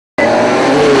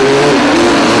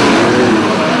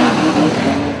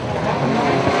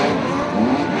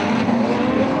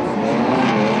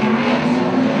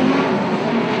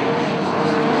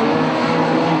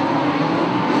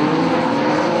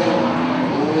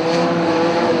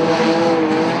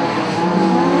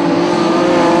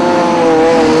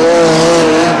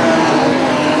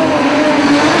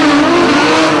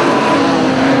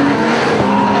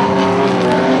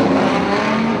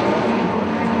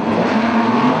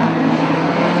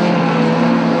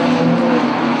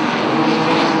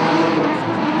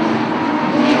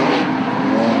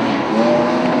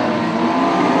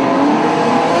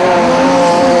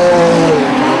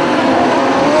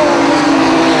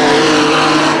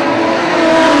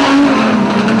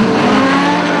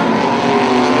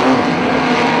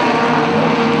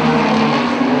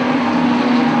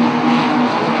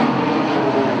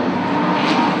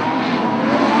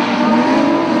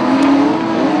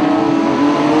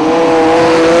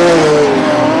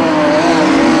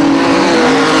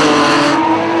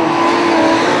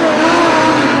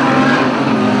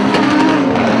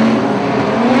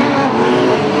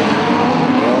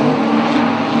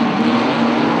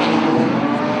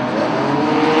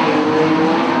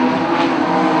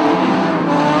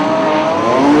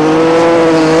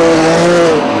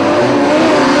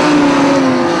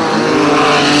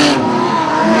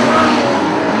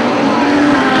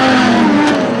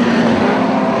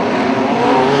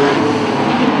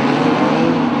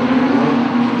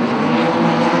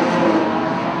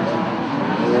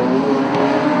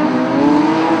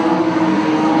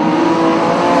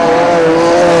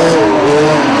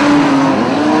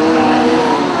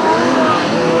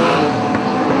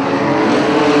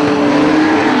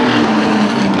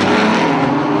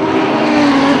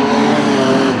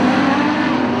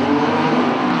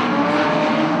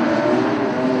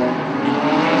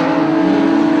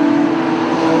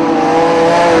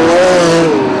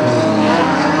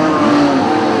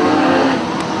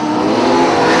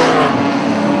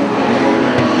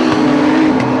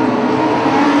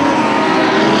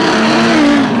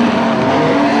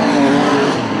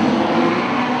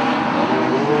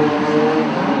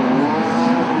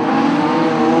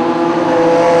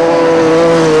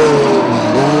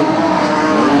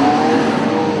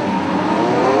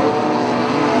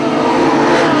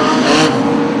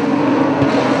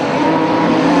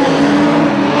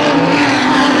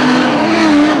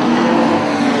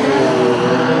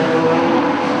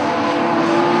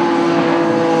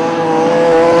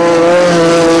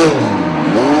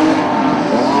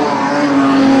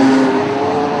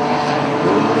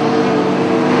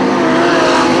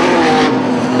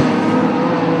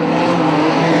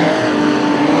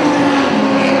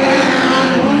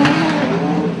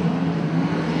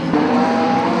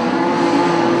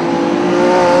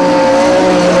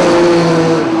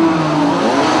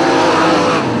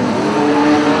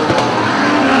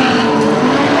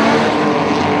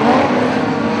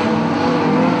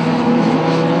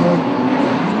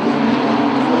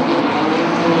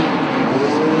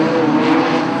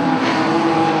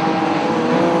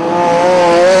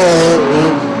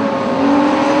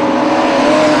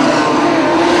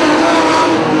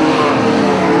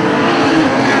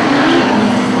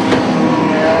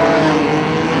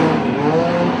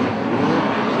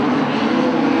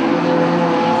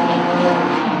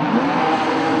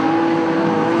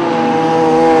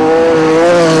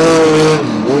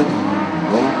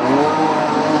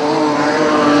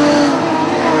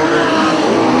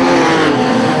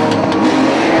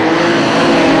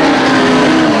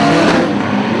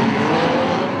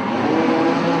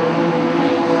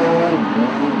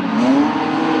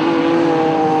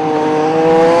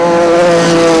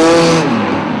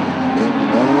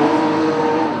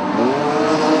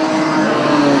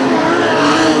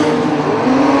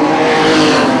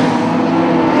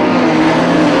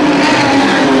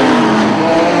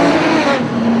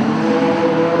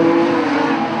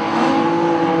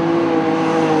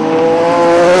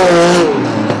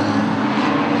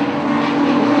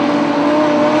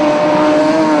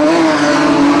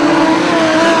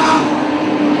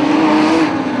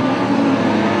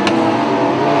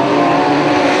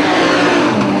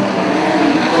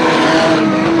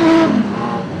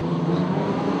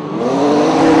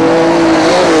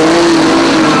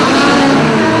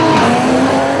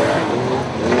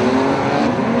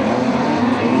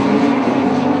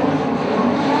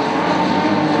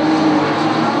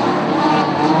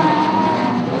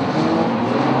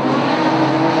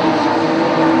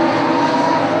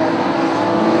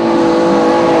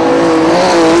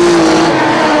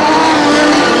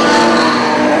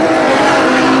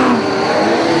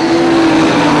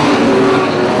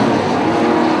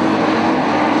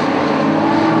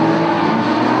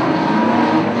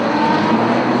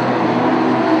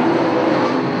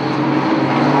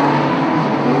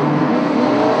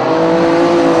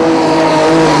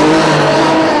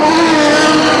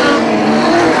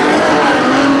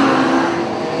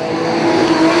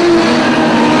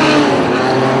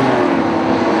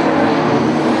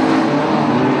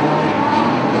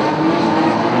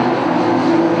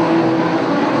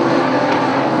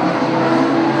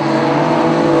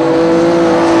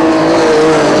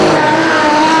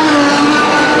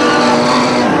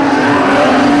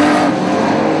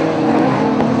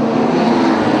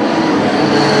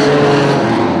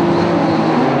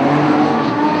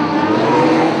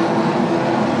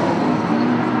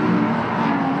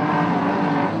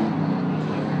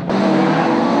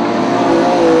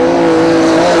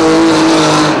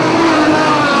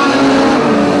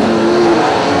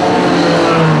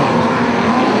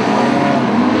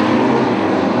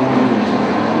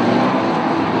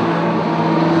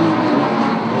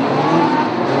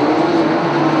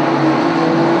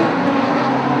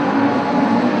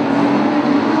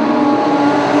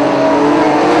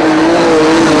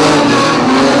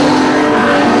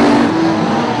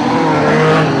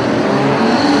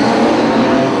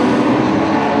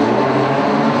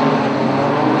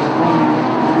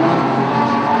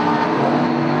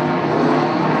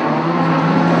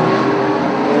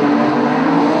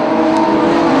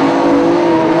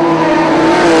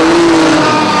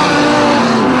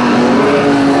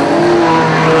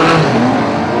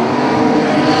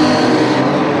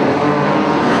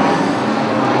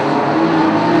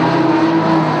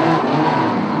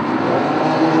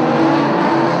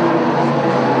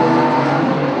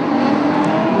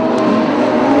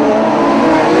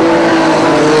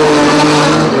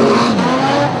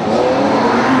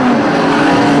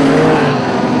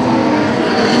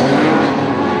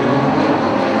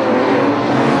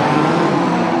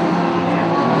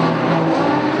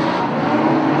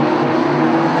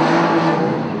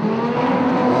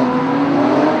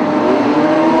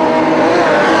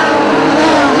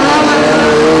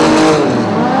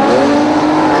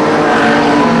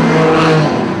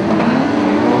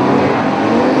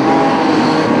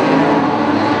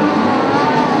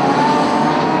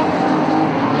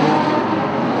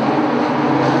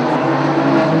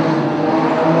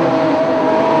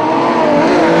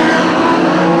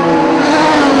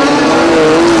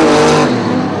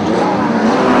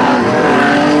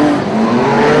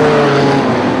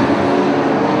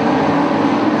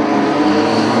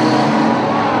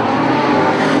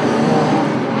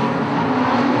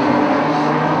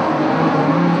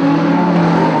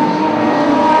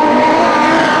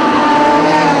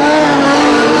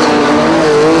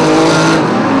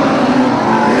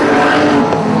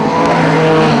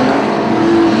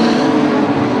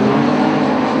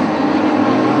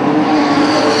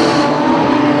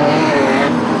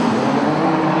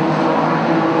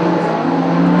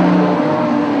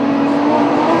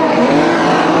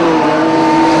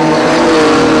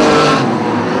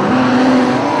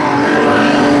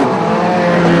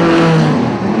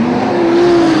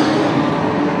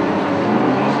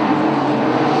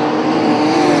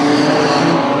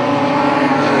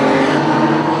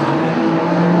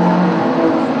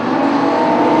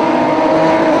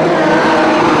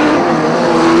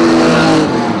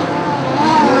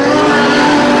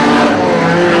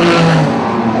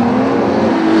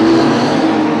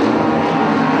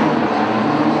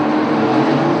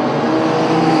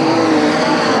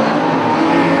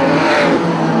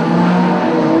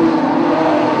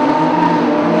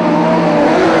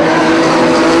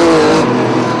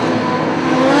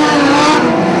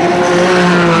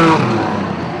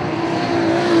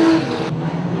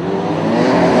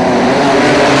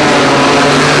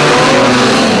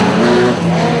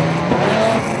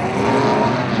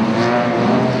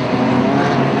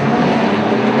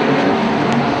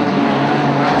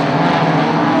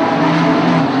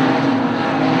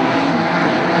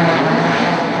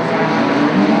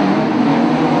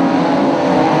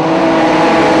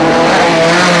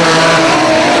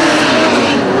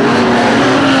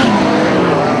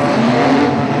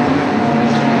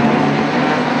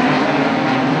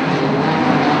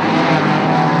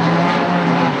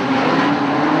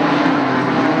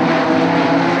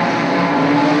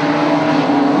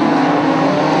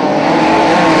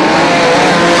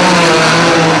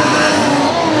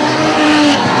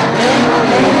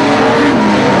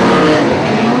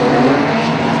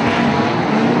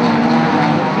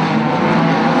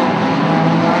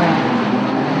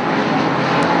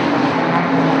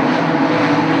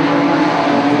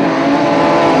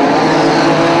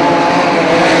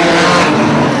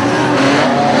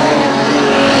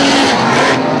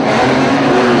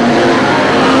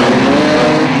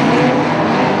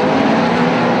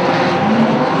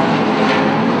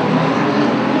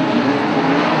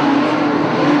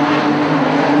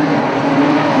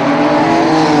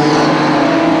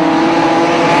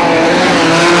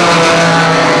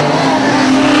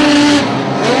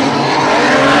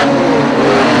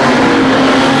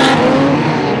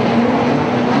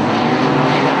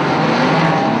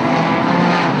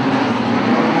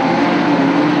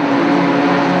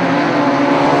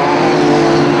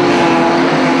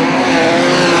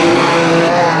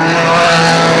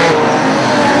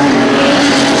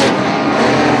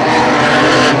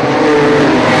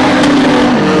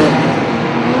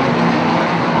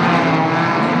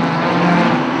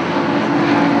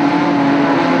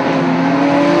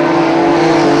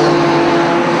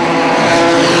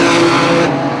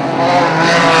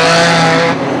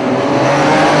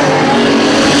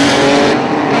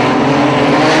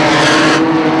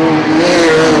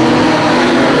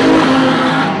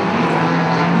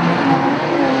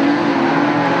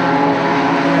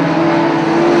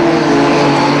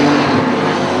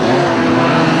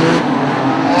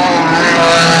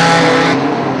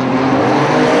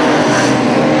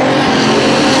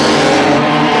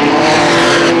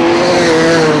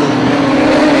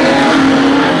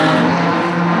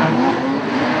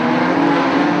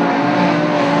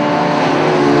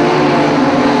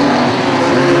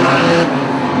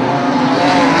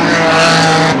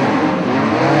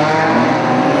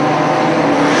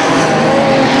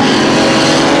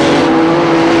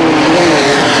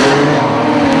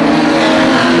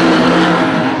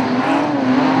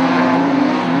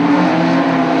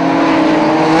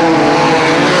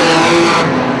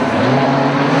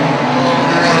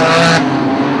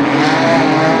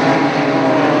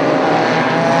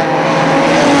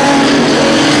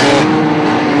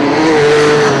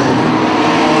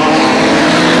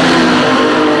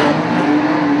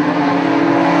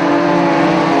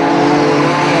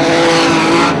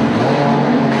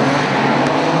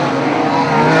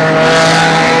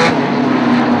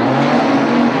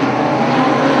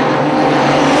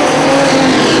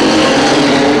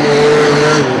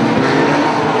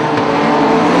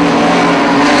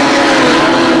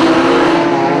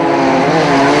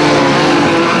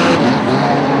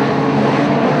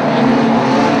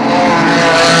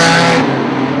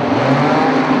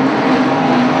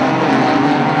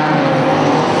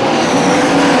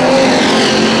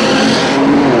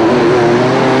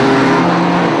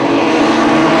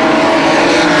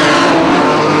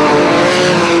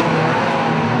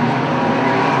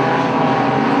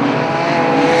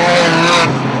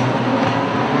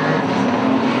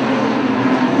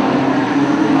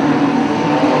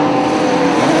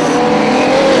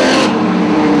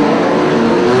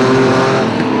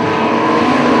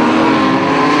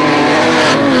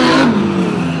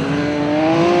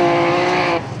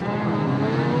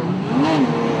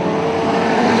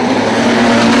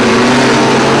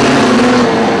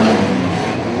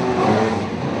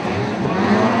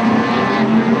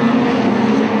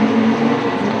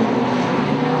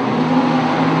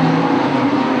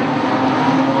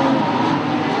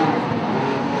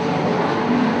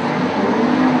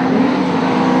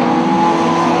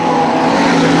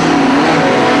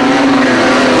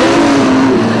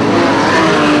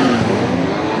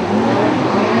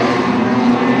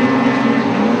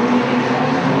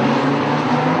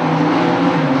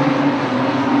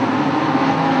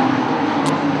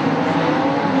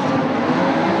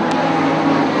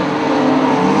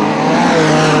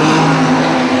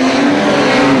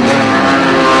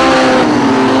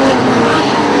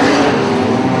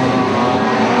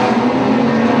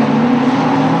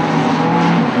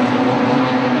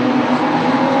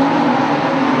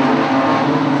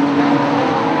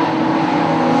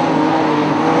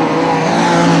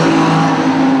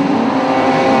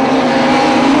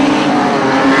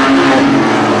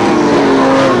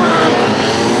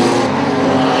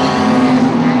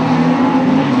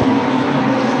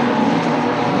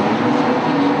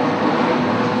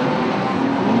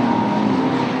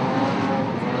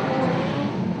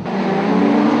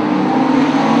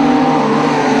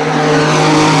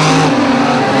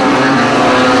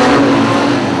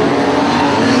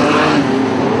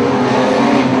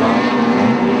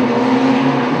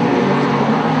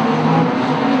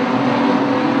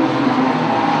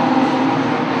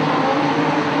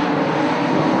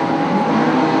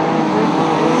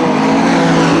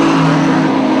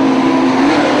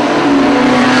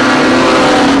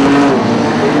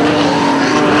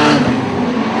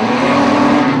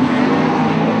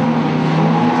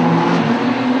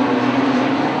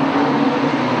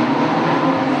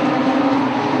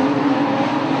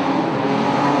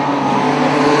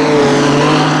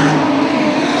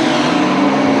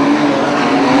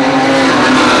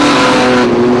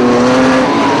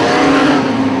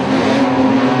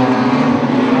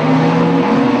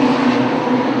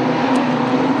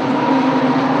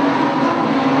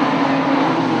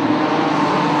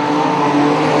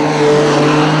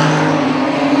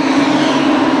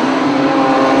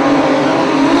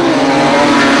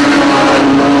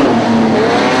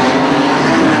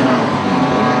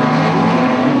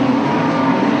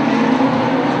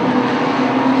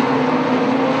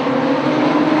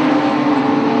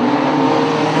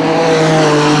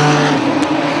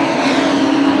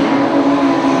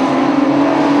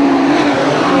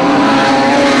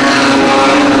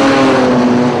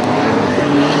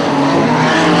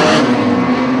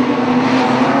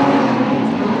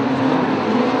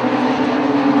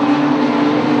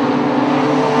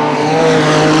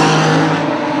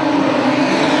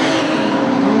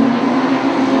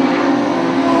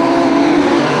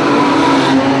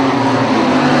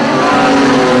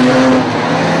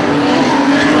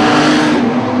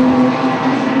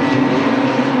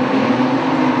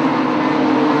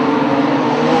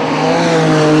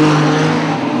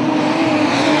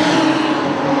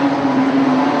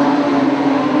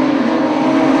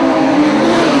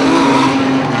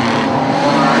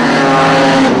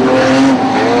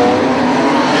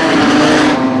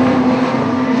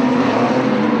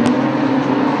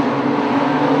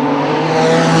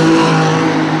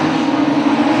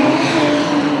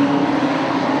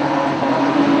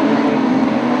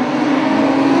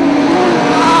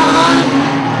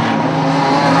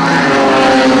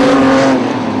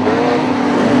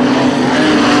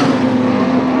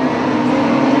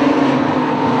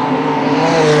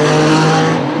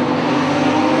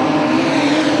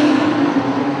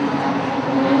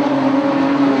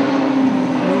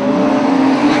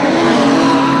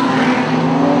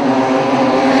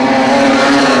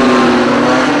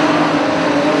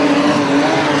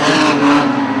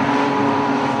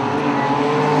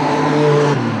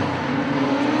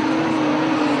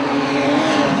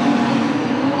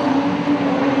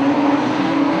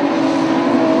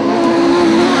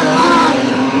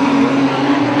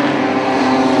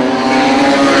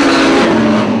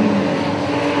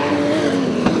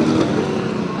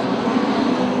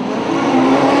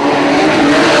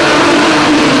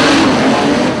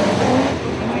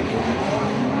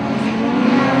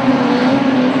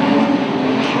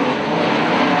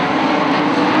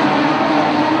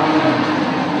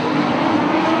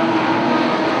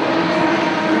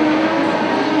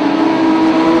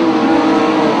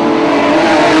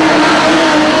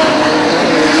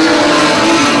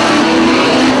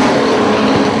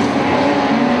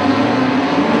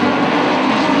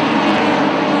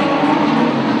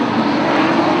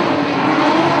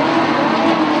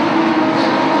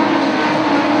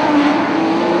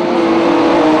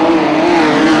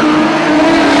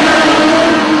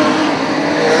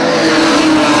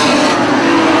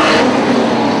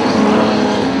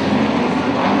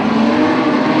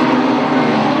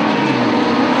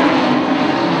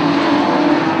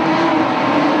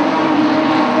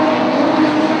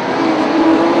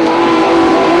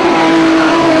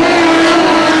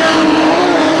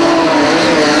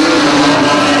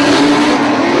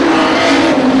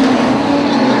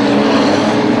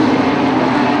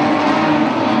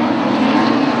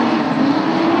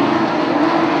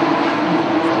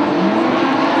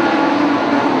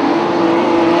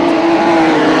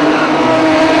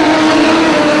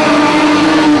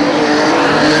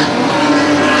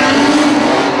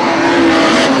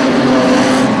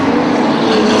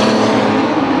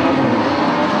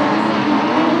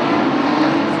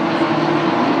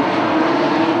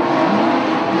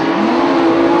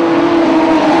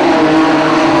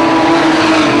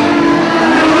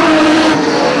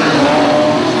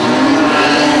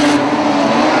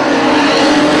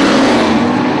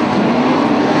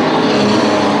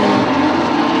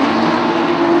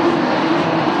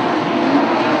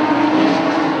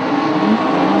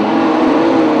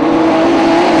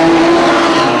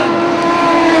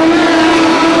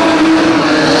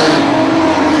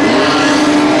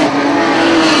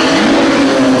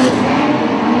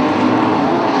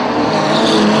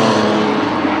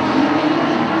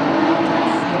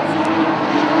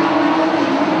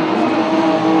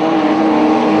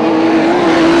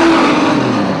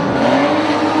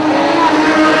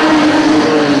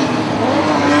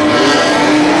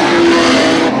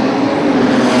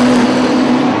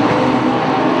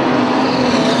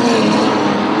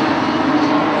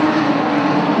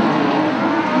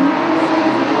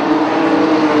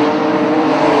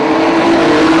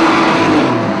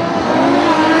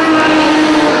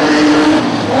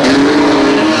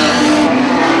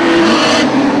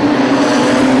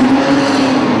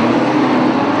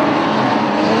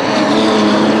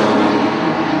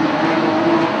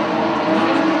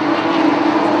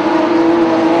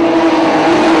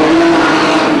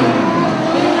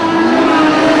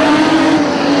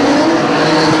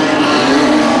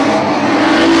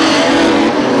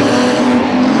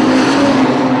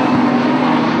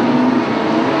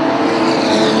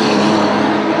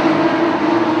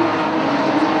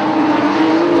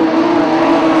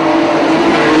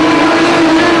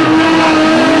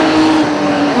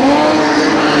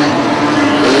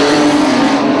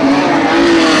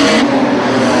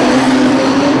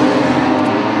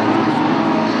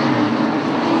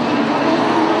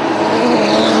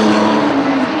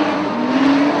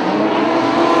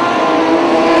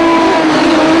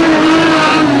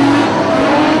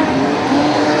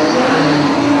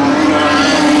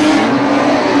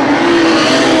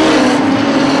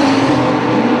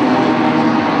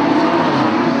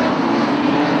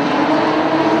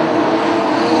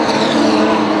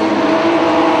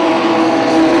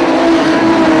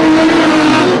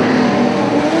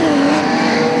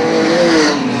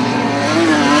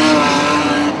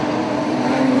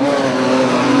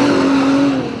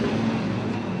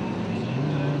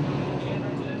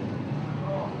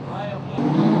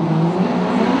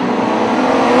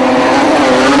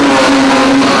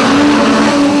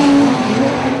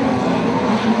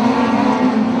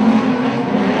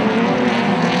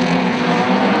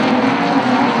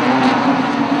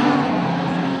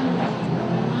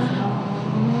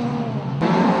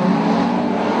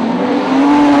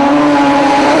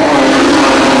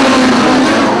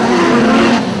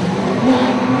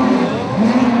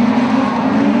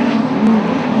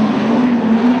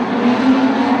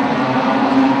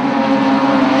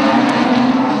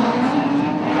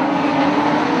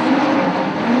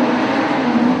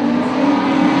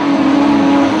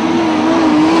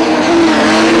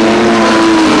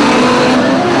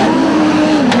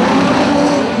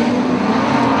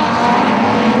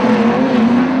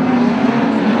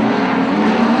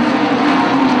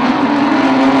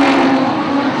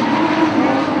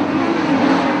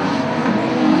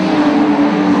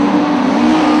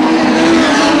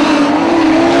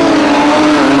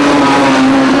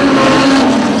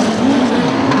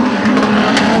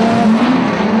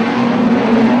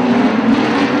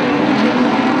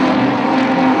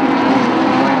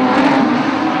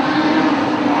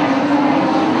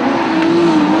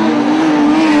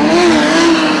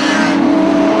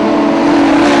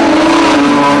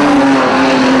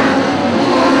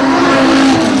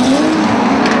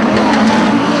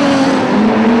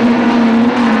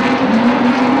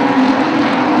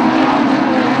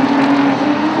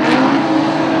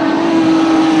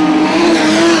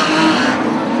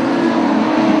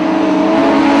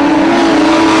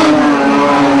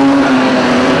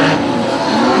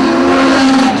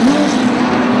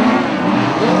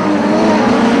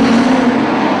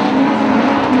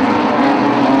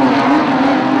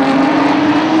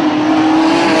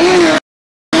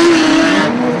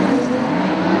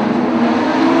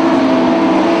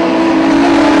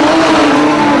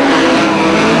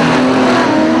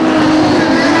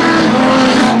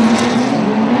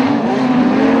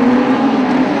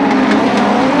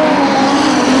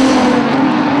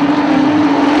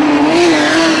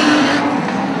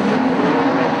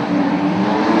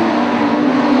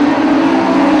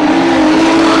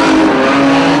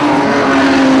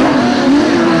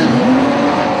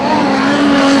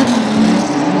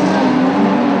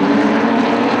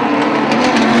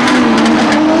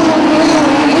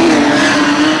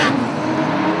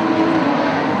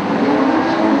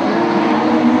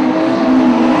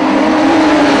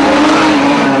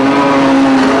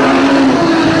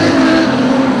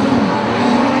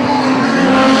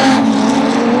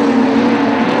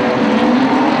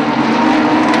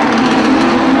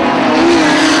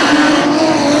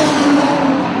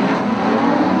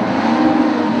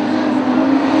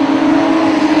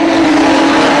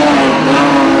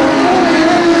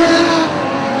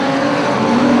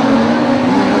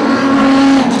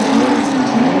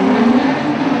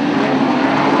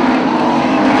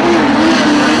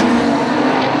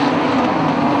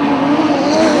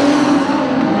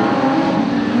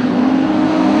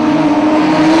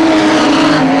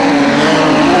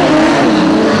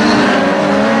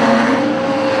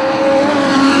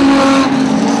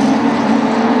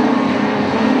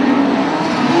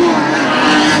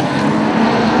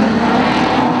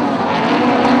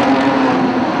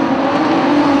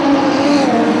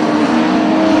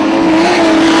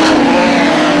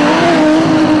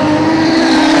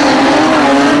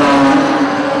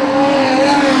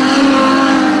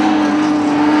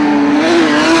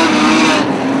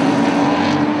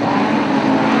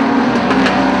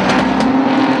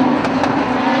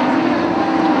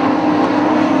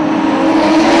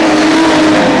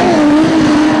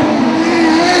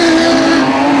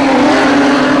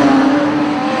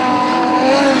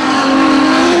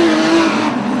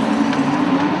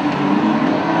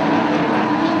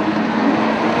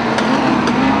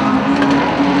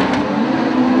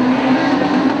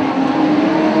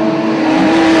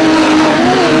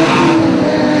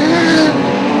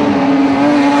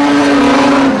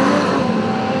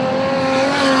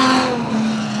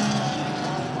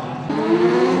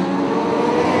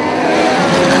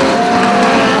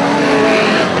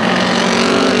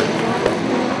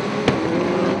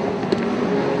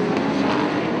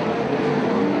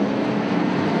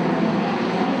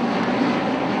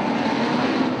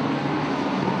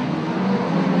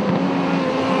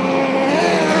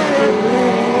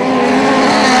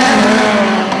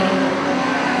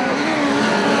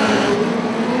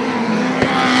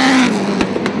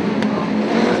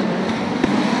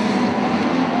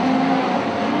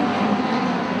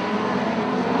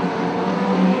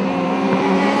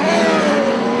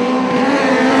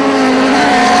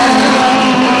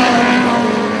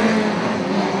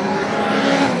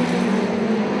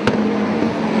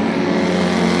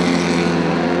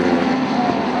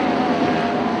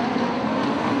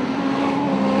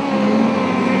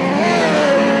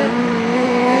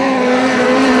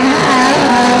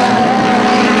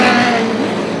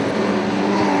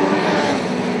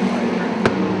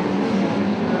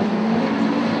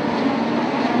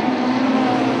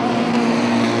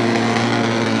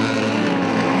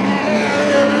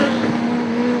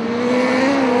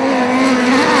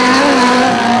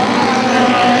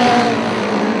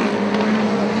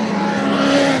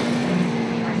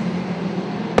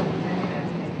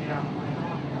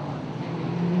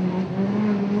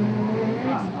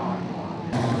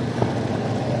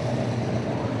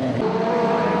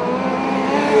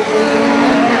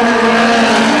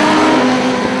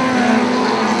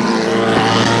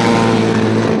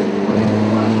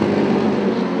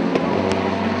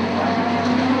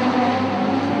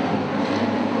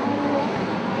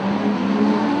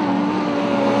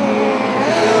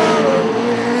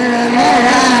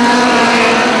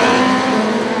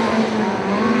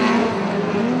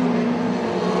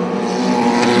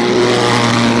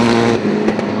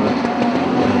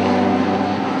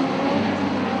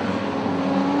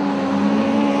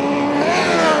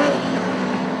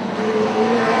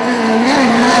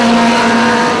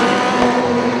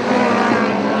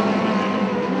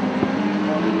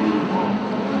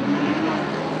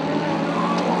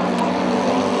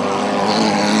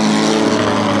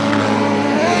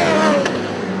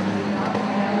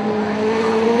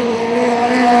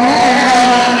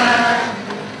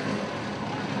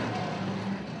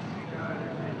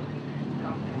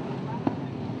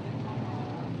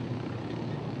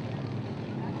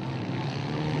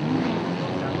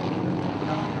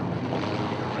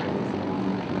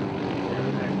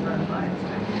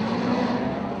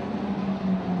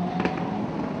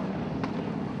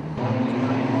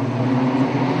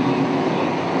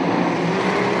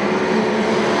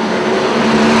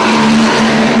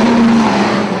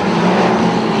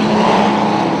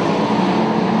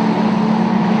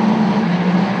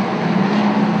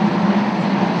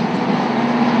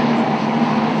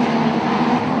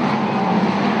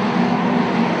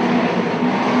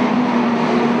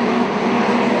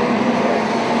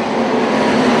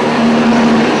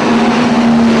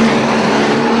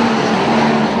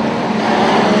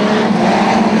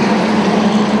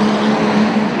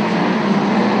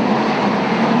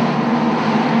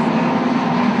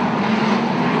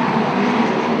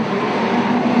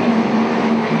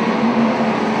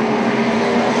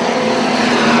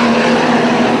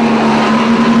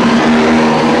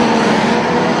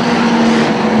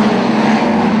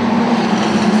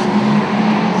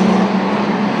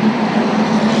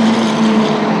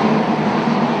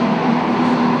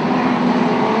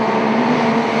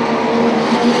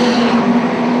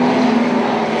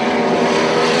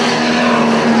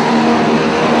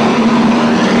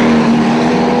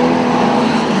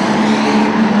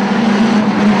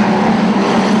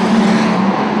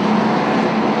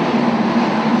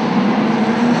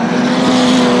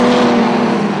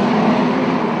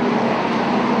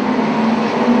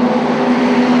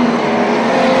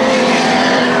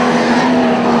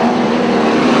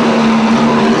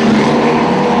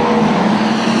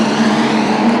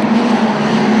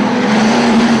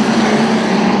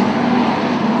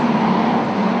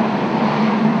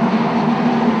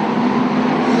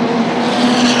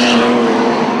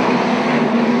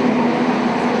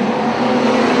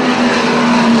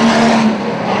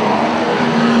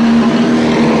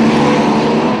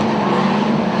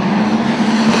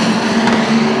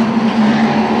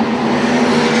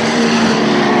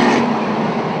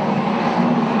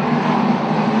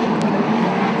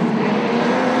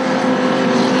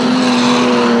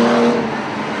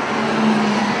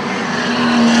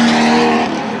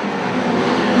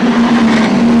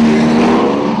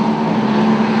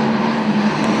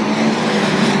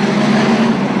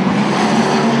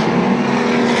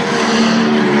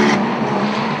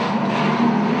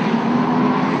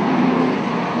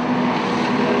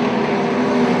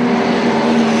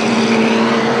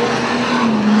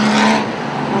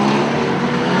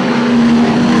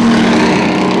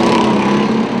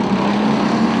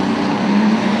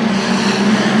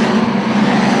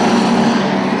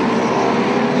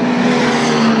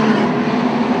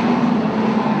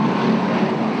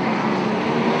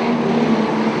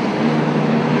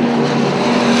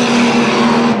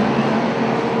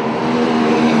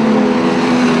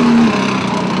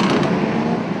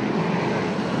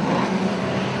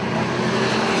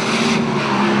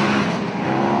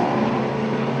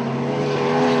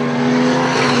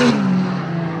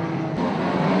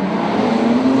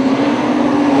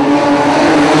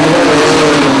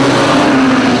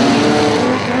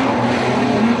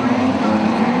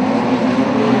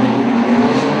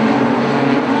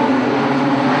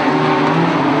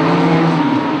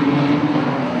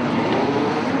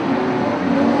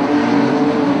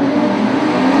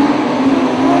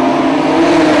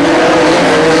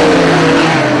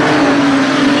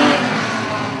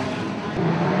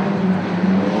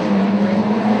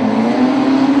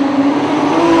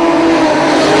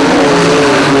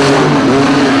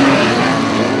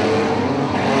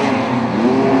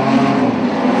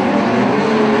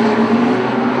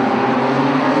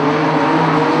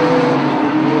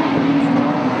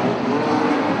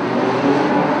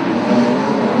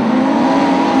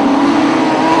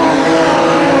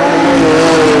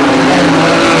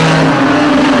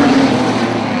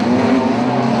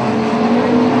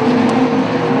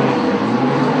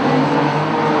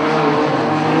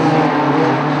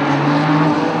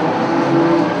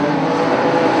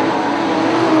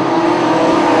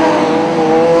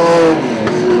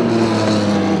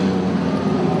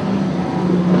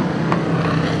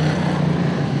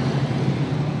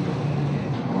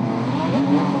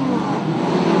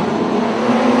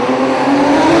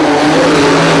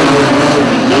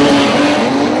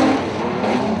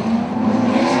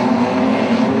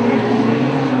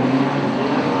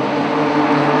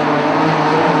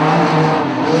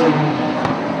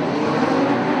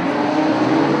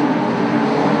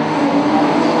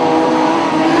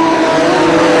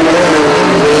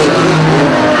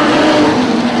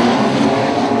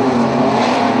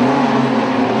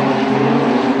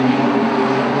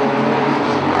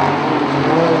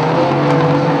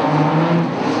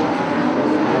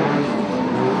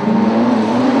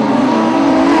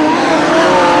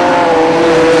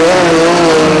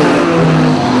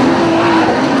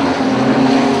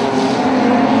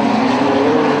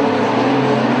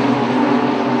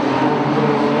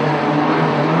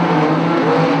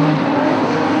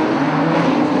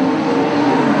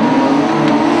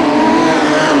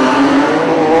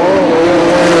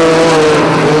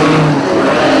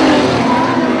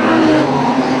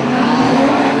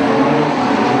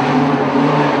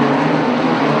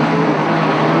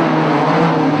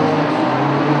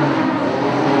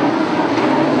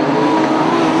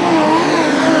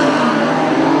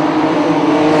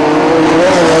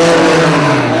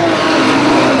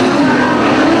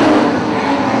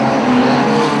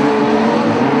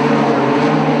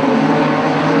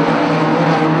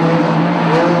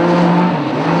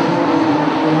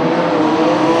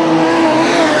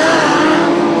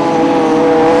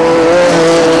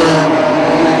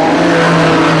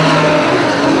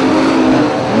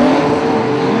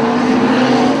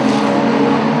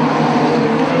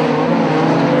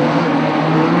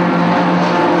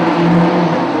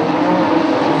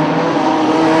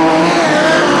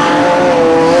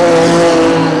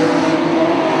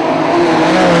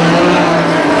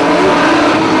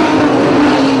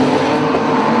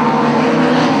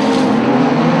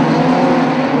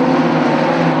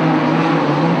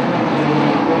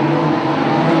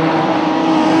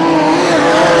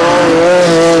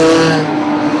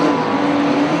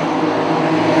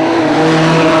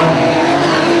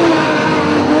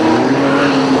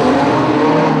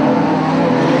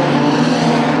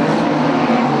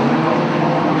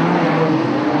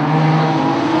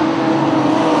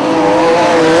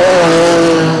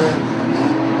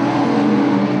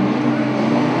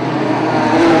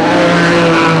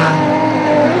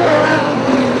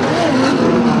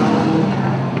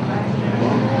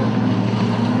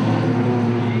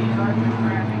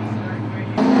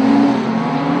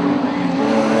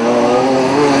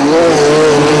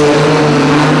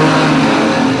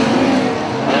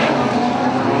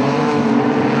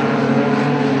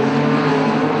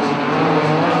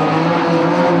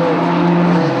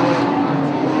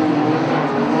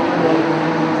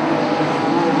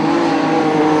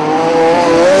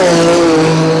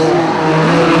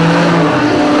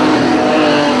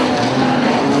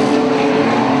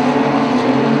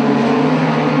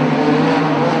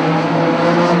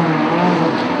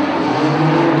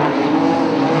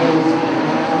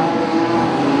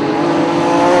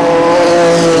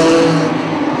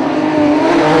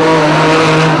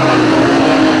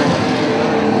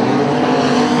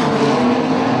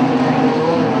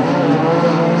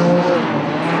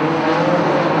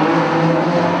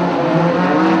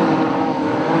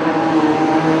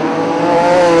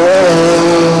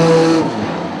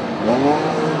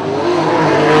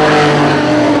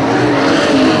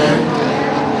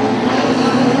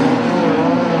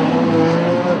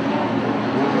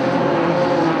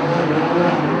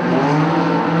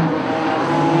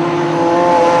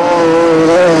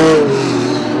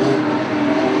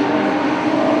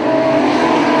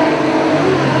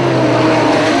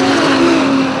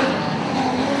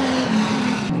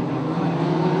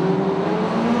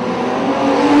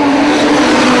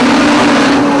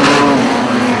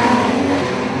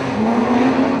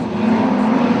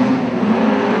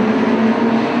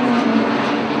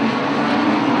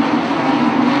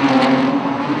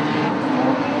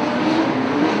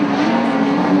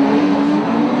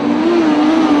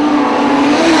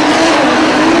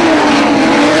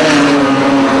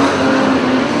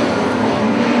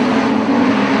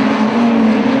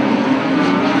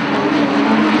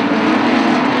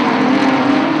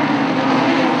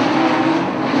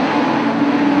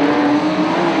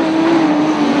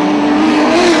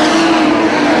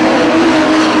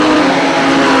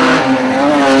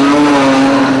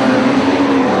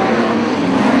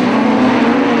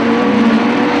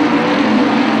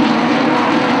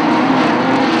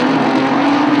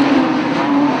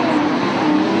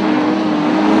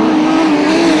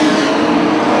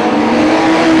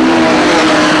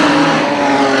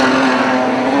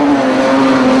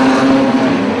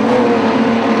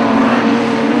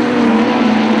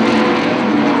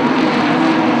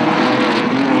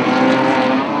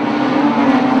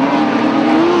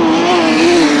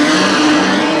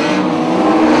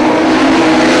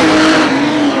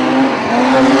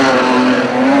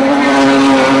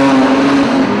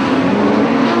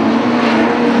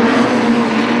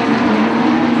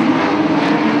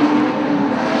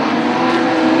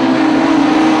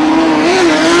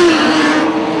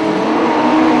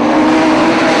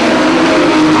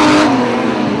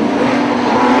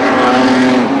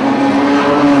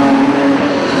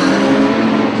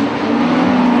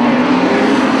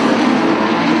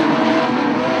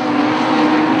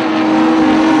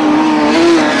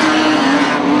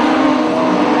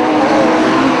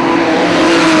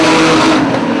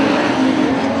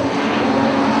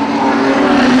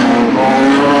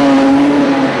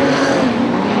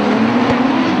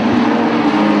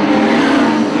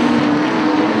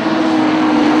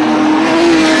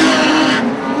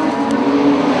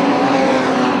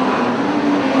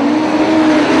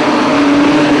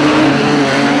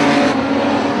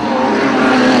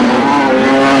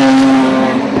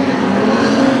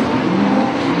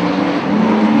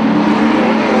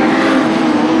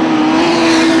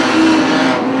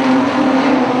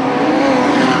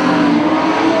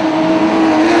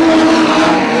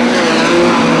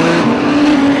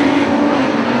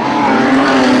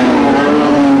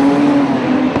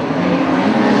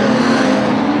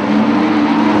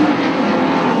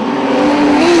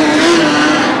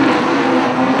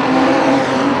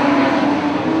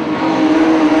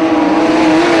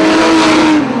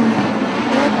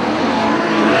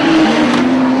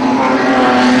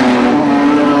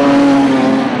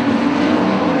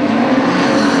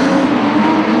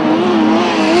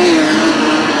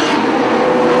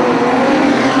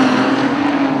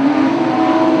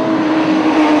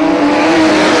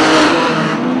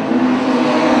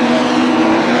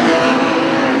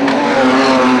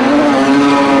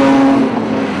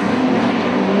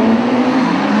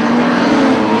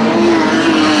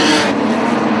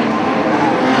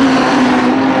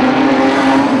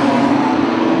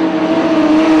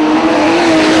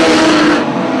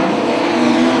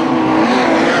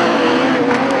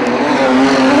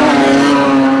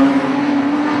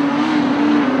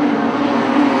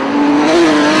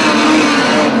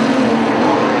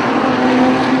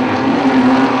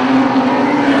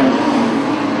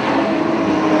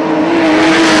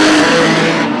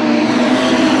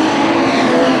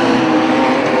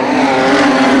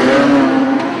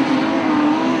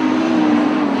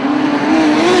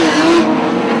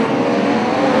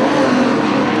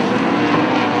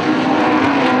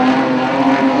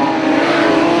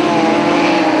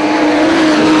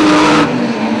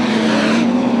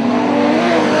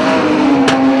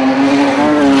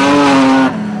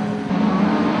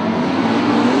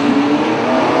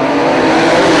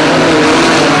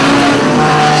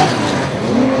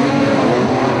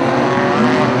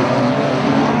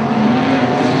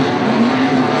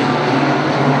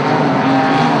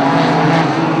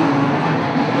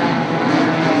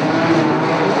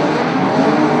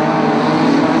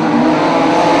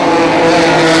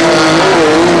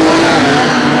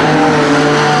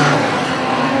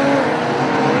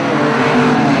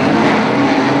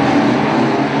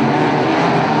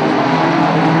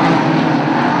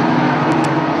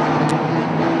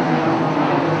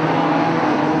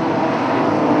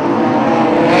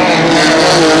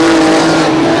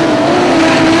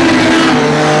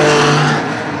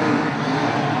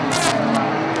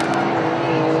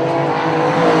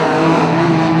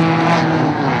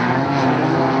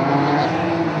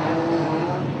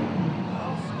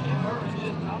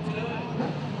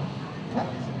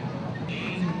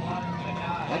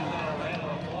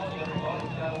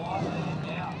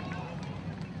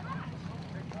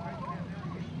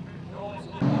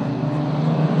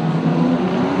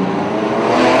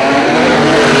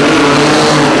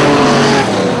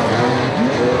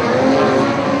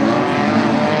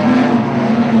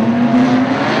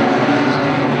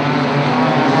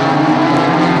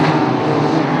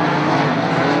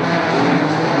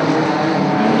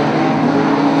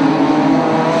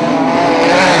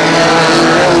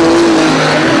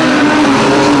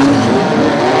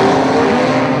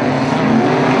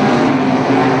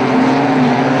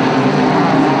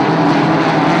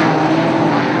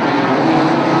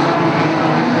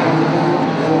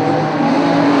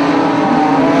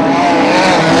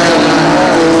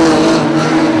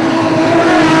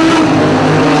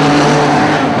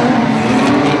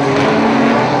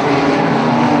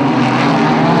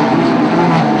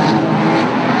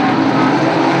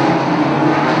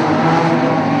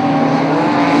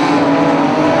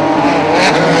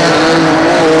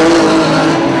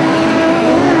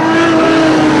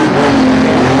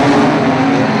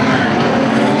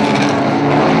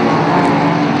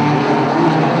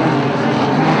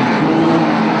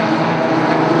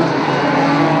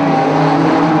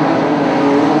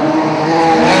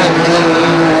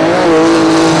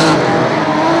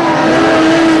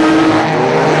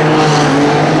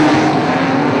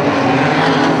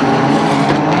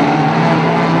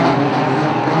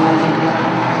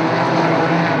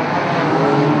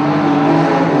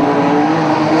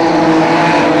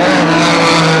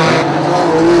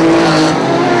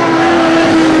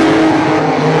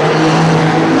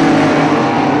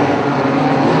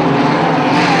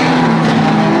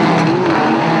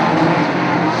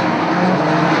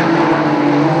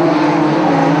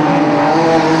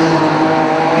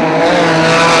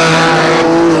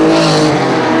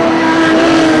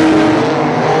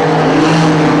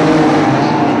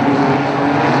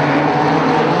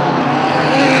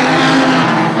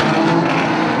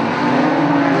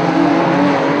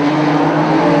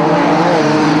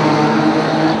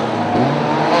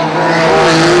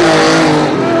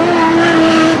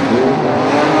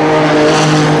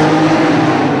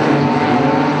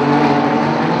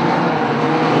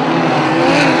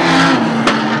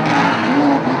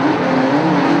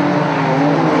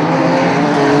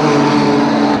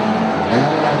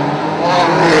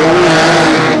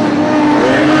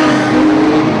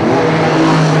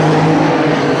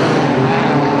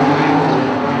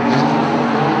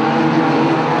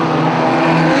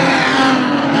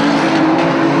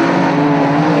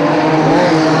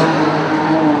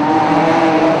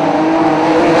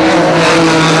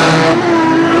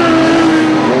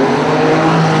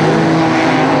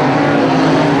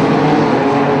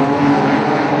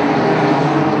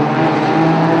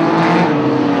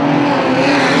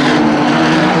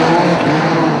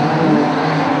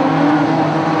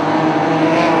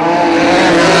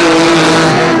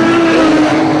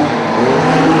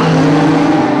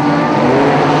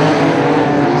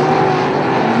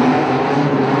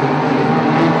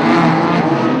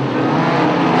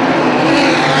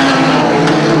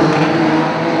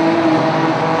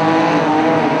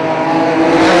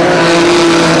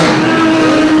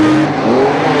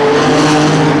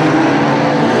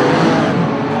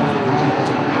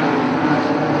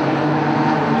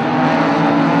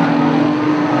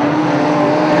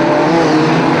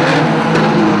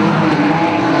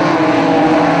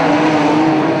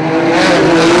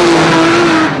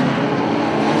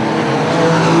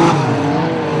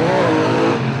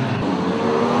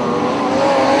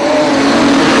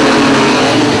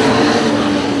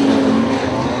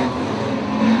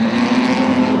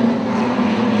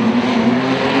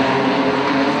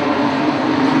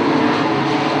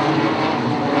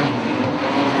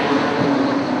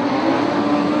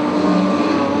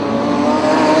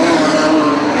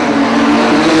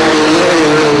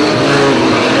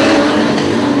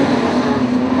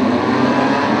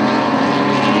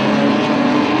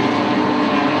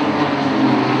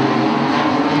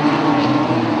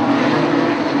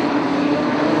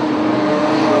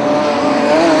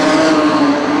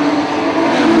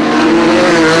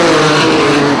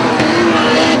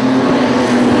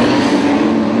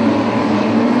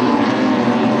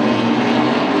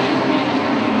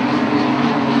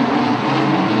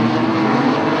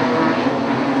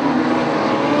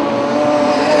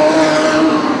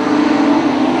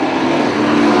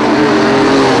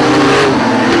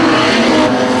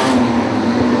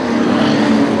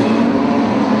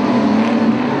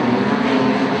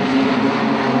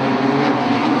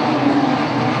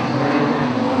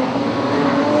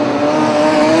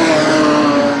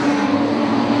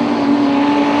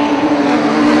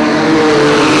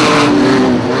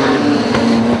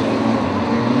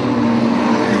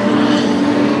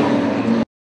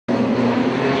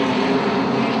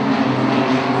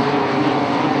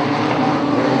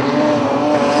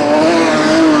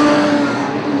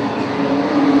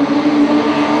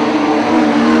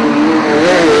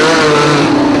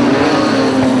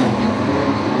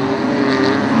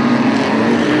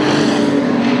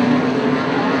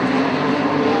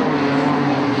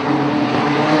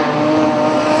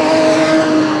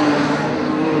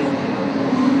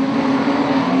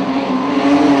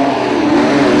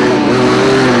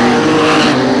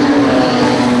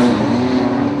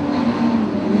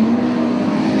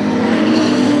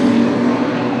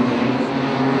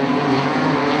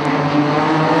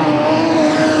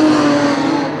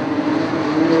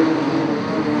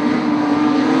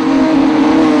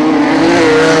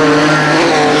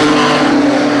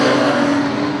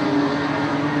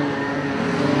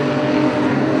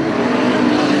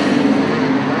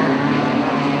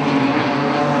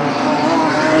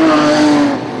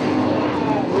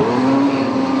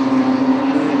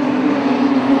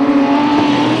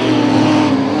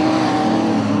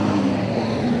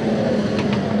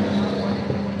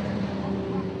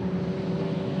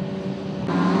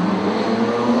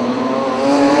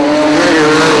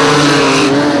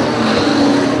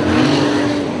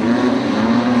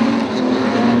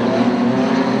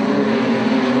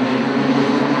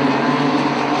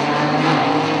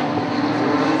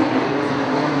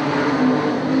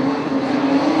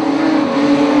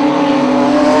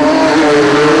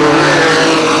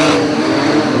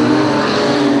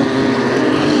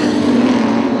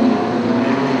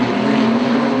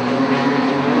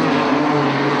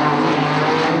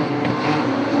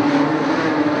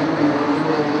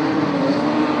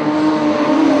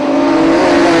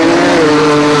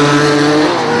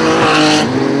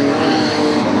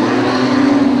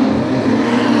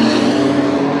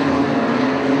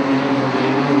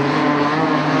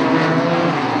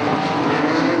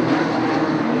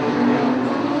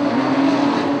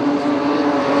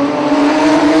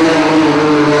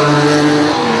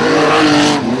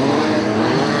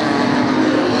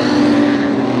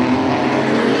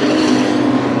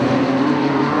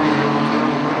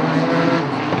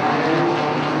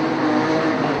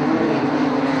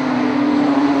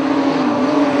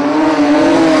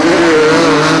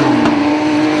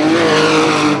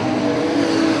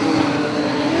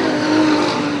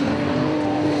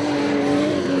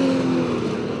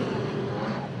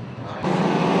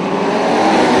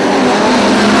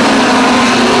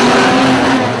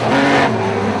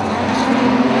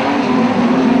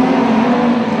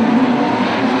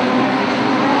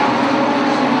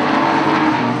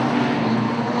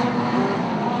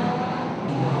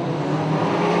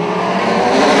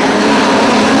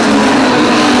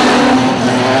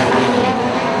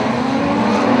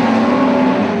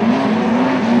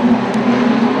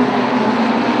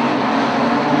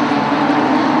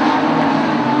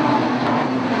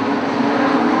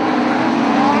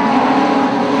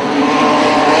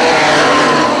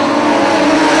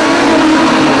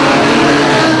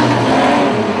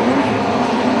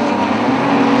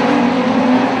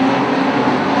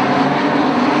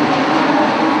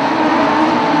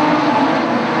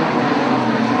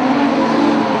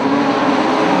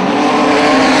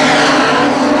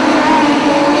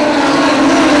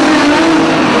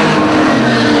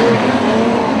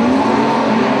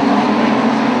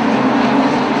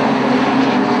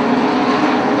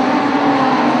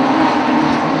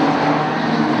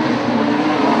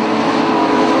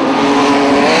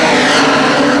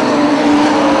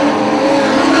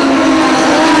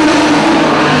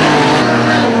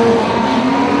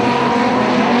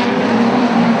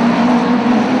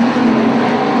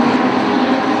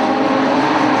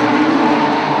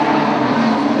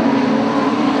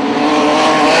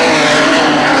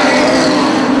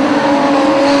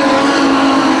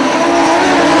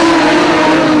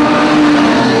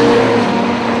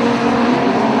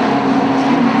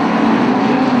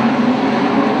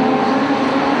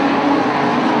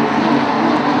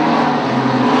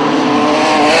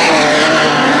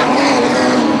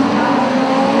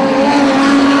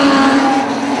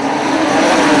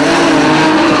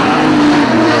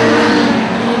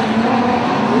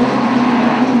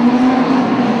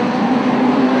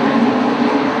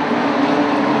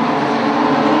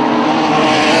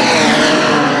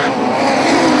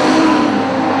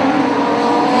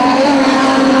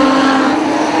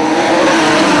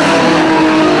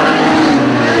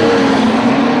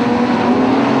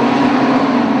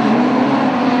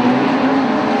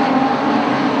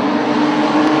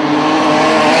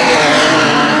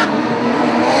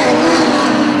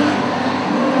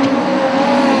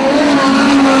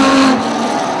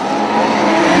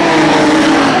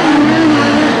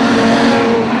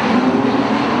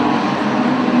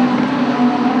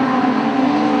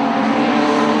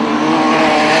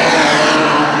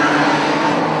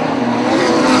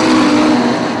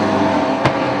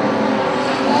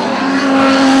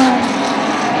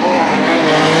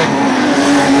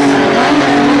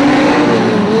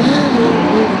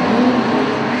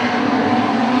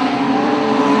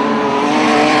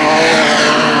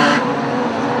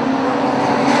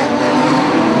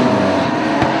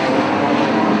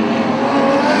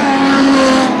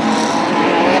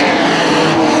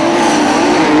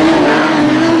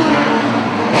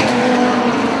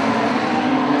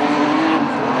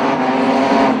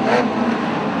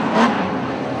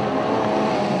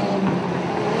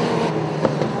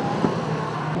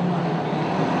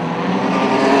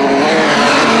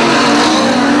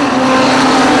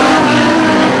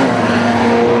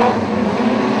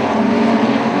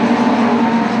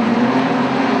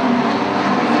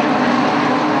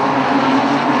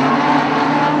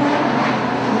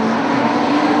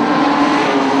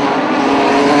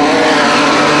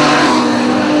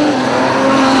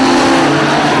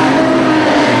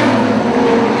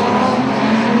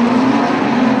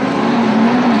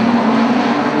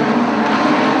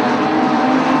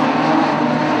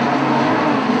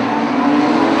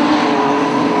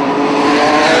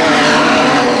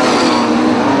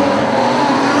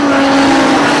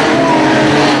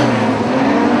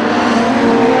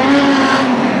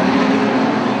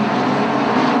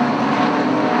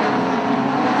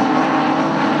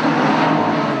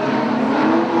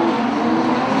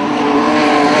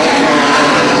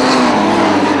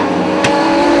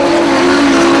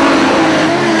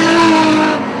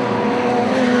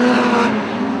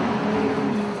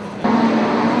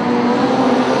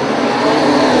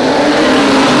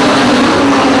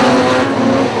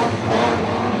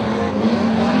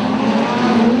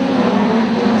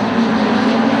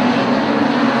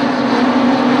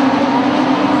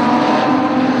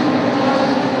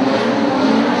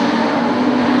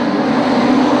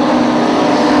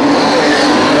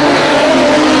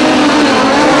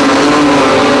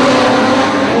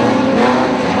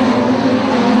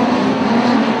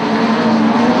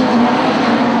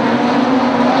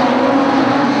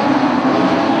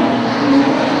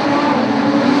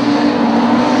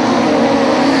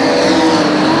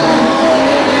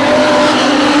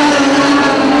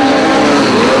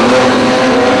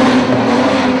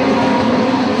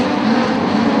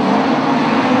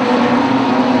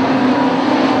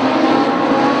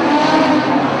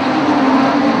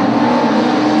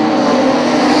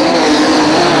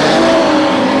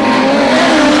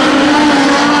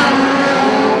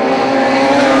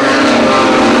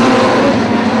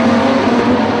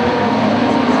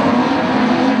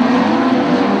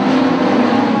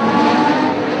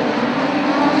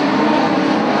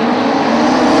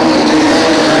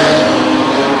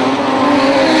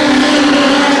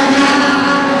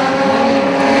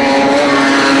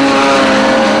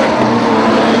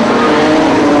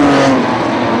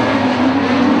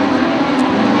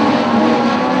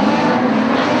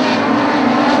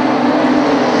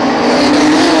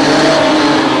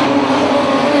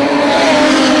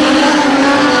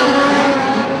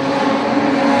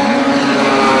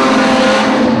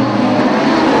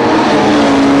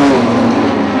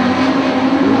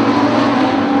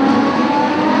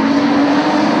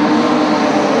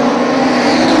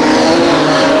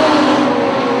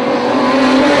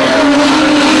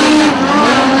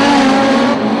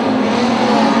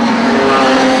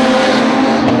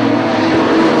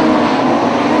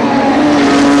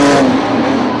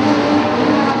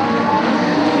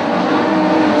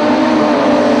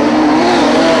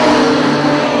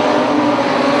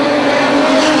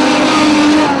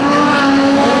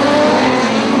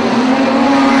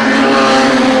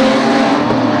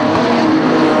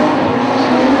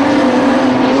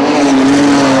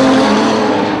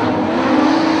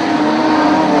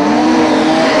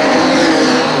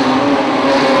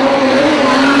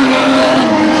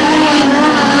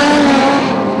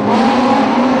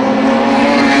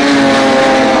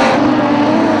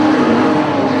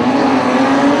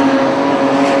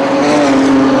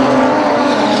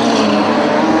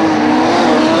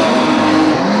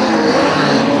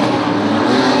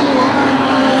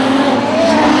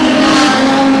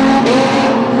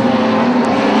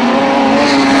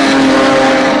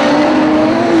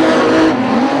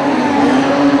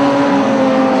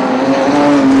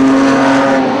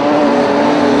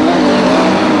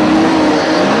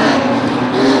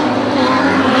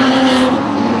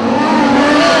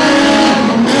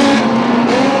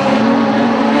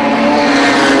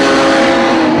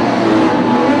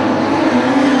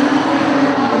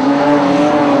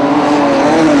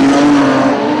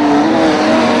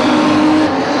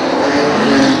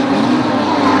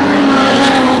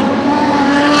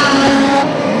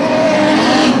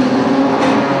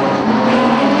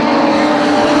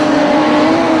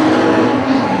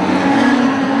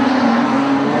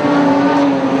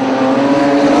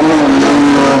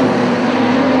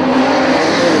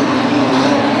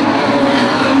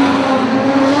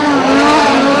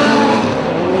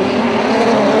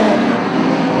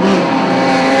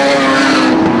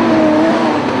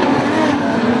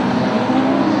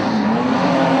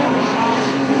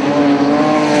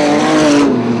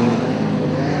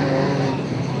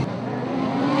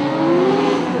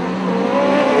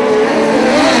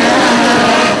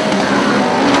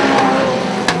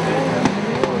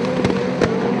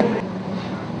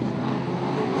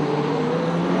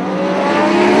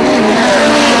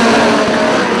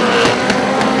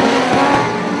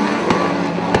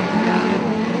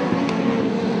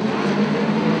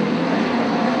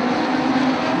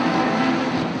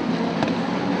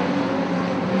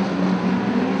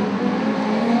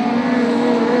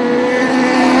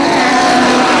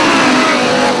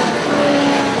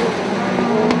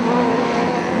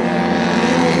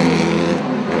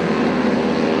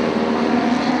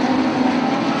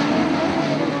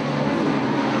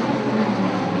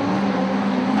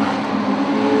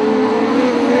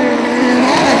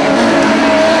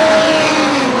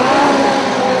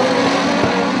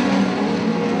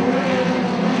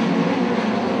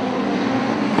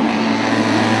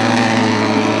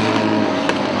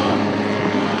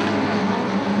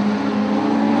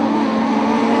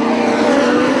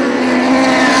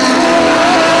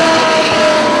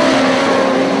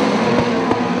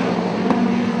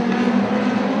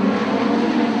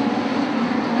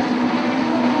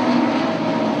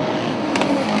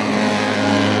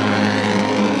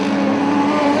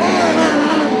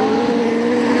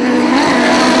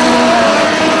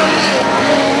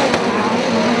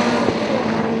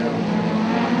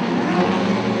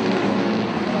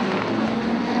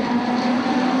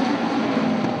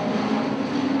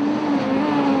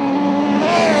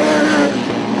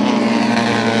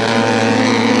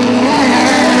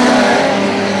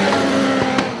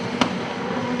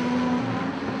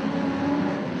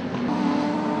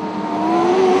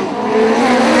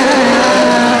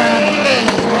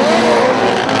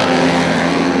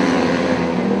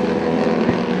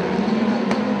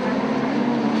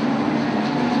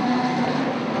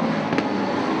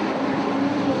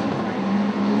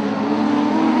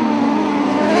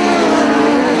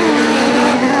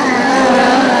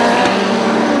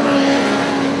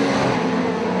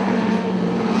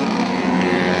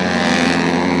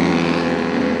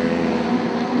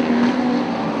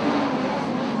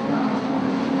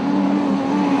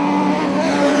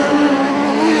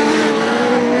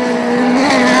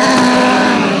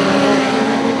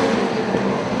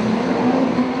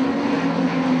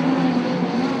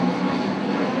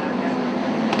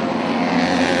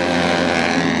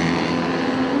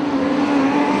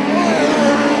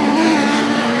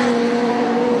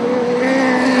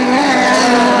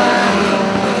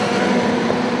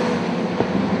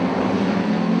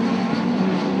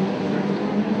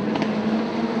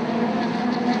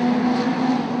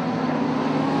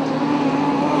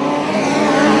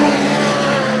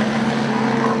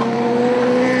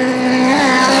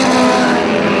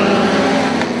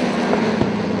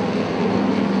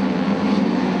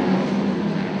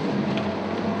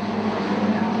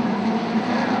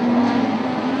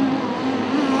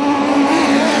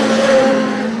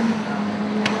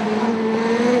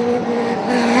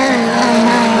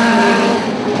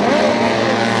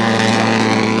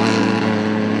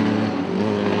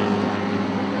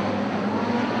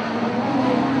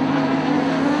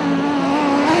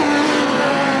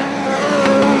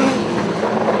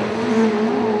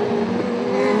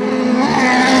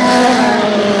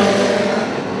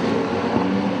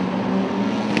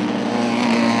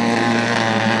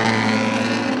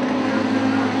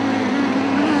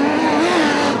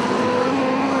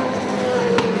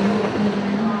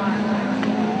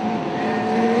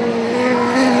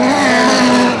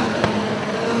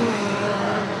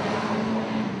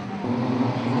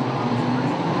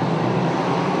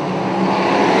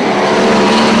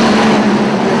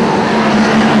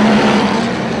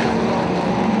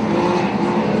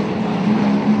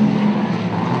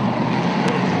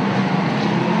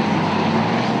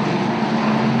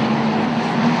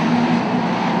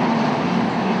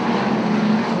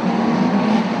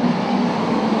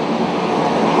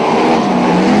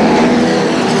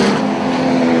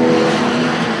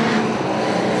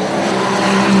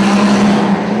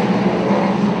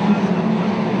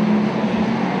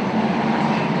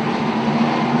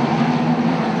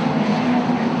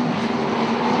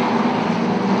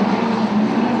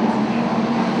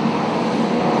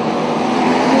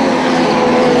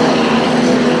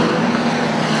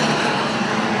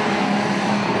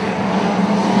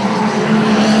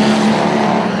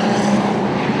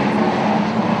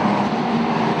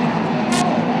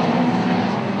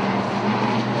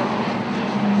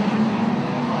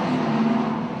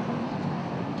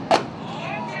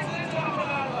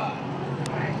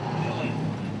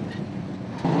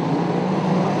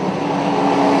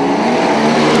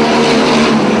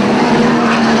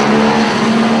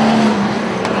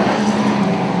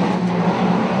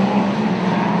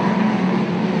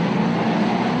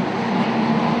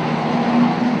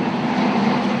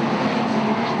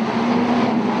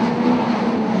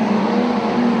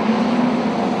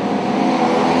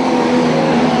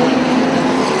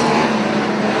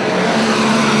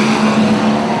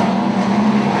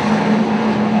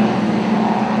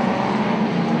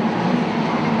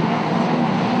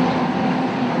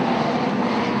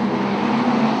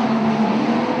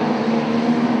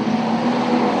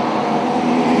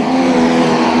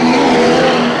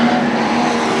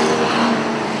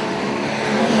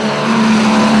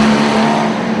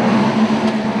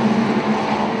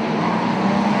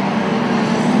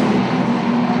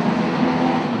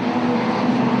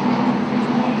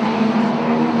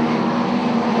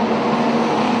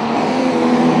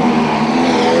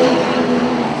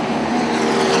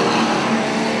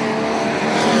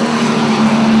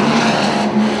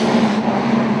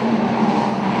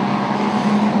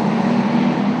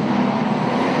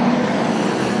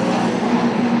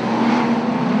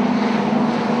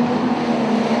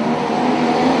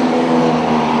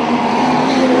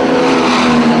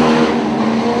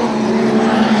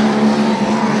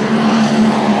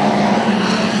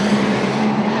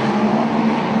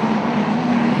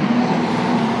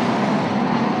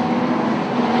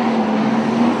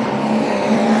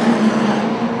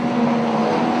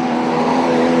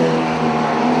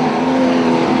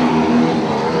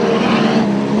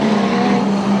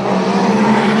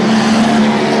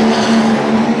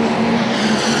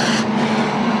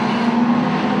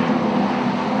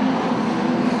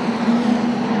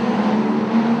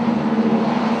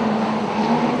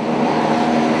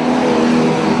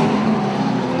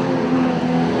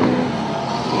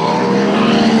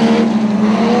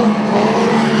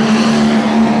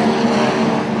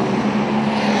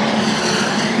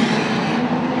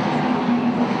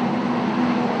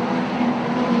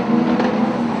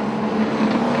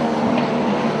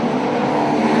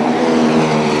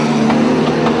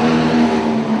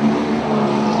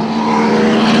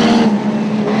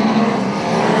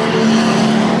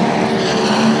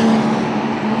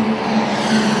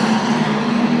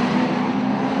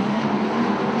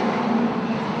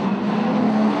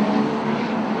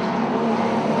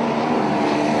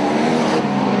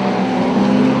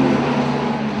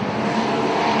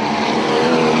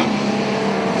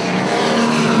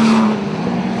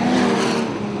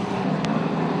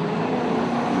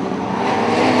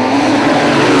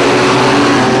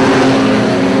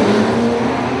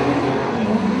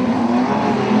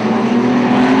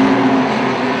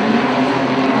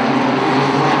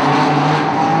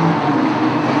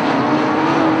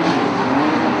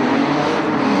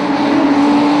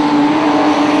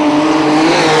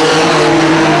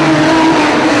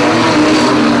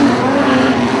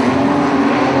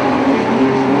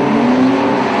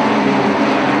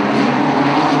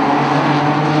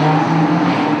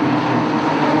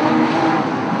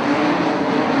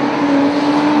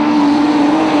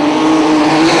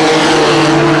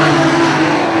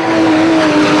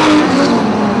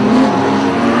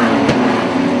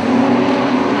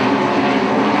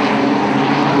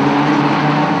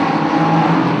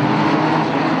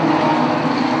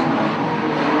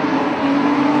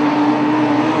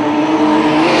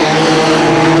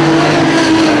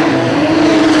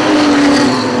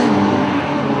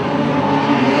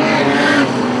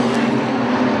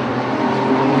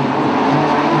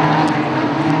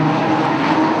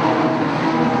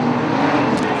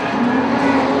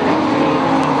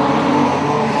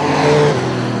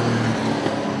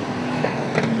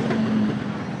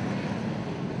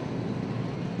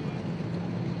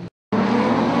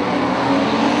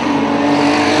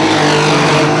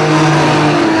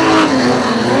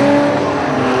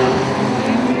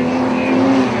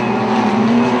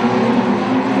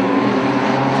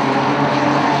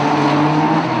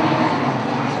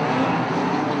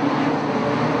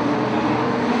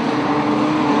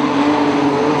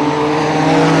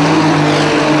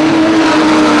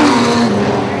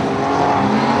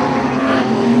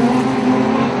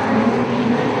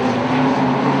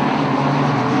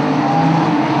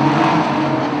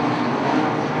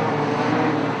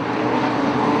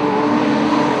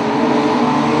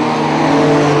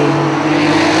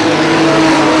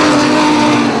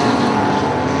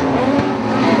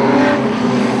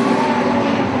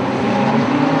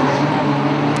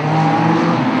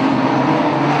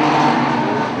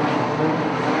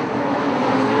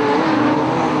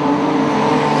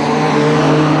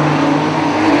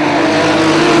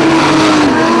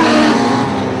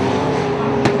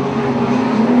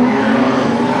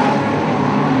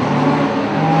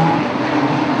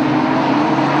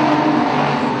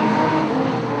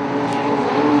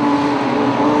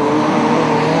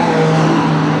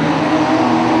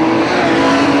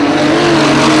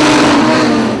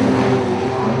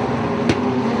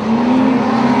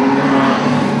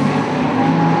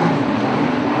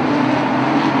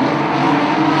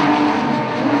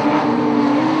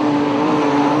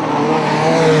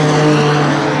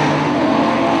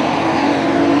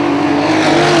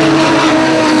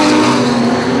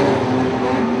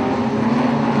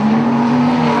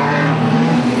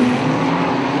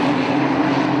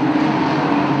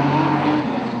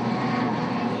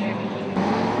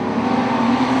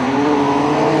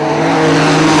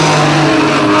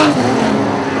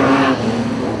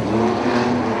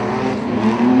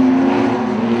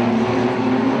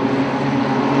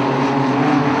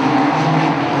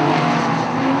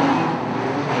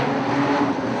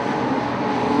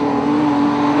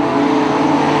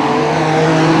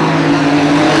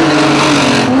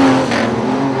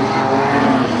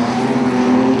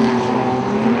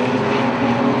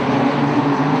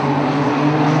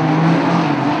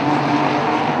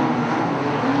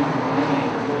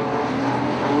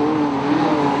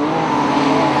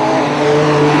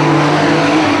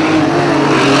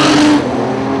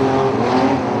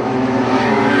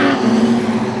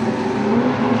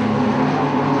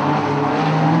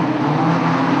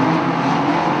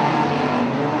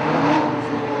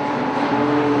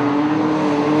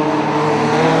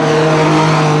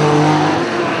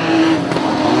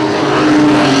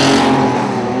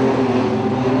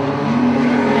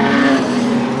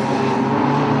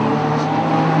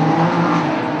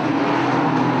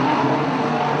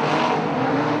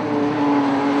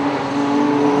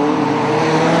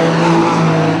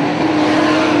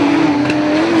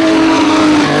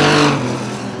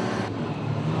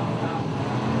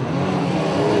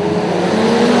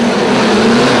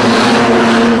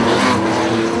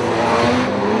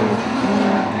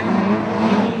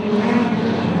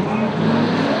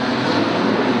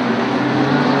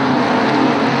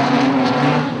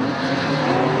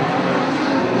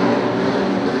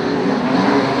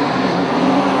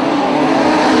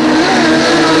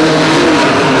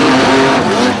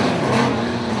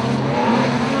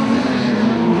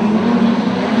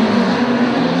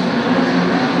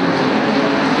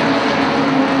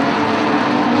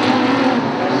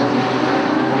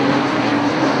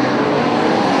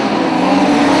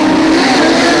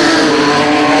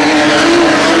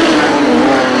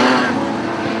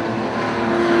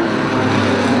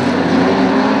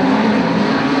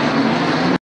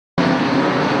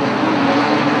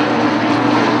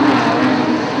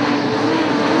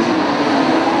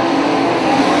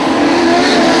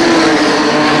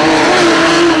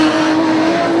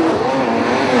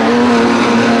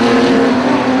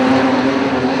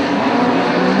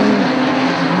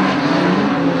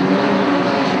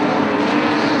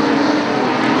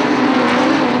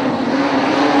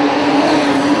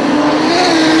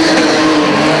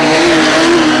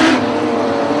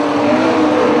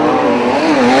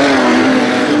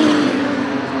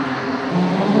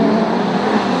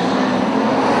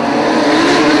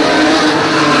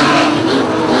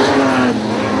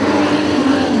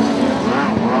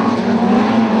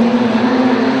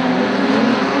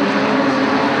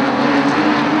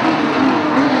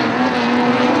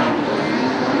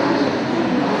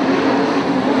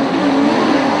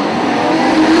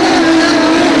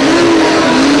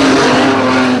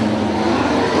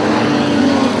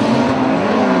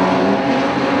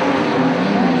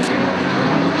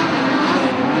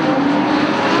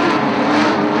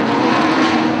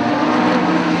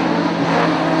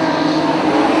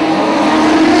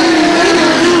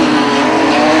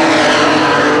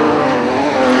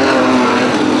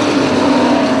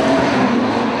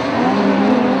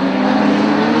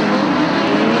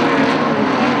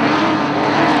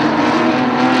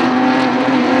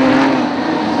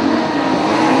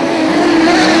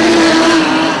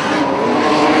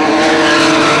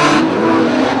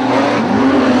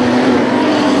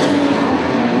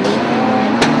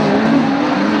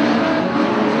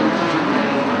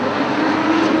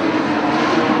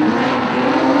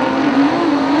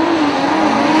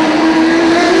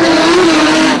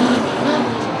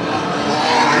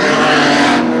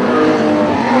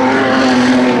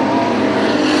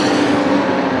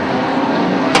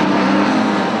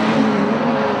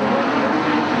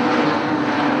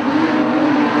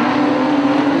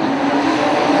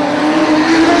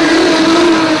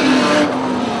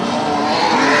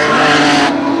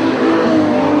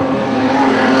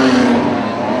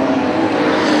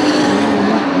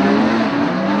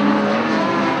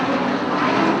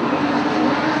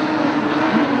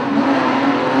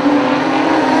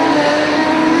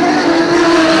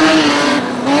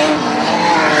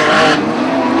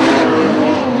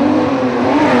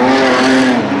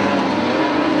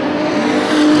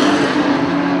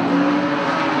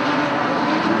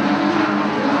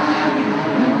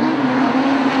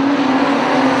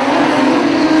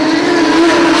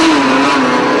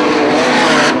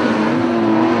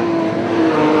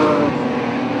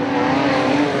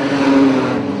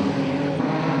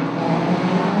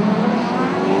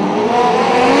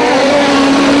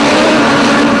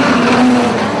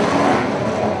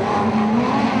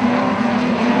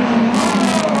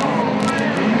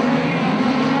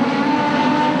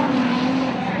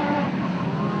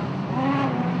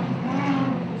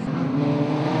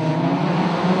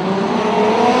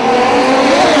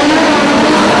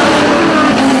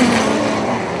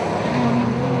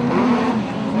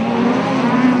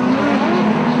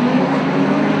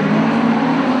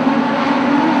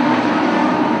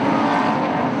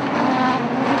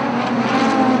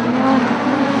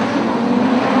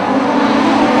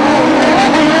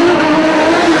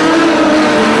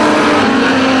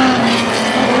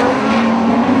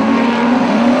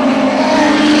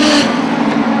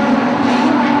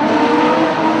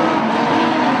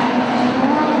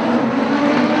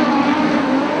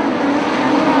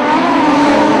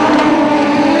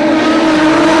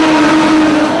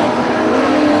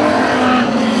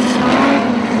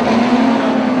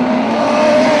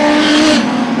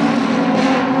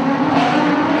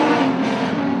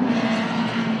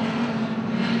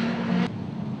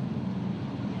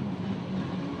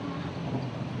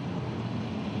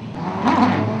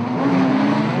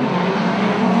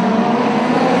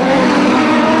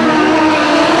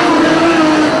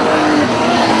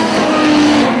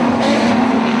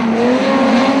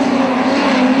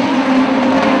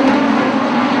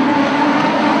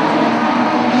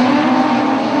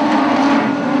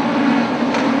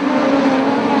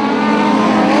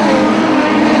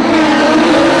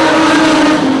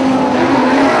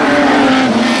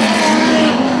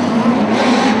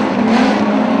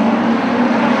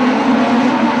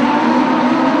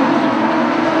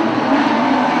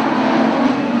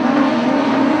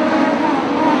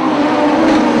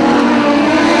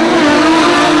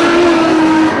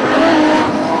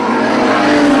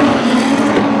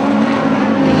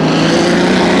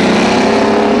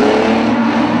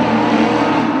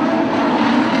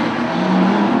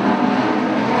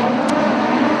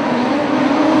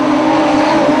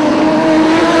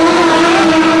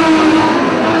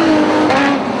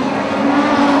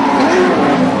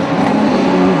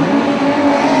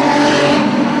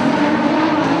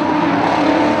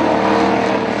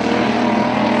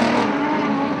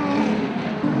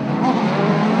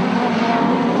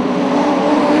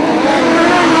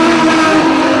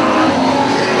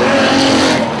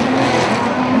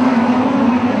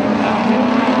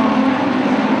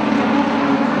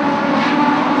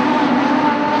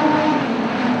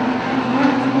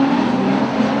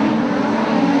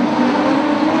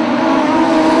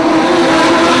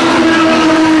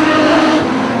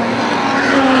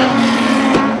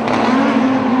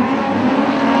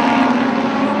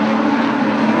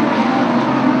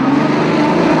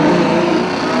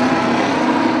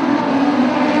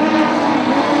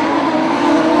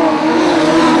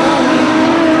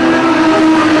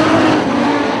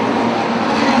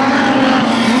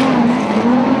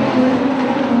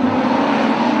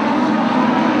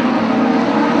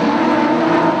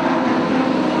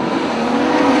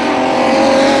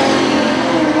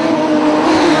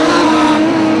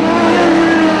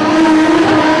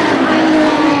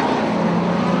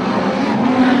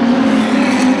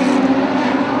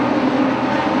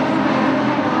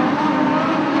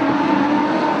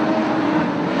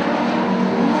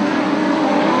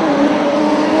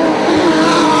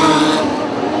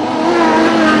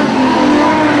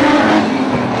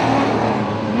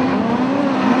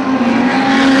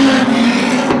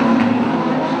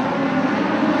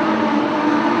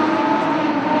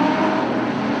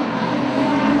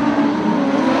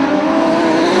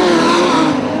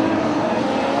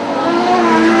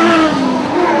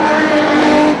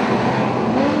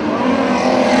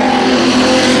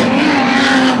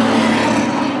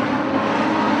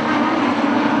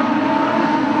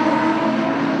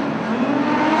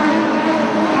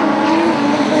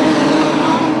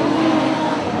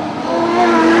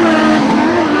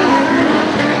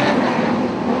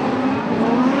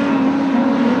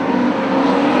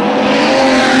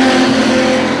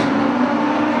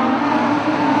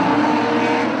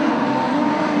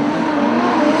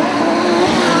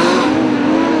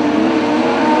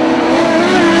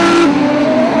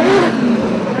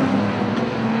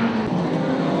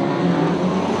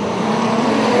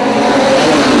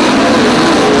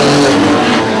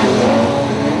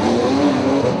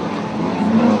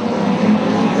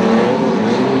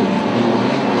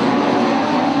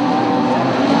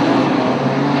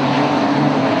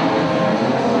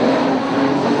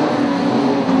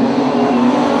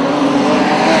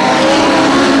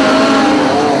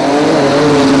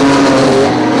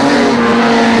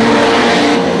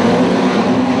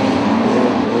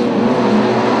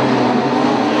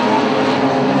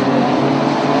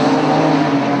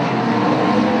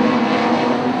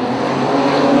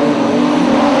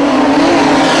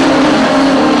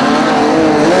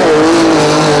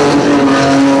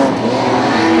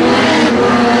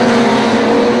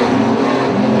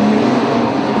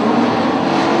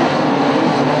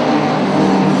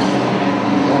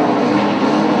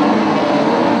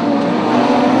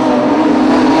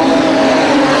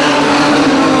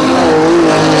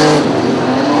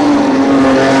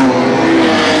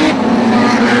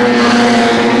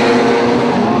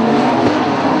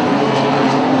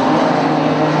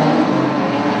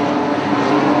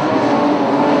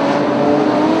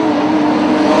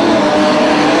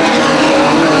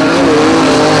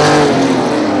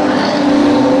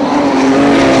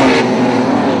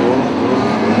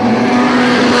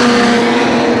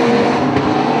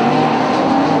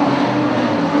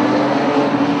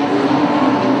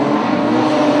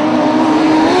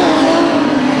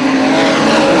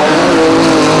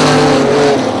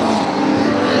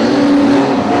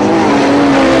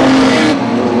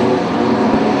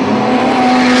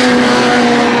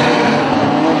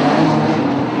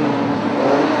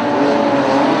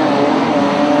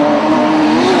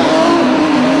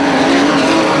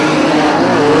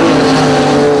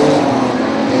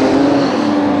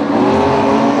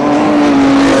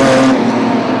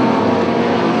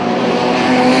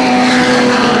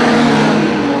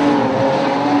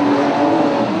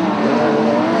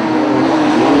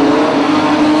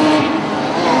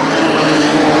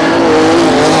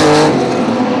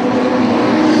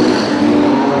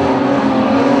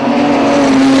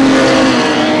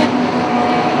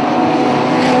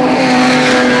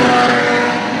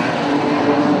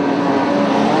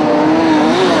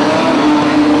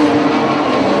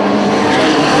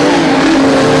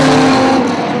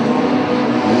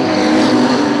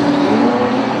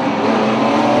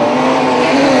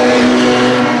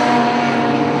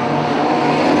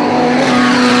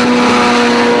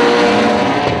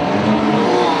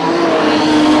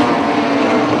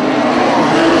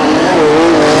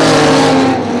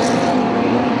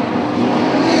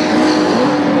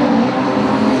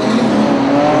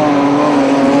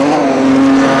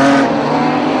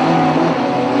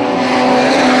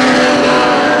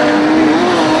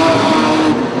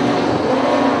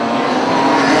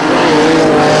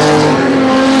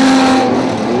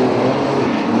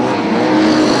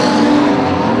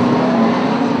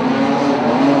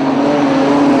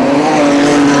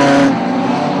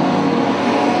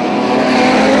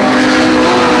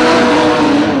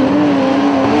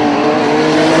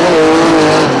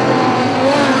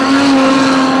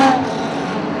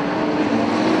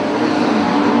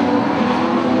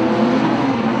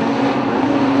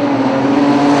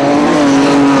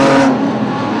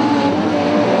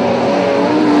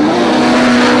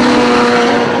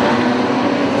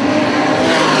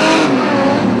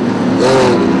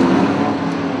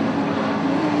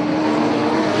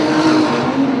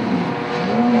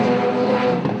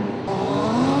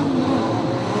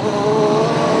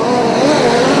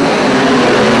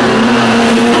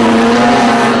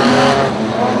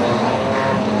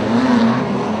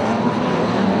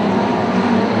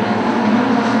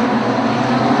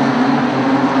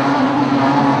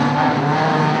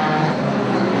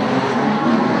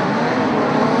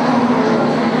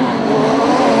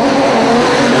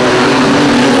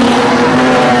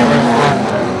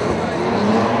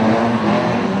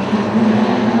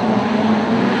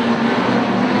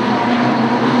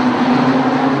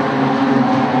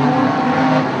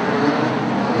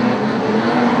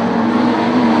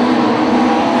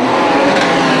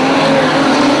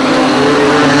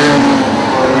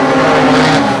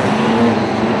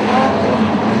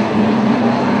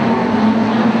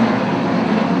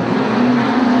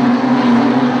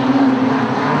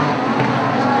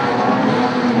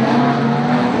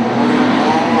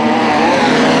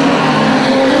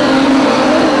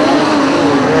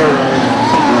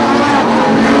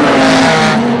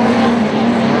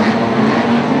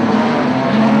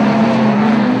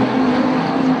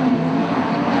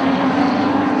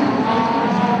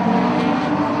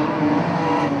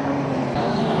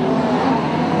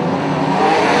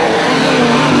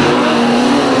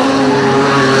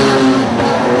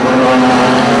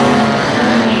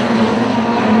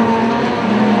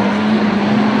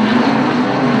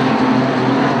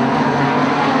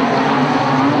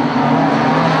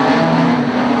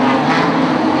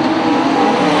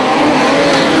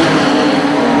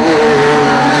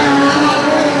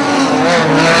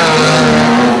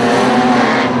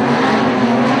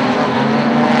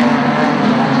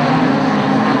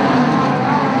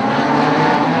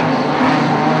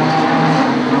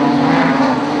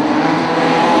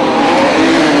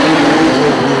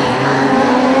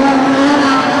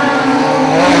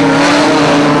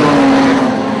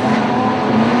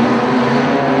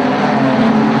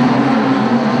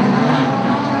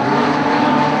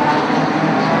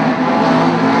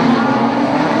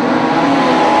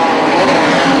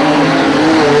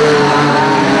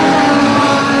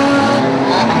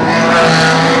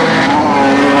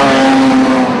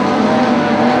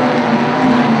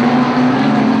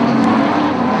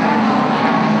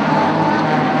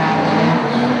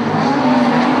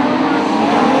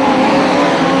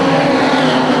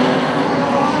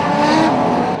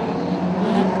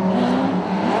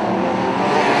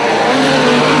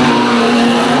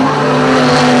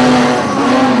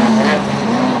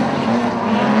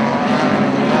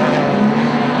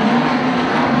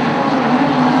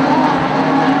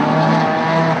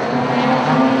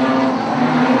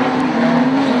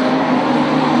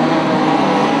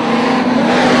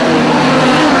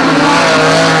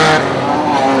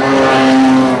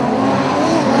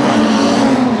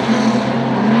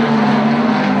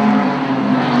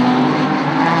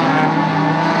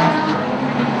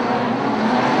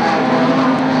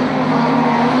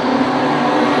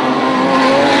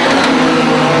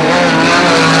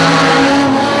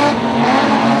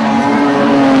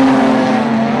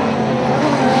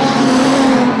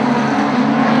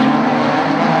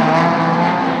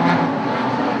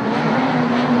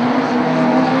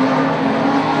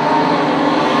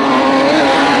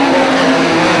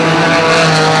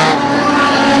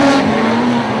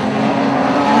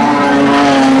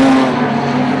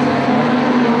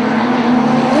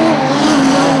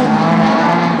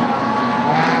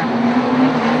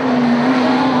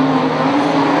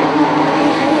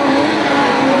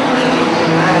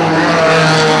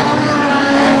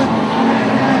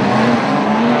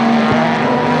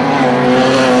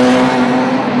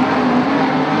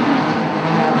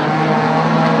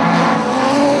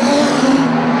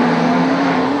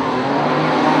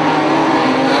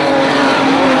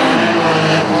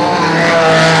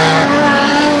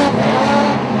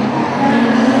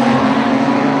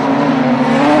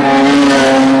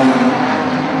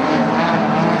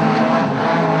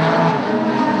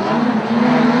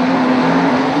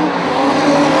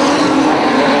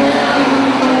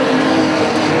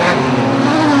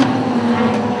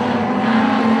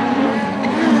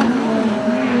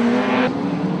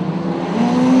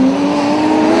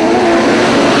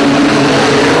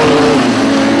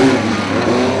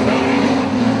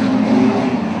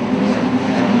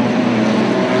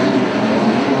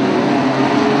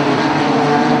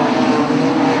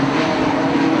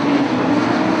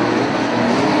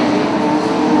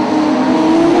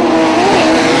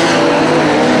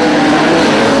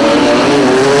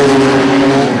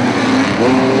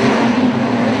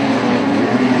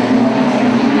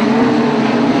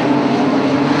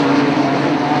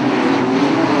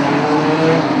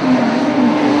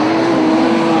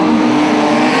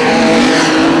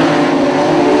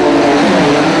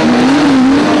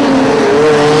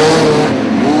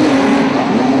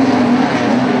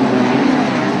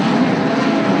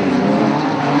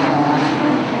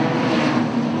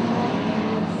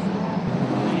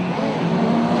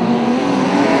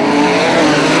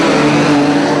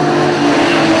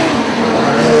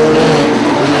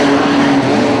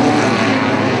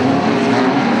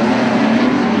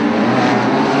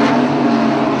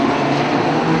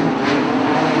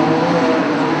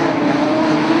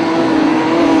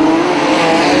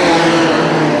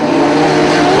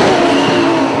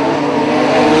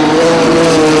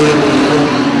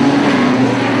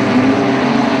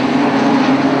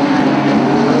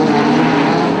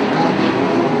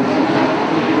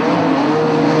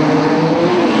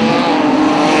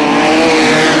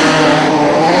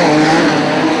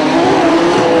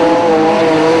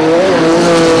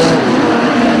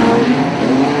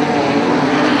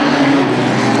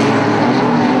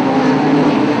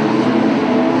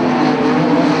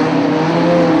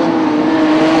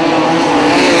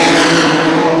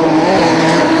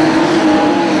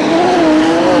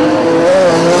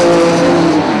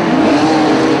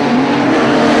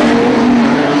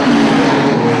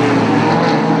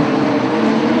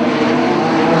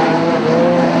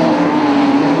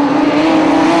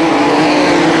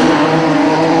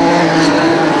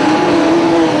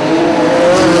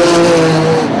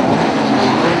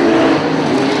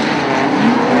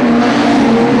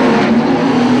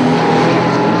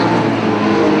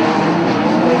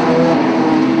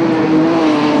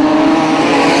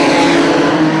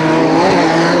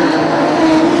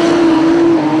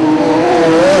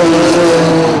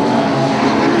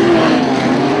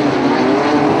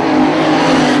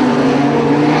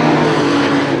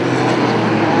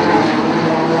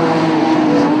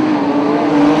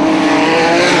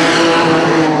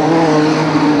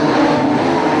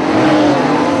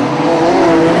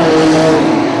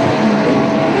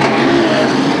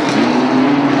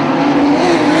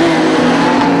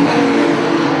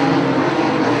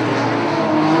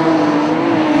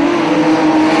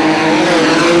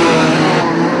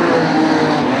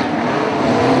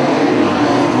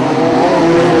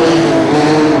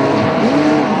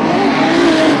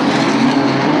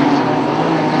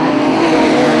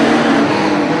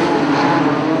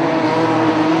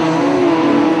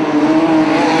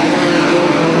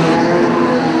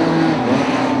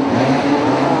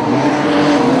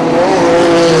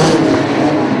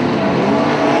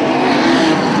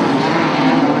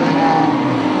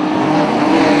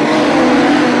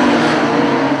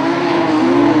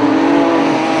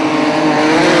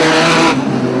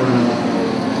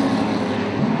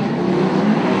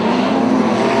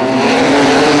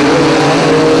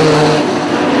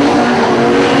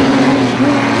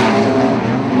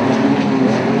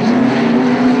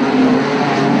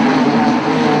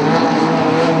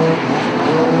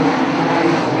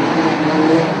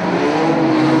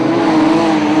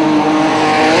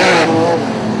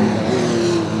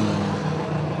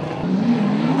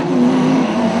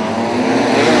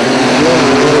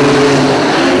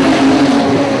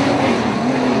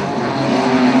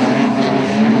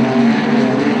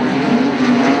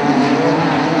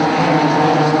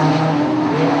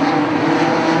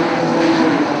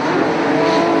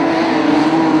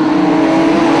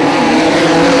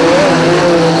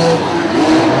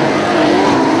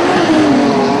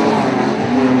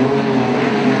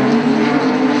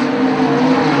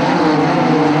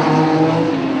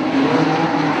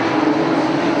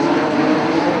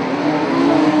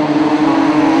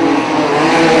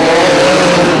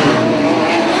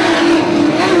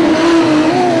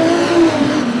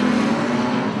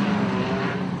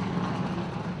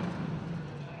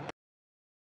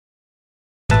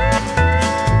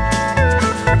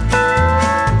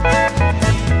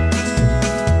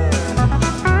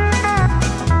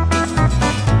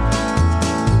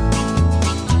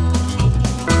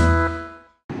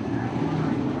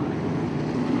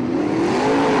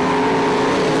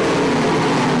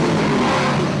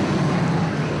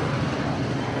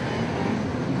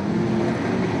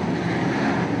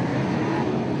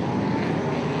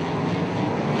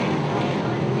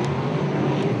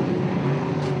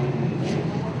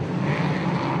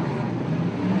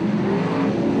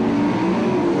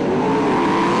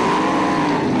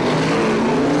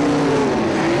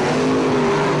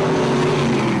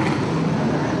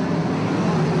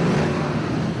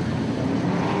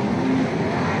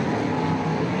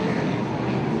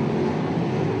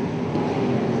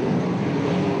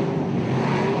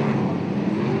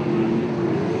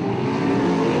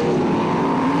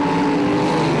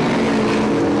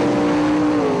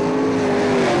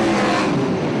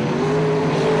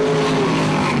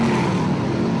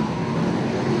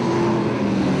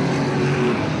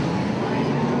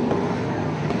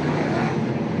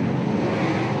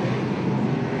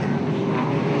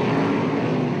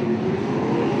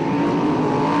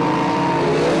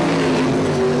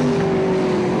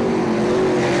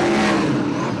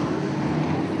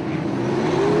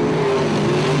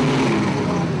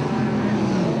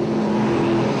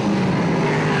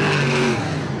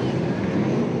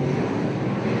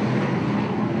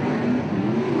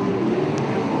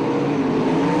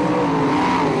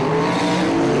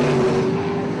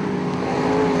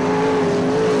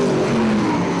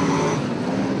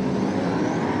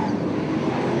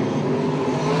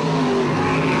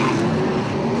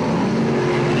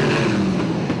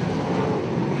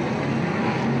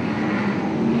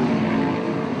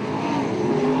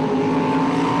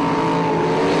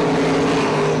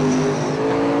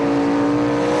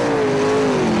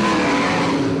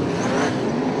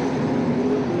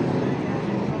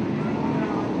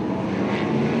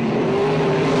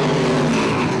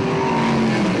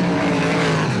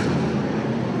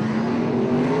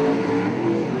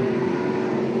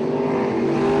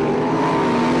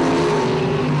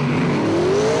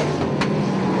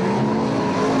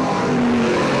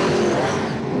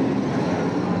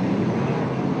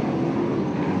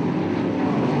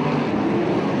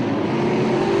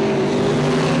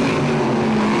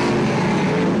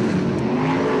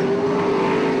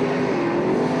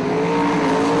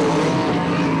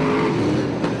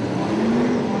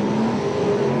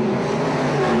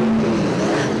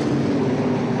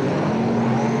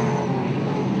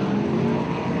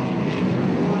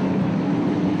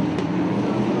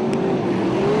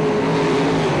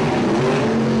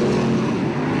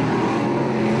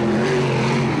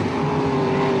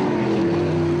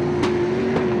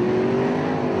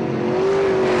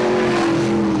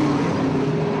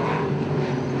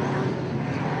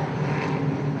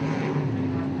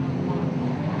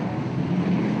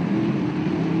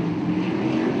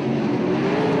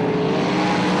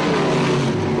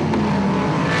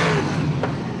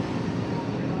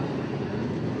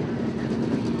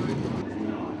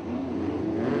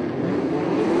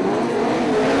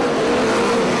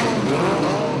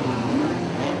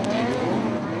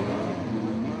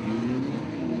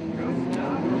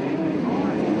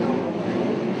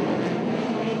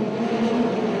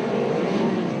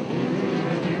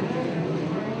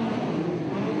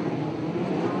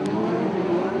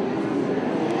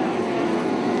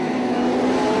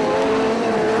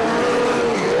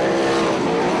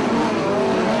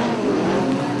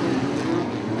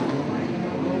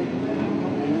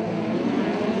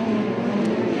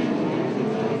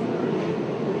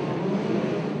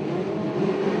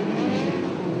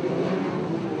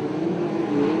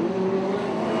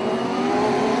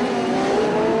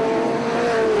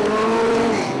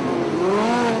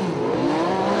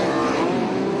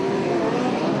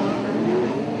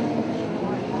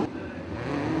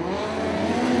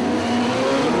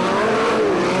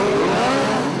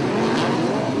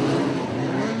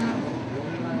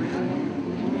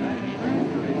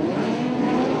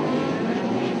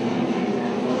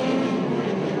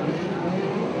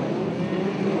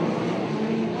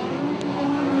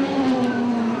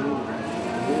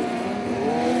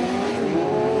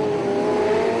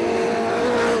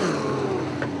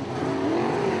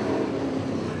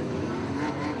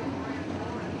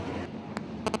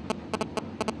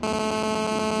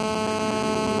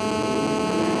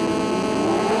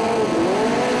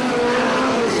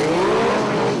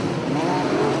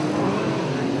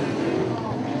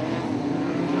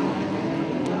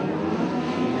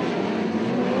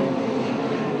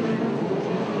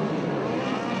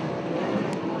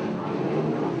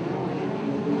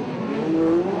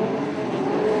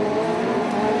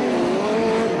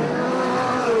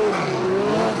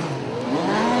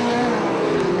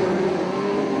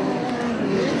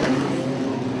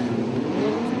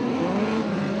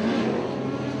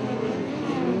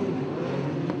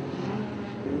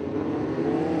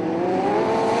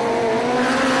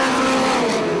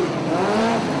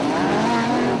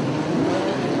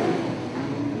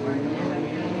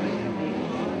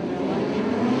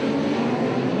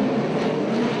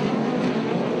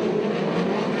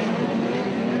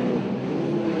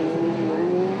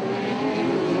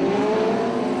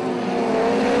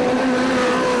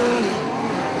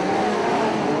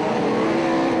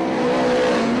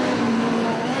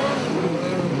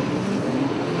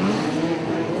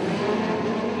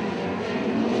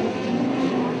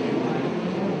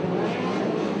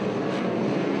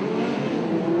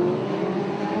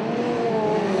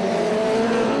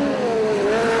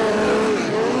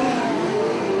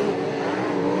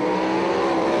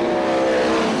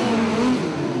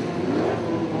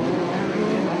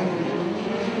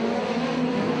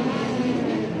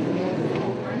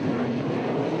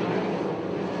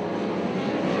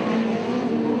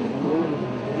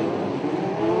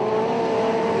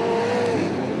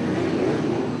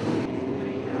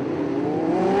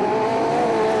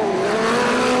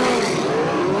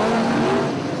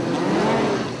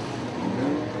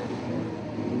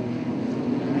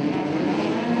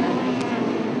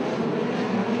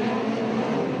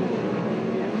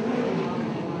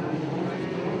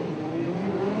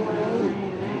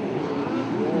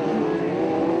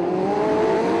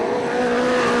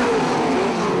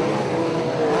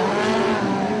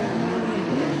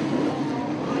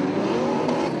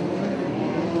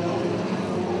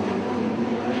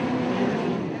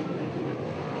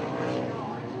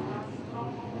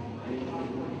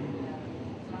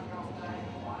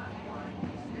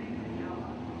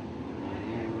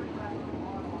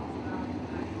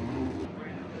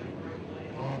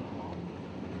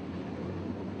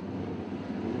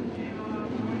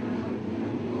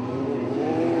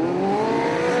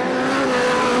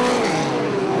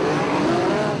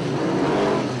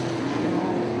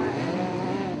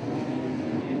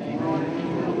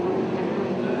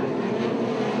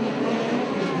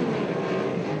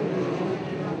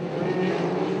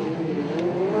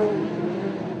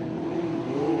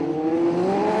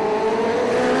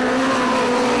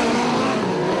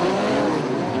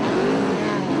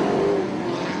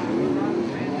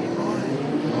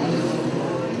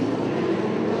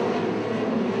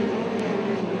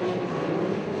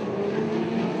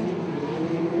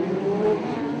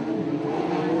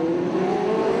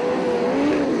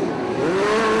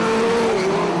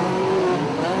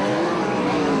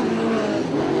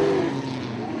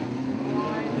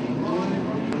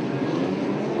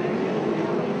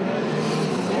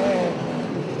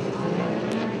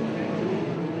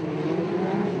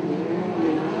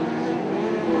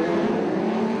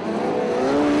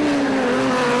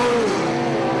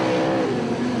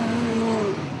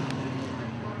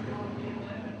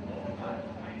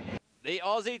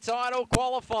Aussie title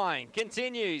qualifying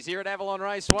continues here at Avalon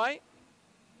Raceway.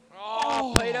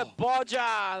 Oh, Peter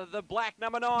Bodger, the black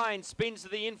number 9, spins to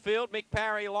the infield. Mick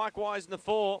Parry likewise in the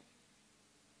 4.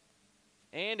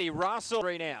 Andy Russell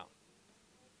now.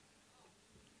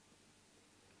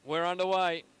 We're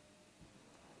underway.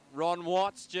 Ron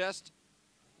Watts just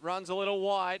runs a little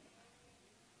wide.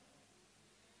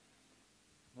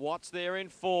 Watts there in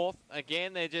 4th.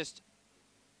 Again, they're just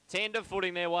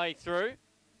tender-footing their way through.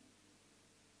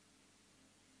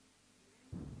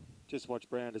 Just watch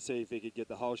Brown to see if he could get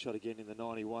the whole shot again in the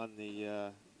 91,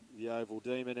 the Oval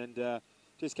Demon, and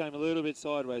just came a little bit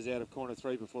sideways out of corner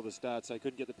 3 before the start, so he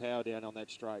couldn't get the power down on that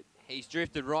straight. He's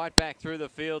drifted right back through the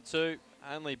field too.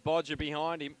 Only Bodger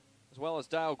behind him, as well as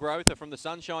Dale Grother from the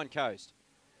Sunshine Coast.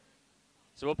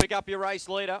 So we'll pick up your race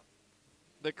leader.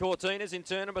 The Cortinas in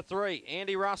turn number 3.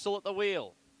 Andy Russell at the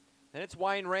wheel. And it's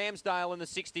Wayne Ramsdale in the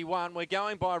 61. We're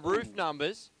going by roof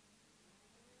numbers.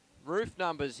 Roof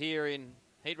numbers here in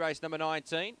heat race number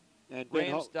 19. And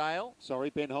Ramsdale.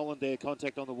 Ben Holland there,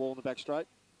 contact on the wall in the back straight.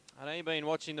 I know you've been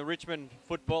watching the Richmond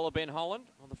footballer Ben Holland,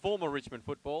 or the former Richmond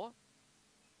footballer,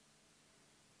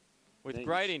 with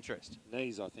great interest.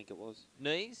 Knees, I think it was.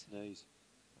 Knees? Knees.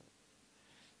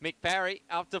 Mick Parry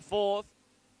up to 4th,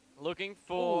 looking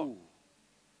for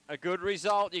a good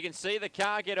result. You can see the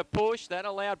car get a push. That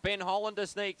allowed Ben Holland to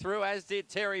sneak through, as did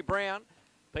Terry Brown.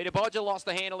 Peter Bodger lost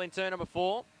the handle in turn number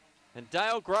 4. And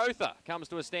Dale Grother comes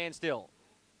to a standstill.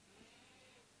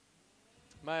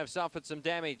 May have suffered some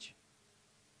damage.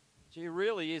 Gee, it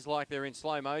really is like they're in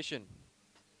slow motion,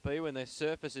 when the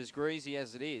surface is greasy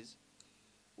as it is.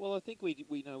 Well, I think we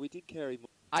did carry more.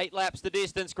 8 laps the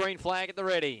distance, green flag at the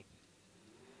ready.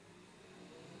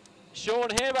 Sean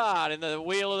Hebbard in the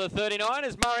wheel of the 39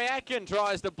 as Murray Atkin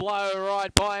tries to blow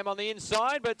right by him on the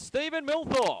inside, but Stephen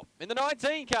Milthorpe in the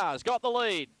 19 cars got the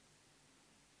lead.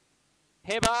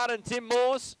 Hebbard and Tim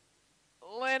Morse.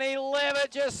 Lenny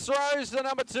Levitt just throws the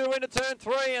number 2 into turn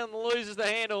 3 and loses the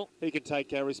handle. He can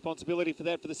take responsibility for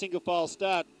that for the single file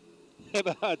start.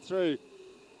 Hebbard through.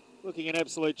 Looking an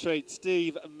absolute treat.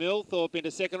 Steve Milthorpe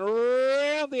into second.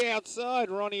 Round the outside,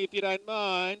 Ronnie, if you don't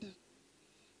mind.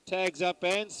 Tags up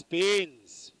and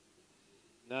spins.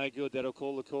 No good. That'll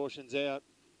call the cautions out.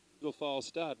 Single file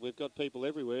start. We've got people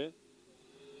everywhere.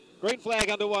 Green flag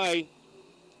underway.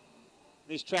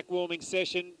 This track warming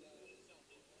session.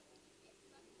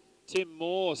 Tim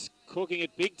Morse cooking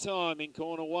it big time in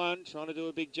corner 1, trying to do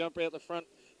a big jumper out the front.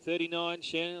 39,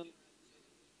 Sean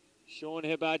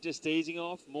Hebbard just easing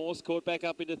off. Morse caught back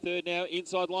up into 3rd now.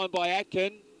 Inside line by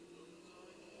Atkin.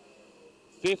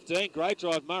 15, great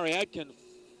drive. Murray Atkin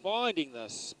finding the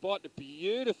spot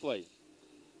beautifully.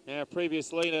 Now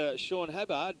previous leader Sean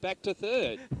Hebbard back to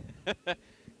 3rd.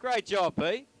 Great job,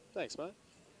 P. Thanks, mate.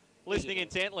 Listening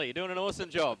intently. You're doing an awesome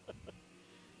job.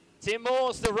 Tim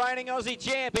Morse, the reigning Aussie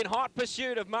champ, in hot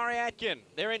pursuit of Murray Atkin.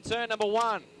 They're in turn number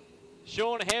 1.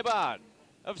 Sean Hebbard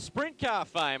of sprint car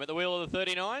fame at the wheel of the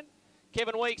 39.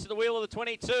 Kevin Weeks at the wheel of the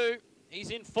 22. He's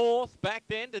in 4th. Back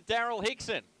then to Daryl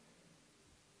Hickson.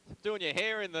 Doing your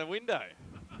hair in the window.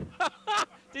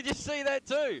 Did you see that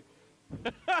too?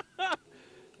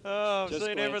 Oh, I've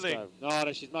seen everything.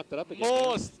 No, she's mucked it up again.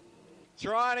 Morse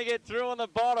trying to get through on the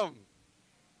bottom.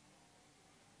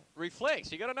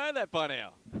 Reflex, you got to know that by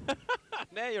now.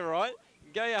 Now you're right.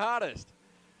 Go your hardest.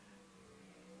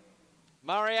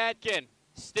 Murray Atkin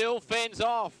still fends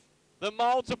off the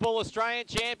multiple Australian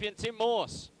champion Tim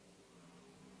Morse.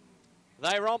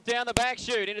 They romp down the back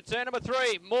chute into turn number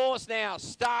 3. Morse now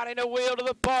starting to wheel to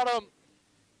the bottom.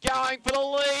 Going for the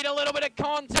lead. A little bit of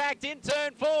contact in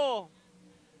turn 4.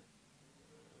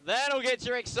 That'll get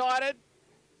you excited.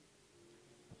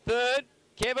 3rd,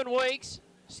 Kevin Weeks.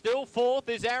 Still 4th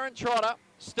is Aaron Trotter,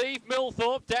 Steve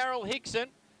Milthorpe, Daryl Hickson,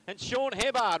 and Sean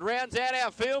Hebbard rounds out our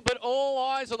field, but all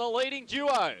eyes on the leading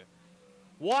duo.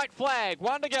 White flag,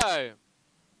 1 to go.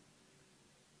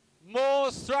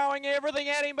 Morse throwing everything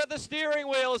at him but the steering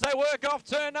wheel as they work off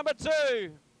turn number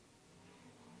 2.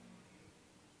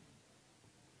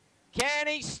 Can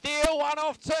he steal one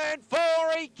off turn 4?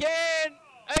 He can.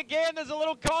 Again, there's a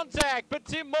little contact, but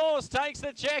Tim Morse takes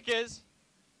the checkers.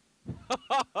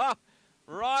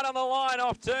 Right on the line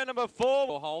off turn number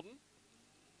 4. Holden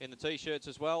in the T-shirts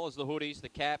as well as the hoodies, the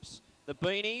caps, the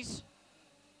beanies,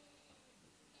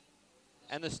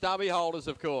 and the stubby holders,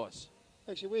 of course.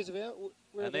 Actually, where's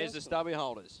there's the stubby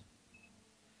holders.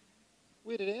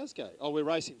 Where did ours go? Oh, we're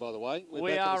racing, by the way.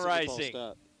 We are racing.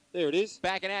 There it is.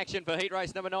 Back in action for heat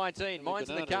race number 19. Mine's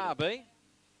in the car, B.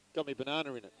 Got me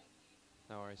banana in it.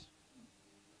 No worries.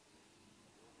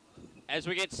 As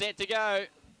we get set to go,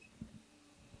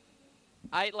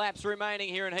 8 laps remaining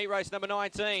here in heat race number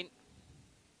 19.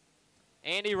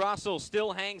 Andy Russell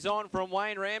still hangs on from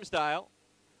Wayne Ramsdale.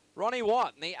 Ronnie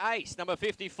Watt in the ace, number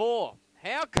 54.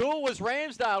 How cool was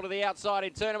Ramsdale to the outside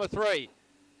in turn number 3?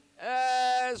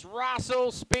 As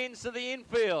Russell spins to the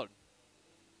infield.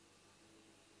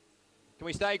 Can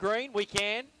we stay green? We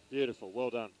can. Beautiful. Well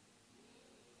done.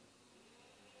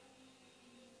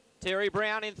 Terry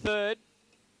Brown in third.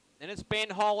 Then it's Ben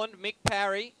Holland, Mick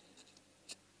Parry,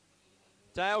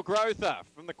 Dale Grother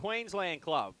from the Queensland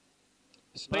club.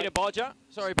 Smoke. Peter Bodger.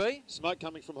 Sorry, B. Smoke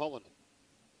coming from Holland.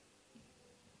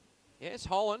 Yes,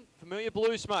 Holland. Familiar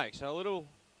blue smoke. So a little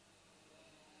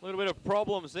bit of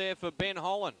problems there for Ben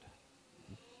Holland.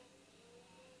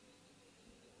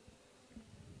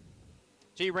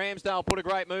 G. Ramsdale put a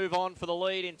great move on for the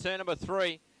lead in turn number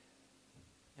 3.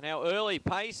 And our early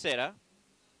pace setter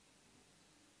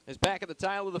is back at the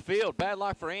tail of the field. Bad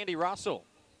luck for Andy Russell.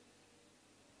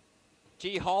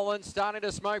 G. Holland starting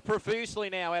to smoke profusely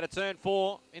now out of turn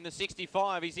 4 in the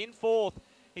 65. He's in 4th.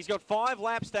 He's got 5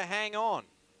 laps to hang on.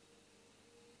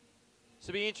 This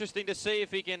will be interesting to see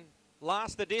if he can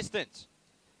last the distance.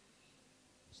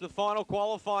 It's the final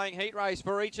qualifying heat race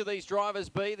for each of these drivers,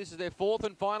 B. This is their 4th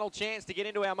and final chance to get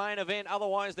into our main event.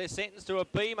 Otherwise, they're sentenced to a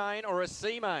B main or a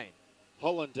C main.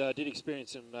 Holland did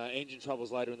experience some engine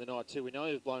troubles later in the night too. We know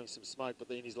he was blowing some smoke, but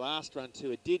in his last run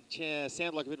too, it did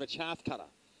sound like a bit of a chaff cutter.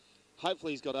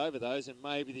 Hopefully he's got over those, and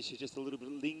maybe this is just a little bit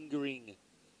lingering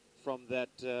from that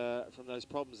from those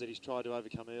problems that he's tried to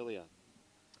overcome earlier.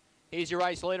 Here's your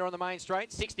race leader on the main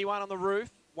straight, 61 on the roof,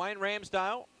 Wayne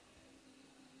Ramsdale.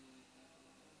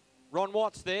 Ron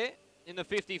Watts there in the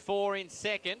 54 in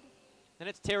second. Then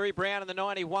it's Terry Brown in the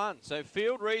 91. So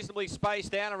field reasonably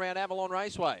spaced out around Avalon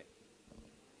Raceway.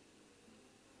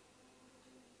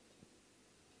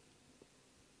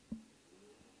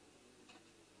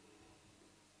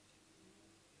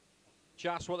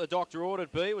 Just what the doctor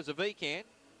ordered, B, was a V-can.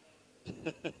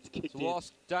 It's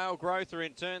lost Dale Grother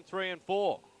in turn 3 and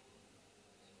 4.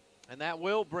 And that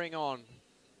will bring on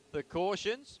the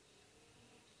cautions.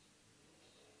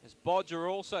 As Bodger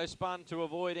also spun to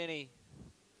avoid any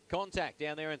contact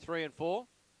down there in 3 and 4.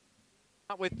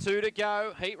 With 2 to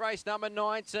go, heat race number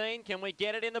 19. Can we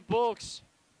get it in the books?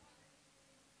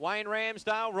 Wayne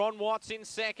Ramsdale, Ron Watts in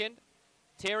second.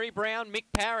 Terry Brown, Mick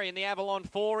Parry in the Avalon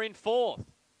 4 in 4th.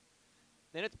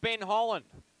 Then it's Ben Holland.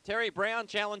 Terry Brown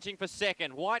challenging for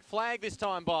second. White flag this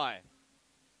time by.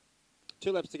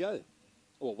 2 laps to go.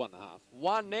 Or 1.5.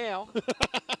 1 now.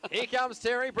 Here comes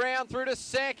Terry Brown through to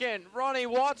second. Ronnie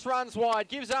Watts runs wide,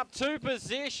 gives up 2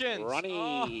 positions. Ronnie.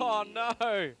 Oh,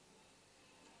 no.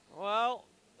 Well,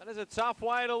 that is a tough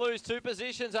way to lose 2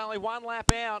 positions, only 1 lap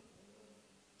out.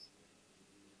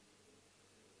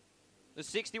 The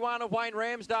 61 of Wayne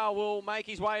Ramsdale will make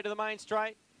his way to the main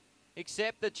straight.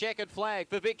 Accept the checkered flag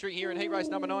for victory here in heat race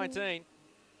number 19.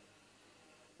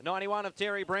 The 91 of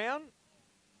Terry Brown.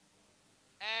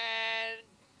 And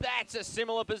that's a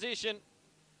similar position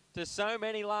to so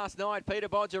many last night. Peter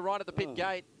Bodger right at the pit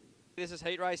gate. This is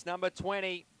heat race number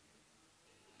 20.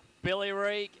 Billy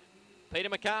Reek, Peter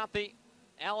McCarthy,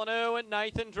 Alan Irwin,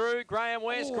 Nathan Drew, Graham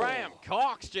West. Graham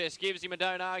Cox just gives him a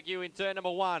don't argue in turn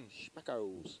number 1.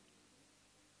 Schmackos.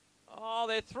 Oh,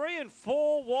 they're 3 and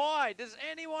 4 wide. Does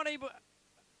anyone even...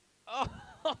 Oh,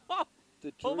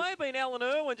 well, maybe Alan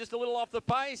Irwin just a little off the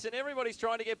pace, and everybody's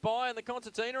trying to get by, and the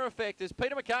concertina effect is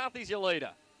Peter McCarthy's your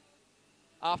leader.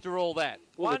 After all that.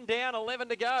 1 down, 11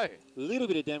 to go. A little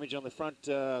bit of damage on the front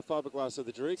fiberglass of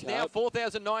the Drew car. Now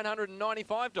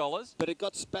 $4,995. But it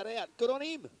got spat out. Good on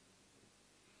him.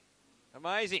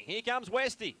 Amazing. Here comes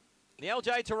Westy. The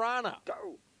LJ Tirana.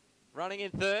 Go. Running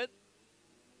in third.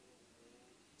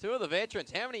 2 of the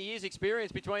veterans. How many years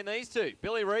experience between these two?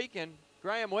 Billy Reek and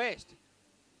Graham West.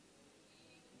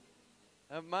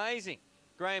 Amazing.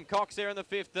 Graham Cox there in the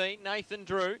 15. Nathan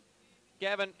Drew.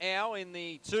 Gavin Au in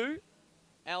the 2.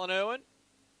 Alan Irwin.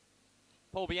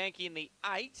 Paul Bianchi in the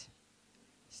 8.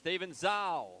 Stephen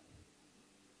Zal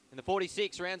in the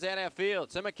 46 rounds out our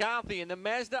field. So McCarthy in the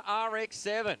Mazda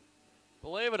RX-7.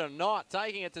 Believe it or not,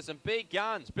 taking it to some big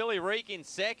guns. Billy Reek in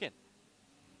second.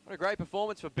 What a great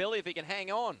performance for Billy if he can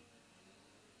hang on.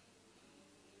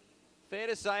 Fair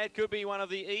to say it could be one of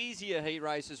the easier heat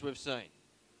races we've seen.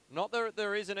 Not that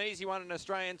there is an easy one in an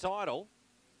Australian title.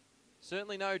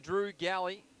 Certainly no Drew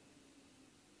Galley.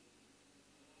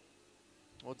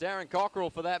 Or Darren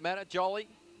Cockerell for that matter. Jolly.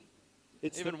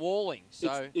 Even Walling.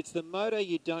 So it's the motor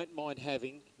you don't mind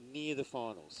having near the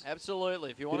finals.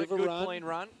 Absolutely. If you want a good clean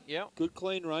run. Yeah. Good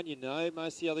clean run. You know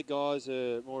most of the other guys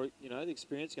are more, the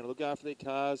experienced, going to look after their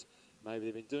cars. Maybe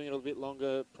they've been doing it a little bit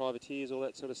longer, privateers, all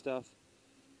that sort of stuff.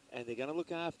 and they're going to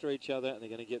look after each other, and they're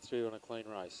going to get through on a clean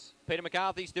race. Peter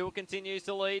McCarthy still continues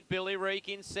to lead. Billy Reek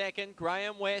in second.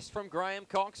 Graham West from Graham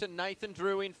Cox and Nathan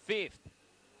Drew in fifth.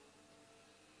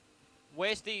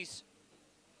 Westies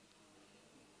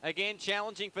again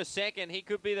challenging for second. He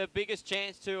could be the biggest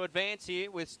chance to advance here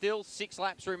with still 6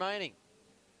 laps remaining.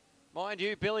 Mind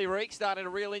you, Billy Reek starting to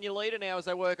reel in your leader now as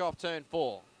they work off turn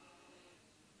 4.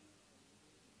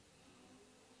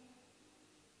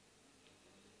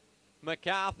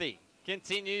 McCarthy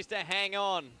continues to hang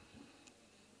on.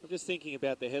 I'm just thinking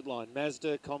about the headline,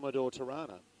 Mazda, Commodore,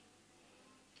 Tirana.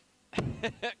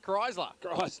 Chrysler.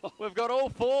 Chrysler. We've got all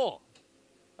 4.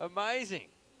 Amazing.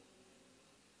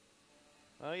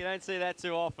 Well, you don't see that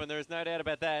too often. There is no doubt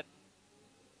about that.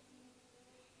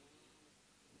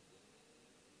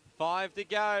 5 to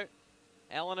go.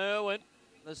 Alan Irwin,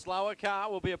 the slower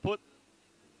car, will be put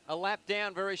a lap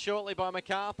down very shortly by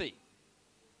McCarthy.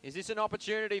 Is this an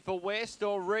opportunity for West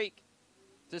or Reek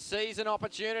to seize an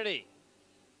opportunity?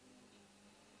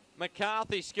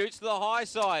 McCarthy scoots to the high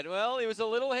side. Well, he was a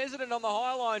little hesitant on the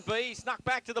high line B. He snuck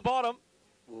back to the bottom.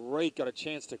 Reek got a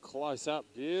chance to close up.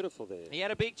 Beautiful there. He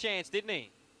had a big chance, didn't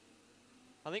he?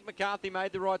 I think McCarthy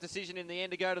made the right decision in the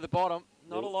end to go to the bottom.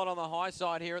 Not a lot on the high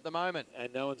side here at the moment.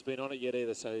 And no one's been on it yet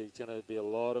either, so it's going to be a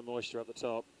lot of moisture up the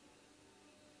top.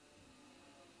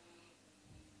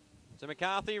 So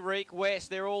McCarthy, Reek, West,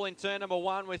 they're all in turn number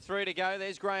 1 with 3 to go.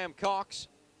 There's Graham Cox,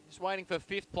 just waiting for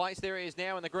 5th place. There he is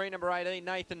now in the green number 18,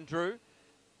 Nathan Drew.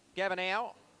 Gavin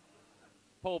Howe,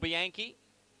 Paul Bianchi,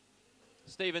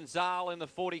 Stephen Zahl in the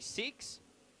 46.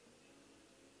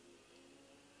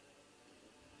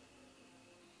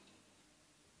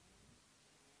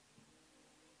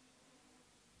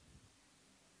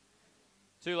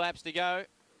 Two laps to go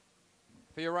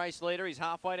for your race leader. He's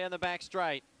halfway down the back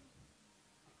straight.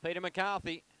 Peter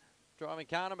McCarthy driving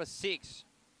car number 6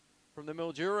 from the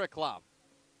Mildura Club.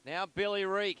 Now Billy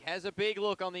Reek has a big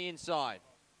look on the inside.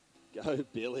 Go,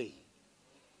 Billy.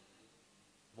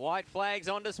 White flags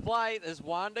on display. There's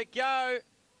 1 to go.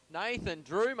 Nathan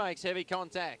Drew makes heavy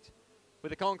contact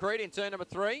with the concrete in turn number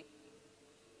 3.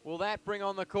 Will that bring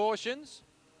on the cautions?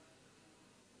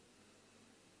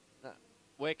 No.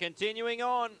 We're continuing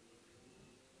on.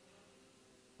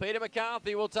 Peter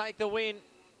McCarthy will take the win.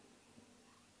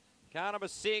 Car number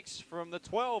 6 from the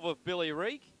 12 of Billy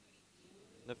Reek.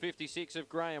 The 56 of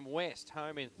Graham West,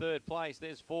 home in 3rd place.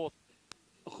 There's 4th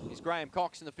is Graham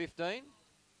Cox in the 15.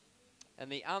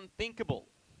 And the unthinkable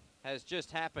has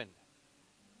just happened.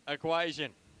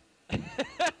 Equation.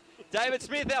 David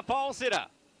Smith, our pole sitter.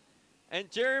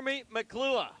 And Jeremy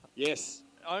McClure. Yes.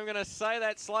 I'm going to say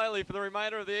that slowly for the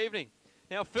remainder of the evening.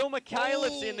 Now, Phil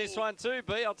McCaliff's in this one too,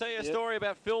 B. I'll tell you a story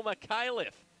about Phil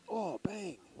McCaliff. Oh,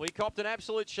 bang. We copped an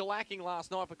absolute shellacking last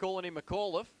night for calling him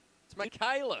McAuliffe. It's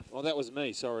McCaliff. Oh, that was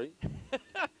me, sorry.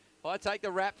 I take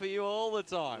the rap for you all the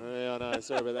time. Yeah, I know.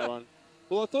 Sorry about that one.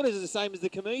 Well, I thought it was the same as the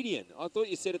comedian. I thought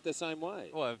you said it the same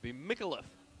way. Well, it'd be McAuliffe.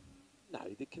 No,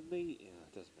 the comedian. Yeah,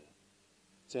 it doesn't matter.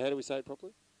 So how do we say it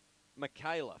properly?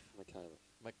 McCaliff. McCaliff.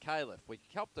 McCaliff. We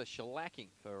copped a shellacking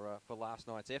for last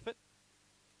night's effort.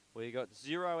 We got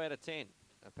 0 out of 10,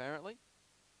 apparently.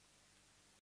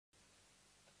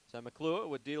 So McClure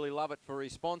would dearly love it for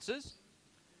his sponsors.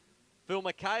 Phil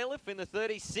McCaliff in the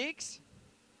 36.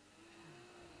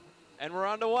 And we're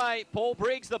underway. Paul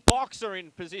Briggs, the boxer,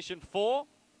 in position 4.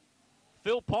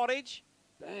 Phil Pottage.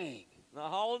 Bang. The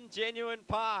Holden Genuine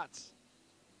Parts.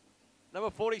 Number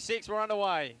 46, we're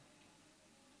underway.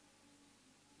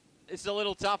 It's a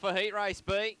little tougher heat race,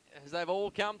 B, as they've all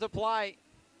come to play.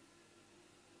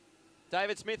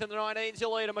 David Smith in the 19's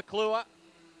your leader. McClure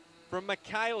from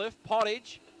McCaliff,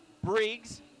 Pottage,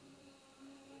 Briggs.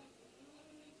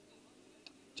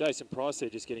 Jason Price there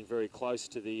just getting very close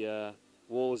to the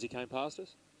wall as he came past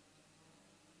us.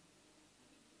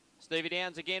 Stevie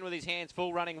Downs again with his hands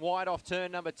full, running wide off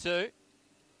turn number 2.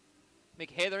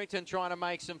 Mick Hetherington trying to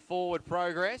make some forward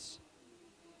progress.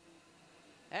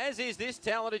 As is this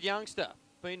talented youngster.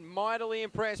 Been mightily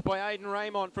impressed by Aidan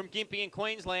Raymond from Gympie in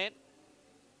Queensland.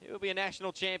 He'll be a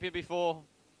national champion before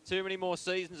too many more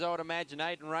seasons, I would imagine.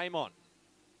 Aidan Raymond,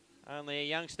 only a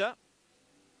youngster.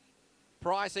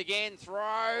 Price again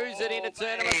throws it into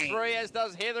turn number 3, as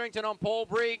does Hetherington on Paul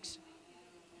Briggs.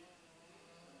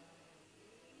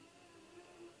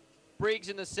 Briggs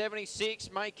in the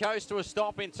 76 may coast to a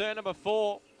stop in turn number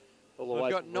 4.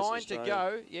 We've got 9 to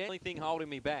go. Yeah, the only thing holding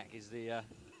me back is the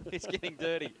it's getting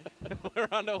dirty. We're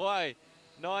underway.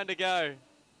 9 to go.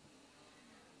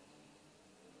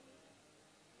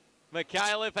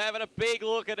 McCaliff having a big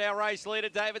look at our race leader,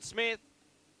 David Smith.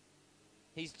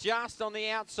 He's just on the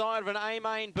outside of an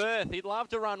A-main berth. He'd love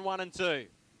to run 1 and 2.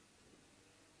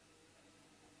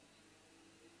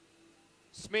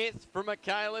 Smith from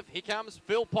McAuliffe. Here comes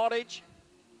Phil Pottage.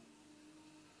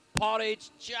 Pottage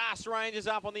just ranges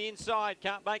up on the inside.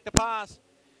 Can't make the pass.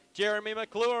 Jeremy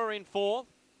McClure in fourth.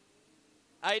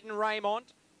 Aidan Raymond.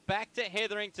 Back to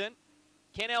Hetherington.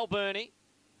 Ken Alberni.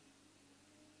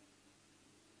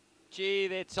 Gee,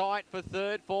 they're tight for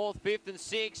third, fourth, fifth and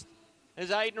sixth. As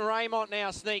Aidan Raymond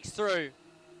now sneaks through.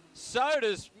 So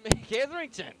does Mick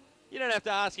Hetherington. You don't have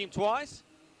to ask him twice.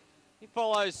 He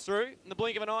follows through. In the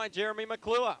blink of an eye, Jeremy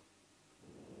McClure.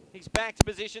 He's back to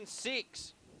position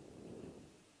 6.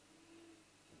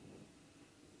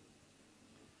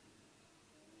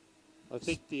 I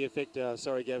think the effect,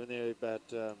 sorry Gavin there,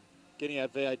 but getting our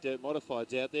V8 dirt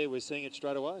modifieds out there, we're seeing it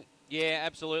straight away. Yeah,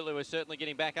 absolutely. We're certainly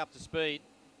getting back up to speed.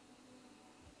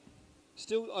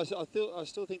 Still, I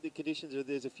still think the conditions are,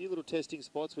 there's a few little testing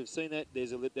spots. We've seen that.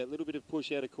 There's that little bit of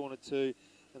push out of corner 2,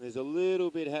 and there's a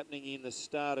little bit happening in the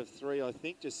start of 3, I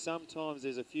think. Just sometimes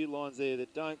there's a few lines there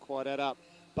that don't quite add up.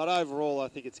 But overall, I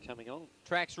think it's coming on.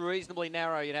 Track's reasonably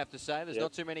narrow, you'd have to say. There's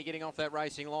not too many getting off that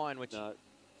racing line, which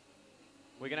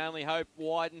we can only hope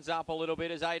widens up a little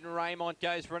bit as Aidan Raymond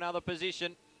goes for another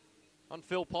position on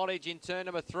Phil Pottage in turn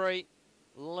number 3.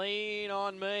 Lean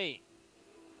on me.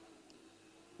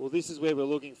 Well, this is where we're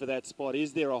looking for that spot.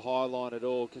 Is there a high line at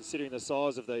all, considering the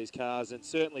size of these cars, and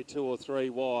certainly 2 or 3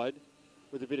 wide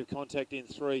with a bit of contact in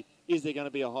 3. Is there going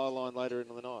to be a high line later in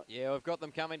the night? Yeah, we've got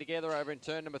them coming together over in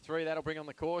turn number 3. That'll bring on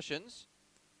the cautions.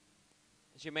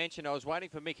 As you mentioned, I was waiting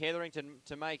for Mick Hetherington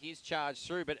to make his charge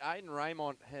through, but Aidan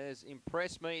Raymond has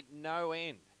impressed me no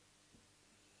end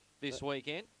this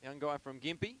weekend. Young guy from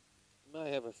Gympie.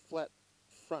 May have a flat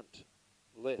front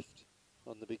left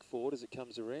on the big Ford as it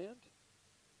comes around.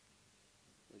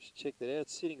 We should check that out.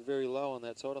 It's sitting very low on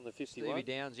that side on the 51. Stevie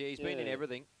Downs, yeah, he's been in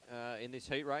everything in this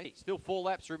heat race. Still 4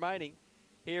 laps remaining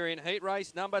here in heat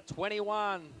race number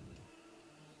 21.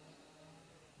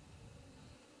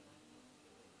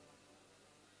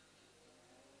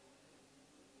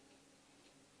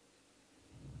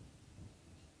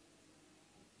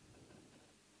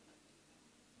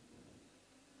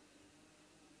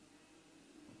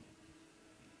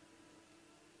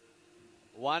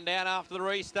 One down after the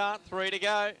restart, 3 to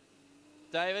go.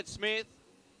 David Smith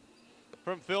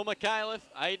from Phil McAuliffe.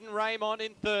 Aidan Raymond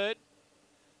in third.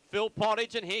 Phil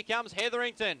Pottage, and here comes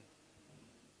Hetherington.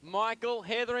 Michael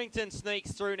Hetherington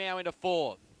sneaks through now into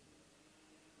fourth.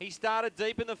 He started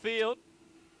deep in the field.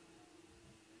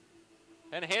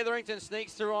 And Hetherington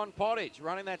sneaks through on Pottage,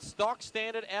 running that stock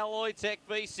standard Alloy Tech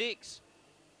V6.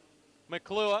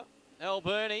 McClure,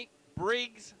 Alberni,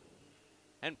 Briggs,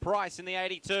 and Price in the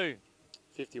 82.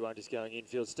 51 just going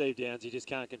infield. Steve Downs, he just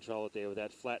can't control it there with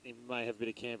that flat. He may have a bit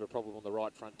of camber problem on the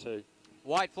right front too.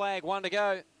 White flag, 1 to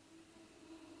go.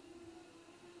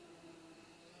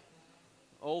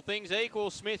 All things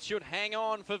equal, Smith should hang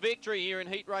on for victory here in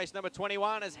heat race number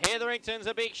 21 as Hetherington's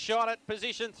a big shot at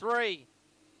position 3.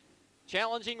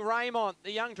 Challenging Raymond,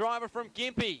 the young driver from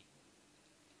Gympie.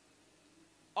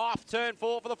 Off turn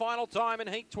 4 for the final time in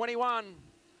heat 21.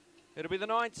 It'll be the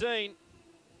 19.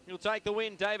 He'll take the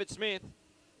win, David Smith.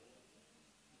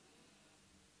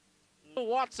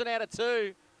 Watson out of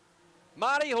 2.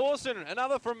 Marty Hawson,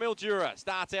 another from Mildura,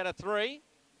 starts out of 3.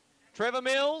 Trevor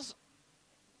Mills.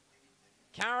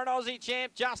 Current Aussie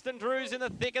champ Justin Drew's in the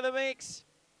thick of the mix.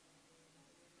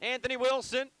 Anthony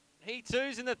Wilson, he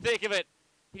too's in the thick of it.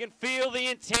 You can feel the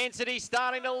intensity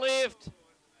starting to lift.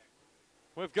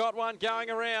 We've got one going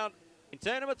around. In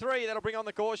turn number 3, that'll bring on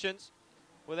the cautions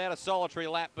without a solitary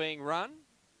lap being run.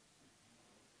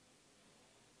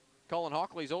 Colin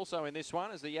Hockley's also in this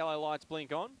one as the yellow lights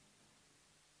blink on.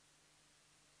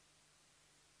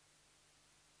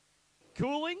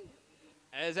 Cooling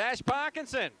as Ash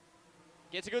Parkinson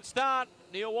gets a good start.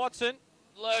 Neil Watson,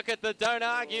 look at the don't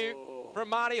argue from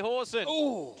Marty Hawson.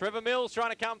 Ooh. Trevor Mills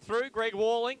trying to come through. Greg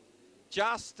Walling,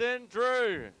 Justin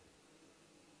Drew.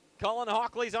 Colin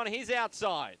Hockley's on his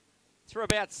outside. Through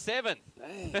about 7th.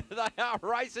 They are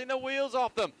racing the wheels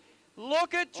off them.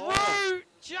 Look at Drew.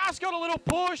 Just got a little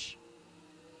push.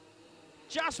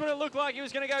 Just when it looked like he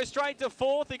was going to go straight to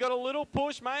 4th, he got a little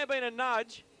push. May have been a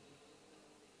nudge.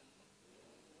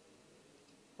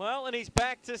 Well, and he's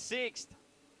back to 6th.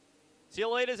 It's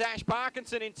your leaders, Ash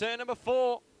Parkinson in turn number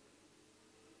 4.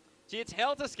 Gee, it's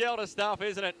helter-skelter stuff,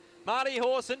 isn't it? Marty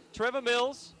Hawson, Trevor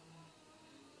Mills,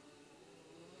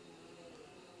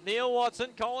 Neil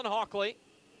Watson, Colin Hockley,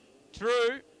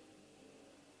 Drew,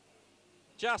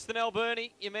 Justin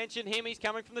Alberni, you mentioned him, he's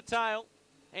coming from the tail.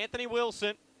 Anthony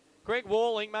Wilson, Greg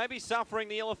Walling, maybe suffering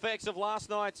the ill effects of last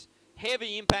night's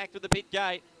heavy impact with the pit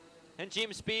gate. And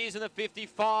Jim Spears in the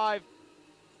 55.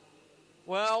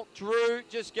 Well, Drew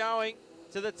just going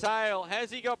to the tail.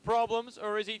 Has he got problems,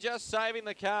 or is he just saving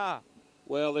the car?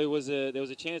 Well, there was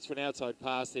a chance for an outside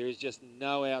pass. There is just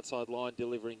no outside line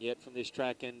delivering yet from this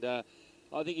track, and I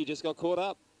think he just got caught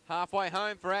up. Halfway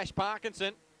home for Ash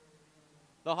Parkinson.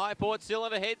 The Highport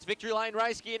cylinder heads. Victory Lane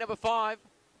race gear number 5.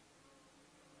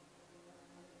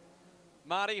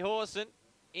 Marty Hawson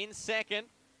in second.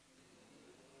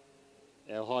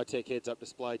 Our high-tech heads-up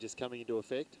display just coming into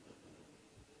effect.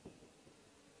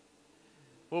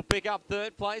 We'll pick up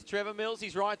third place. Trevor Mills,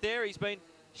 he's right there. He's been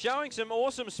showing some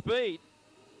awesome speed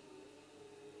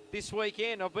this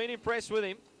weekend. I've been impressed with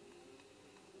him.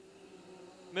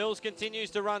 Mills continues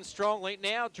to run strongly.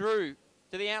 Now Drew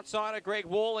to the outside of Greg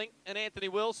Walling and Anthony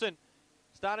Wilson.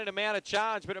 Starting to mount a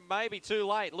charge, but it may be too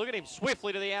late. Look at him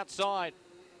swiftly to the outside.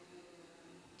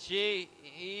 Gee,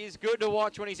 he is good to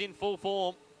watch when he's in full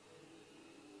form.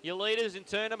 Your leaders in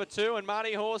turn number 2, and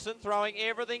Marty Hawson throwing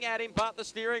everything at him but the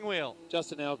steering wheel.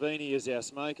 Justin Albini is our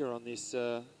smoker on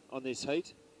this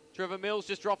heat. Trevor Mills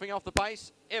just dropping off the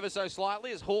pace ever so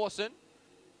slightly as Hawson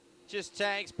just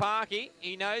tags Parky.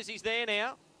 He knows he's there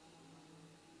now.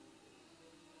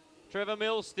 Trevor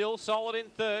Mills still solid in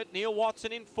third. Neil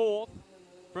Watson in fourth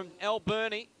from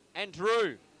Alberni, and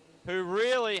Drew, who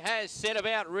really has set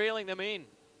about reeling them in.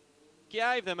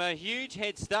 Gave them a huge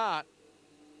head start.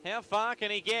 How far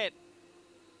can he get?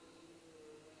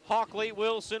 Hockley,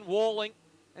 Wilson, Walling,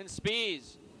 and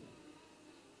Spears.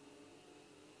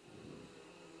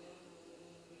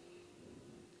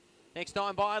 Next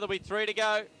time by, there'll be 3 to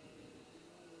go.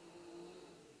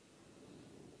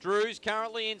 Drew's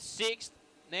currently in 6th.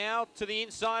 Now to the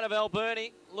inside of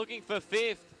Alberni, looking for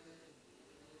 5th.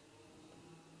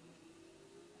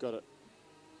 Got it.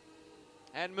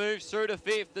 And moves through to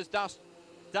 5th,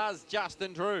 does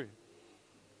Justin Drew.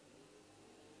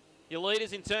 Your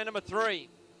leaders in turn number 3.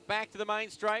 Back to the main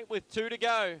straight with 2 to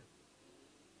go.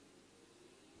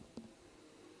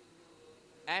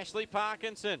 Ashley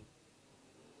Parkinson.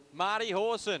 Marty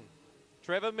Hawson.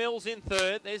 Trevor Mills in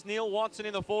 3rd. There's Neil Watson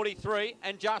in the 43.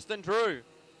 And Justin Drew.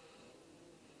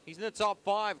 He's in the top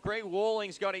 5. Greg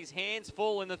Walling's got his hands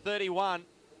full in the 31.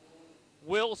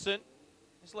 Wilson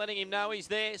just letting him know he's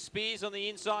there. Spears on the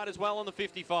inside as well on the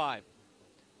 55.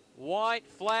 White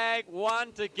flag,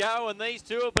 1 to go, and these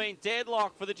two have been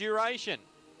deadlocked for the duration.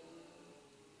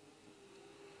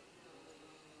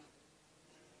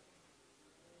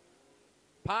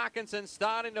 Parkinson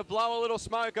starting to blow a little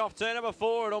smoke off turn number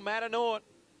 4. It'll matter naught.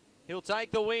 He'll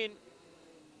take the win.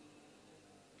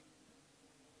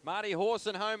 Marty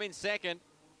Hawson home in second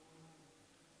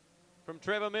from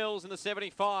Trevor Mills in the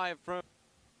 75.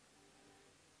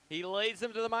 He leads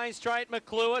them to the main straight.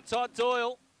 McClure, Todd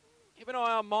Doyle. Keep an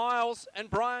eye on Miles and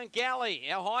Brian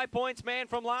Galley, our high points man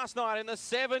from last night in the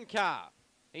 7 car.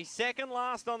 He's second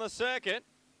last on the circuit.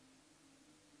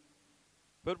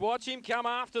 But watch him come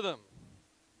after them.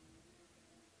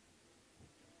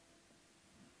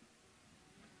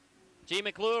 G.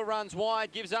 McClure runs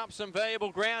wide, gives up some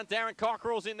valuable ground. Darren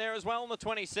Cockerell's in there as well in the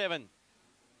 27.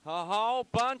 A whole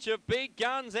bunch of big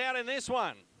guns out in this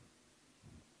one.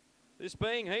 This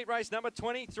being heat race number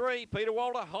 23. Peter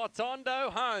Walter,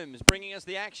 Hotondo Holmes bringing us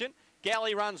the action.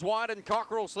 Galley runs wide and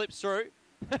Cockerell slips through.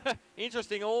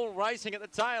 Interesting, all racing at the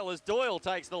tail as Doyle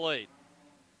takes the lead.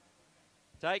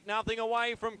 Take nothing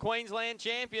away from Queensland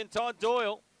champion Todd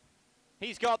Doyle.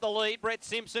 He's got the lead. Brett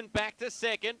Simpson back to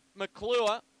second.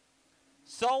 McClure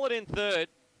solid in third.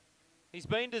 He's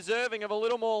been deserving of a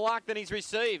little more luck than he's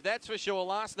received, that's for sure,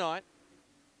 last night.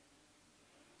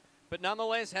 But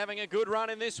nonetheless, having a good run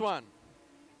in this one.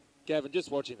 Gavin,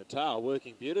 just watching the tail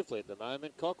working beautifully at the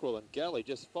moment. Cockerell and Galley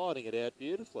just fighting it out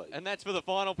beautifully. And that's for the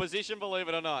final position, believe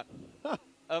it or not.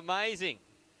 Amazing.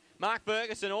 Mark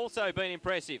Ferguson also been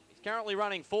impressive. He's currently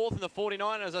running 4th in the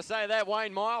 49. As I say that,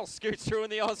 Wayne Miles scoots through in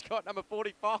the Oscott number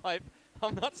 45.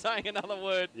 I'm not saying another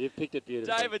word. You've picked it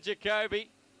beautifully. David Jacoby,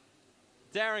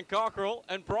 Darren Cockerell,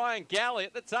 and Brian Galley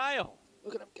at the tail.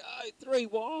 Look at him go, 3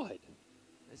 wide.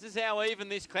 This is how even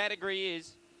this category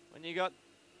is. When you got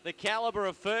the calibre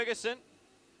of Ferguson,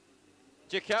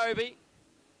 Jacoby,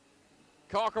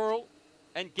 Cockerell,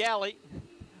 and Galley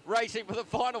racing for the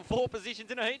final 4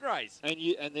 positions in a heat race.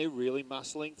 And they're really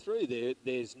muscling through.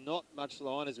 There's not much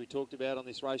line, as we talked about on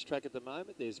this racetrack at the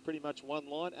moment. There's pretty much one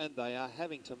line, and they are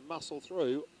having to muscle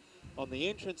through on the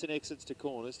entrance and exits to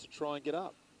corners to try and get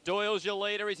up. Doyle's your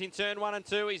leader. He's in turn 1 and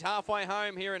 2. He's halfway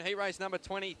home here in heat race number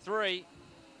 23.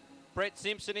 Brett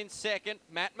Simpson in second.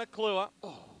 Matt McClure.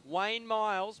 Wayne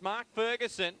Miles. Mark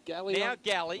Ferguson. Galley now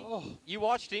Galley. You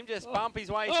watched him just bump his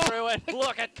way through and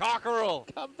look at Cockerell.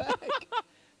 Come back.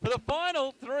 For the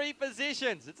final 3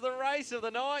 positions. It's the race of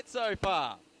the night so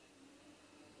far.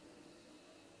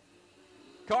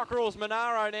 Cockerell's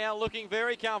Monaro now looking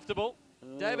very comfortable.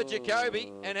 David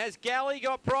Jacoby, and has Galley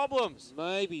got problems?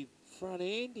 Maybe front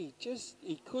end.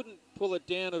 He couldn't pull it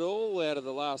down at all out of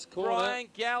the last corner. Brian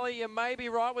Galley, you may be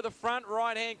right with the front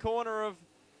right-hand corner of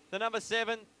the number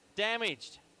 7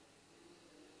 damaged.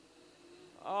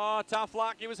 Oh, tough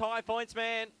luck. He was high points,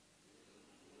 man.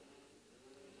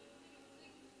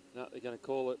 No, they're going to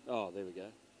call it. Oh, there we go.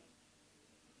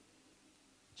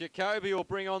 Jacoby will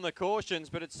bring on the cautions,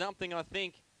 but it's something I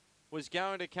think was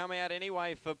going to come out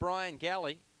anyway for Brian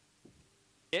Galley.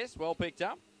 Yes, well picked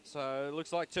up. So it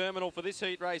looks like terminal for this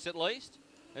heat race at least.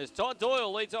 As Todd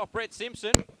Doyle leads off Brett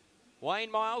Simpson,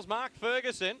 Wayne Miles, Mark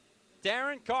Ferguson,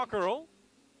 Darren Cockerell.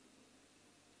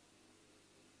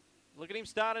 Look at him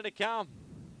starting to come.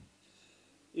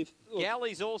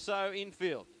 Galley's also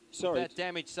infield. Sorry. That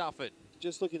damage suffered.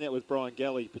 Just looking at with Brian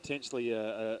Galley, potentially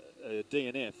a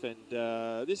DNF,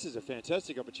 and this is a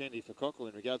fantastic opportunity for Cockerell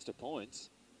in regards to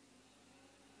points.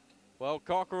 Well,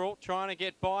 Cockerell trying to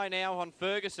get by now on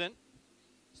Ferguson.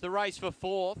 It's the race for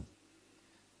 4th.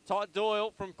 Todd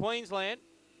Doyle from Queensland.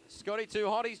 Scotty Two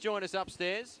Hotties joined us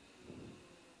upstairs.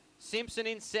 Simpson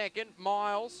in 2nd.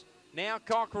 Miles. Now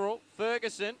Cockerell.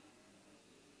 Ferguson.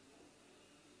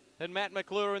 And Matt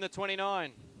McClure in the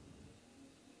 29.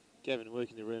 Gavin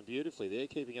working the room beautifully there,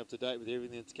 keeping up to date with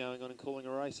everything that's going on and calling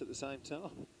a race at the same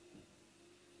time.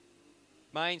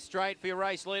 Main straight for your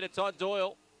race leader, Todd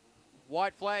Doyle.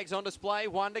 White flags on display,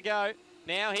 1 to go.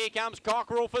 Now here comes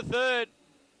Cockerell for 3rd.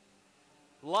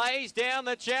 Lays down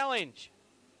the challenge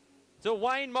to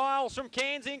Wayne Miles from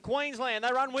Cairns in Queensland.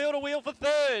 They run wheel to wheel for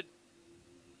 3rd.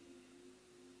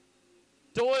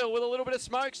 Doyle with a little bit of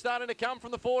smoke starting to come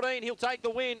from the 14. He'll take the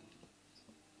win.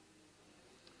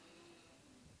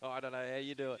 Oh, I don't know how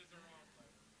you do it.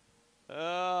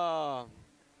 Oh,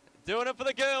 doing it for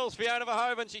the girls. Fiona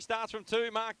Verhoeven, she starts from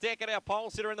 2. Mark Deckett, our pole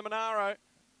sitter in the Monaro.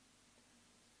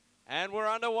 And we're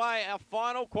underway, our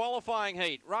final qualifying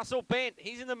heat. Russell Bent,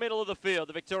 he's in the middle of the field,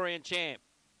 the Victorian champ.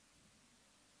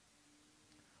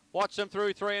 Watch them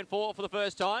through 3 and 4 for the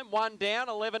first time. 1 down,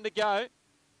 11 to go.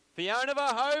 Fiona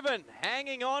Verhoeven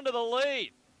hanging on to the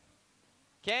lead.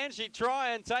 Can she try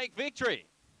and take victory?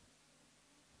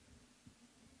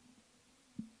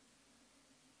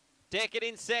 Deckett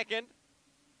in 2nd.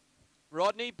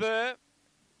 Rodney Burr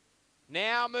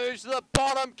now moves to the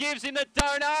bottom, gives him the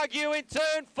don't argue in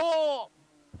turn 4.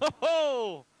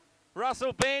 Oh,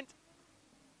 Russell Bent.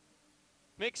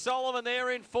 Mick Solomon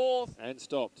there in 4th. And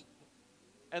stopped.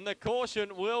 And the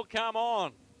caution will come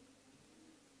on.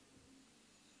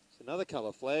 It's another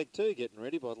colour flag too, getting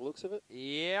ready by the looks of it.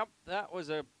 Yep, that was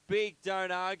a big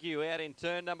don't argue out in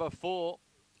turn number 4.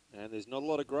 And there's not a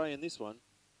lot of grey in this one.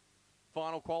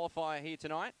 Final qualifier here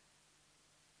tonight.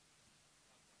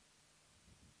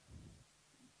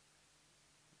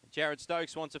 Jared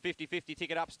Stokes wants a 50-50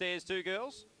 ticket upstairs too,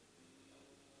 girls.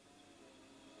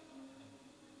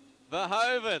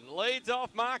 Verhoeven leads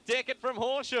off Mark Deckett from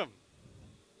Horsham.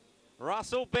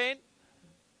 Russell Bent.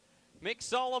 Mick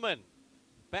Solomon.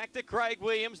 Back to Craig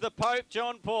Williams, the Pope,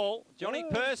 John Paul, Johnny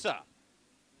Purser.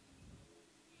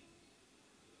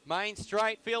 Main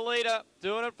straight for your leader,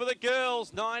 doing it for the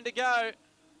girls, 9 to go.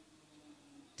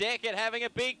 Deckett having a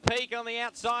big peak on the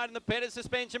outside in the Pettit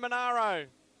suspension Monaro.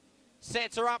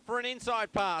 Sets her up for an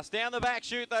inside pass. Down the back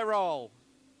chute they roll.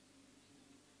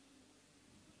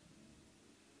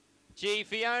 Gee,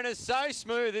 Fiona's so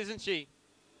smooth, isn't she?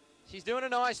 She's doing a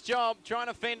nice job trying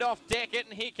to fend off Deckett,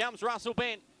 and here comes Russell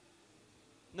Bent.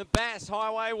 The Bass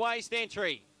Highway waist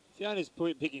entry. Fiona's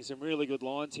picking some really good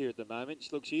lines here at the moment.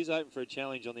 Look, she's open for a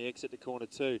challenge on the exit to corner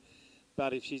 2.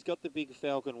 But if she's got the big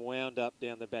Falcon wound up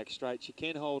down the back straight, she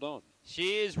can hold on.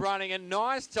 She is running a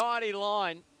nice, tidy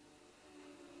line.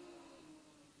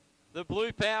 The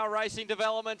Blue Power Racing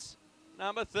Developments,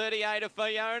 number 38 of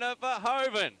Fiona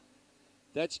Verhoeven.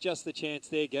 That's just the chance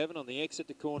there, Gavin, on the exit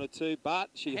to corner 2, but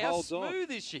she holds on. How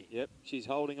smooth is she? Yep, she's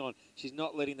holding on. She's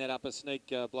not letting that upper sneak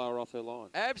blow her off her line.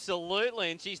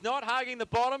 Absolutely, and she's not hugging the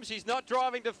bottom. She's not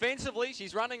driving defensively.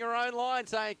 She's running her own line,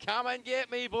 saying, come and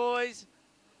get me, boys.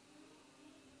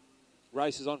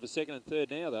 Race is on for 2nd and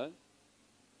 3rd now, though.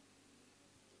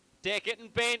 Deckett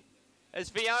and Bent as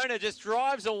Fiona just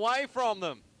drives away from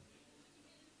them.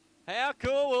 How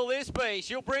cool will this be?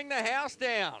 She'll bring the house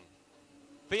down.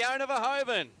 Fiona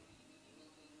Verhoeven.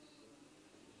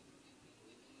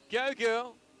 Go,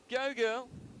 girl. Go, girl.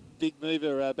 Big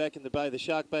mover back in the bay. The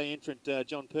Shark Bay entrant,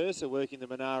 John Purser, working the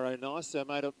Monaro nice.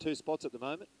 Made up 2 spots at the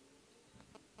moment.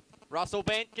 Russell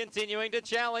Bent continuing to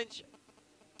challenge.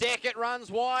 Deckett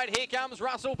runs wide. Here comes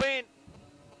Russell Bent.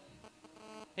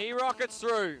 He rockets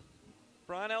through.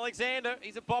 Brian Alexander,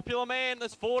 he's a popular man.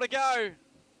 There's 4 to go.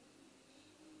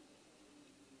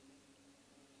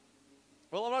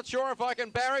 Well, I'm not sure if I can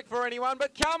barrack for anyone,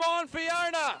 but come on,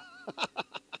 Fiona.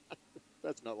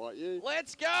 That's not like you.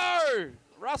 Let's go.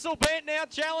 Russell Bent now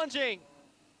challenging.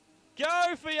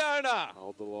 Go, Fiona.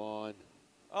 Hold the line.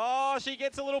 Oh, she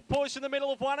gets a little push in the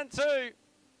middle of 1 and 2.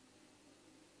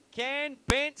 Can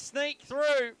Bent sneak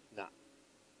through? No.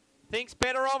 Thinks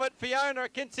better of it. Fiona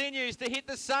continues to hit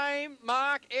the same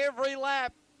mark every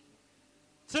lap.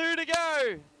 2 to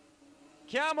go.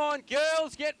 Come on,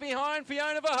 girls, get behind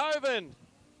Fiona Verhoeven.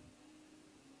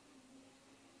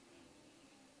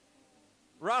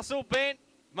 Russell Bent,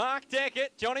 Mark Deckett,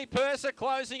 Johnny Purser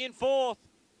closing in 4th.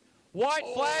 White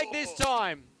flag this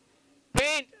time.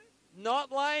 Bent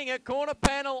not laying a corner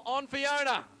panel on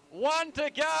Fiona. 1 to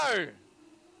go.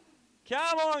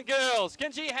 Come on, girls.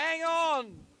 Can she hang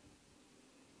on?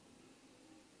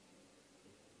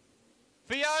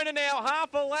 Fiona now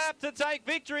half a lap to take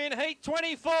victory in heat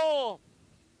 24.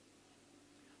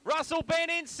 Russell Bent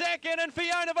in 2nd, and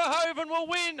Fiona Verhoeven will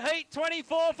win heat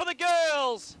 24 for the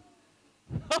girls.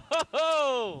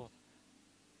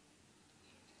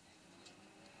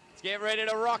 Let's get ready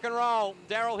to rock and roll.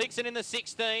 Daryl Hickson in the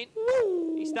 16.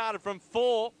 Woo. He started from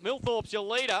 4. Millthorpe's your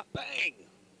leader. Bang!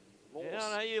 Yeah,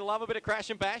 I know you love a bit of crash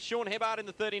and bash. Sean Hebbard in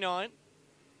the 39.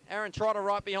 Aaron Trotter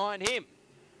right behind him.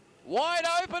 Wide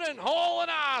open and hauling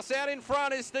ass out in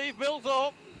front is Steve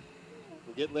Millthorpe.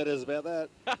 We'll get letters about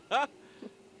that.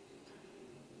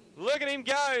 Look at him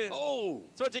go. Oh!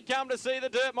 That's what you come to see, the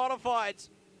dirt modifieds.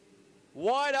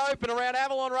 Wide open around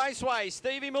Avalon Raceway.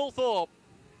 Stevie Millthorpe.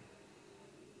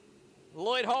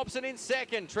 Lloyd Hobson in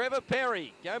 2nd. Trevor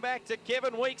Perry. Go back to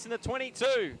Kevin Weeks in the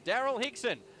 22. Daryl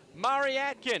Hickson. Murray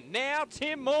Atkin. Now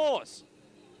Tim Morse.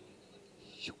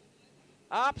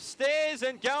 Upstairs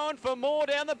and going for more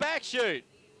down the back chute.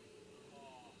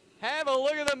 Have a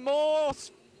look at the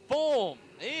Morse form.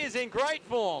 He is in great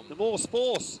form. The Morse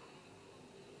force.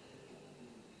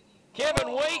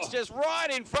 Kevin Weeks just right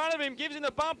in front of him, gives him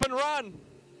the bump and run.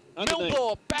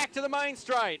 Millthorpe back to the main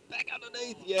straight. Back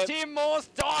underneath, yeah. Tim Morse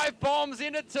dive bombs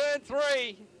into turn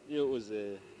 3. Yeah, it was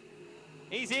there.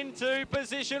 He's into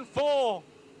position 4.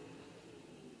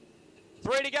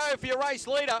 3 to go for your race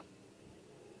leader.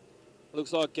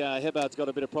 Looks like Hebbard's got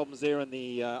a bit of problems there in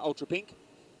the Ultra Pink.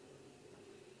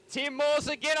 Tim Morse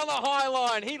again on the high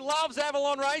line. He loves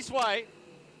Avalon Raceway,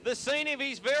 the scene of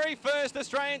his very first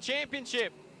Australian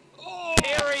Championship. Oh.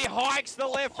 Perry hikes the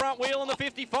left front wheel on the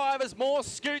 55 as Morse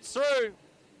scoots through.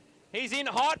 He's in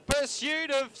hot pursuit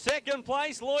of 2nd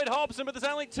place, Lloyd Hobson, but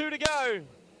there's only 2 to go.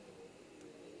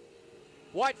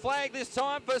 White flag this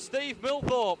time for Steve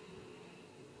Millthorpe.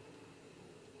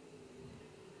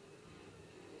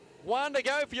 1 to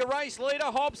go for your race leader,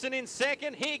 Hobson in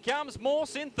 2nd. Here comes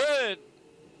Morse in 3rd.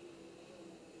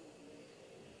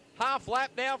 Half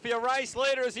lap now for your race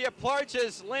leader as he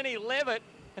approaches Lenny Levitt.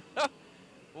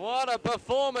 What a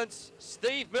performance.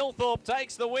 Steve Millthorpe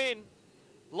takes the win.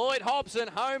 Lloyd Hobson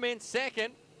home in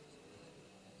 2nd.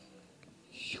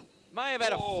 May have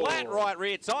had a flat right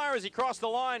rear tyre as he crossed the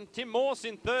line. Tim Morse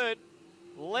in 3rd.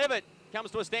 Levitt comes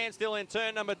to a standstill in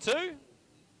turn number 2.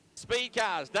 Speed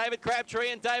cars, David Crabtree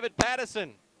and David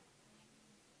Patterson.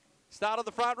 Start of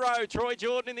the front row, Troy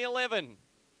Jordan in the 11.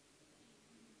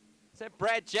 Is that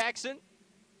Brad Jackson?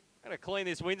 I'm going to clean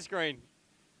this windscreen.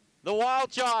 The Wild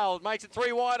Child makes it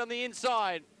 3 wide on the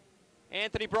inside.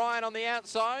 Anthony Bryan on the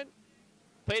outside.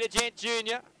 Peter Gent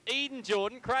Jr., Eden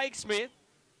Jordan, Craig Smith,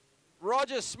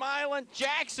 Roger Smale and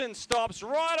Jackson stops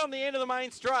right on the end of the main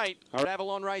straight at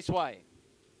Avalon Raceway.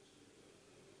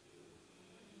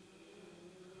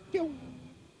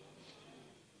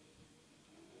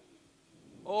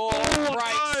 Oh,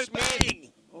 Craig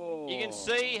Smith. Oh. You can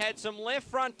see he had some left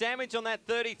front damage on that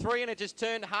 33 and it just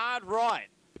turned hard right.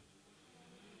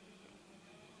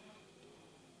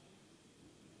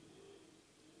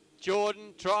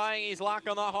 Jordan trying his luck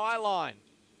on the high line.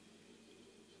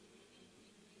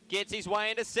 Gets his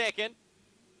way into 2nd.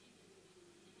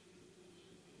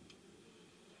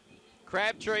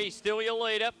 Crabtree still your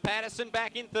leader. Patterson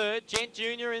back in 3rd. Gent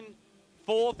Jr. in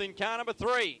 4th in car number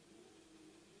 3.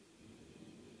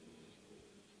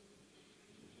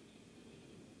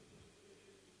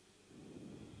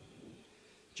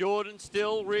 Jordan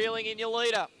still reeling in your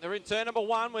leader. They're in turn number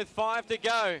 1 with 5 to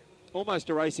go. Almost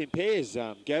a race in pairs,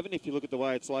 Gavin, if you look at the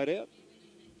way it's laid out.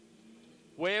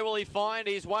 Where will he find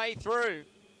his way through,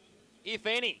 if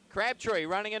any? Crabtree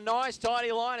running a nice,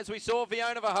 tidy line as we saw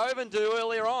Fiona Verhoeven do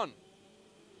earlier on.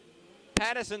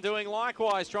 Patterson doing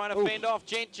likewise, trying to fend off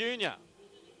Gent Jr.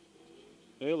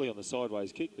 Early on the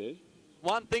sideways kick there.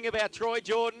 One thing about Troy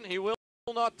Jordan, he will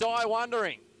not die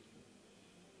wondering.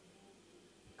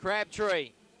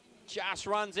 Crabtree, just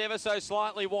runs ever so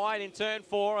slightly wide in turn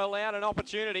 4, allowed an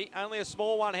opportunity, only a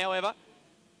small one, however,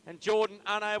 and Jordan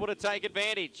unable to take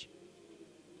advantage.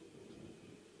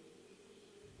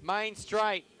 Main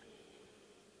straight.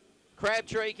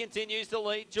 Crabtree continues to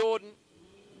lead Jordan.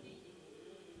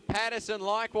 Patterson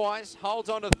likewise holds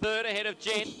on to third ahead of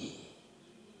Gent.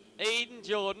 Eden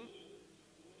Jordan,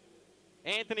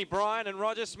 Anthony Bryan and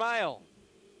Roger Smale.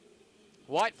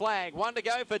 White flag, 1 to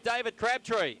go for David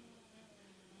Crabtree.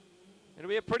 It'll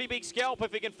be a pretty big scalp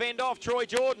if he can fend off Troy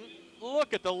Jordan.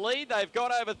 Look at the lead they've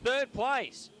got over third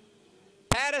place.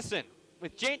 Patterson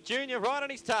with Gent Jr. right on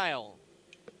his tail.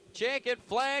 Checkered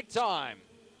flag time.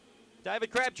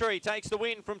 David Crabtree takes the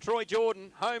win from Troy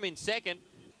Jordan, home in second.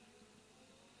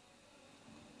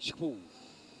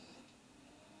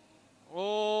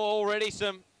 Already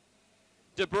some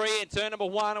debris in turn number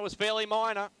 1. It was fairly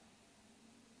minor.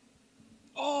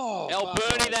 Oh,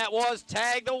 Alberti that was.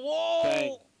 Tag the wall.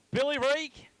 Bang. Billy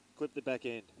Reek. Clip the back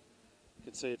end. You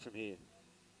can see it from here.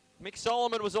 Mick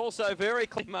Solomon was also very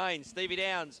clean main. Stevie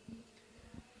Downs.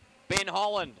 Ben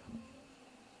Holland.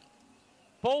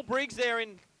 Paul Briggs there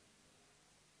in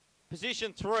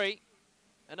position 3.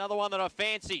 Another one that I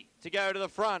fancy to go to the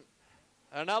front.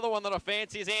 Another one that I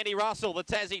fancy is Andy Russell, the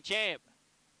Tassie champ.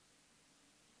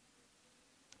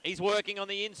 He's working on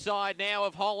the inside now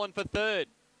of Holland for third.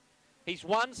 He's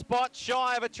 1 spot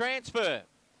shy of a transfer.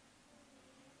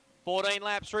 14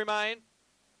 laps remain.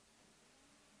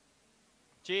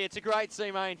 Gee, it's a great C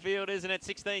main field, isn't it?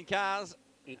 16 cars.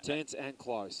 Intense and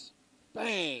close.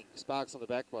 Bang! Sparks on the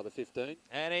back by the 15.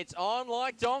 And it's on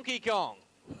like Donkey Kong.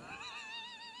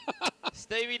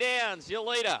 Stevie Downs, your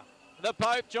leader. The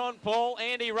Pope, John Paul,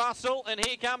 Andy Russell, and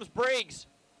here comes Briggs.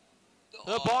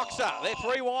 The boxer. They're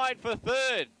 3 wide for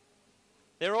third.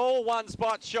 They're all 1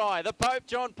 spot shy. The Pope,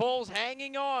 John Paul's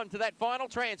hanging on to that final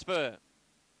transfer.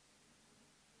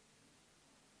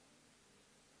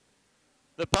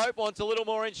 The Pope wants a little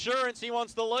more insurance. He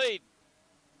wants the lead.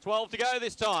 12 to go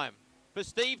this time for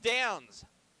Steve Downs.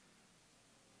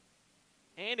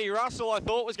 Andy Russell, I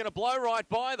thought, was going to blow right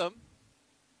by them.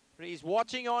 But he's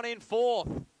watching on in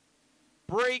 4th.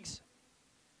 Briggs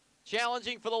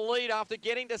challenging for the lead after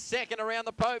getting to 2nd around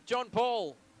the Pope, John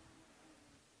Paul.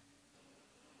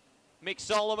 Mick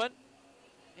Solomon,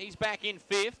 he's back in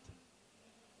 5th.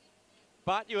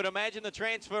 But you would imagine the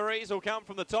transferees will come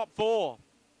from the top 4.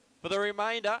 For the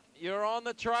remainder, you're on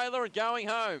the trailer and going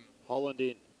home. Holland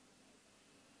in.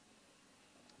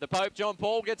 The Pope, John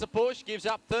Paul, gets a push, gives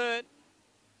up third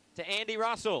to Andy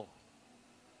Russell.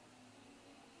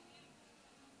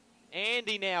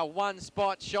 Andy now 1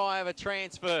 spot shy of a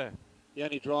transfer. The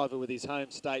only driver with his home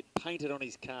state painted on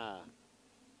his car.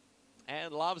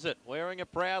 And loves it, wearing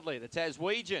it proudly, the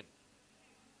Taswegian.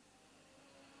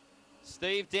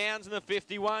 Steve Downs in the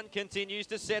 51 continues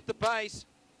to set the pace.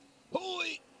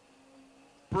 Boy!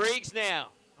 Briggs now.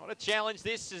 What a challenge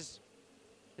this is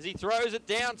as he throws it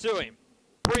down to him.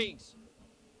 Briggs,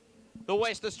 the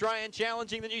West Australian,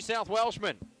 challenging the New South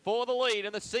Welshman for the lead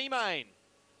in the C-Main.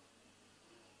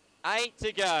 8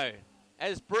 to go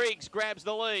as Briggs grabs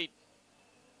the lead.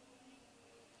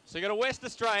 So you've got a West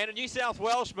Australian, a New South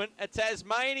Welshman, a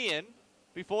Tasmanian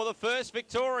before the first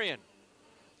Victorian.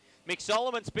 Mick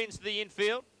Solomon spins to the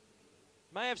infield.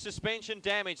 May have suspension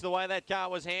damage the way that car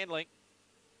was handling.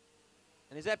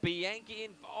 And is that Bianchi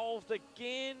involved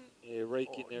again? Yeah, Reek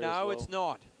in there as No, well. it's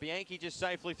not. Bianchi just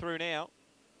safely through now.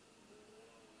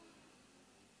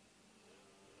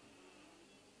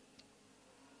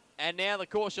 And now the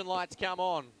caution lights come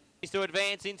on. Is to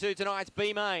advance into tonight's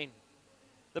B main.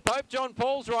 The Pope, John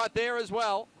Paul's right there as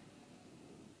well.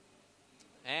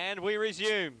 And we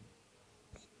resume.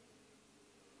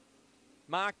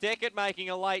 Mark Deckett making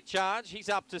a late charge. He's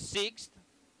up to 6th.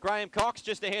 Graham Cox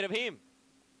just ahead of him.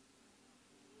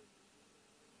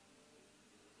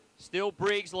 Still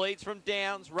Briggs leads from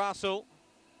Downs, Russell.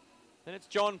 Then it's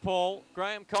John Paul,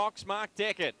 Graham Cox, Mark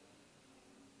Deckett.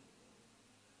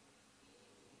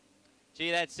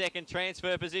 Gee, that second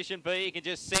transfer position B, you can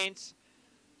just sense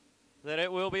that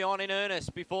it will be on in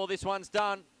earnest before this one's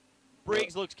done.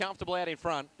 Briggs looks comfortable out in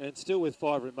front. And still with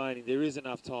 5 remaining, there is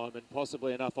enough time and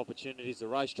possibly enough opportunities. The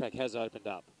racetrack has opened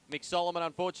up. Mick Solomon,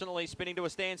 unfortunately, spinning to a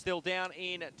standstill down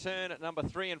in turn number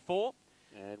 3 and 4.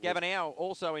 And Gavin Howe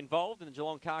also involved in the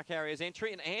Geelong Car Carriers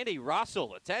entry. And Andy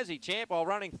Russell, a Tassie champ, while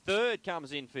running third,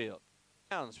 comes infield.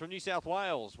 Downs from New South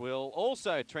Wales will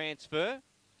also transfer.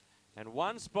 And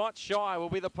 1 spot shy will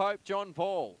be the Pope, John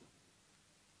Paul.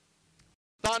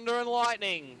 Thunder and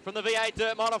lightning from the V8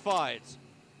 Dirt Modifieds.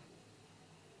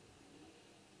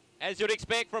 As you'd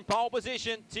expect from pole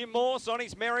position, Tim Morse on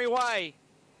his merry way.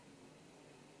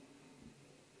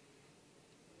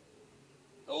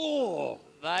 Oh!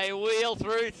 They wheel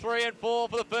through 3 and 4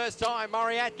 for the first time.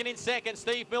 Murray Atkin in second,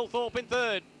 Steve Milthorpe in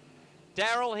third.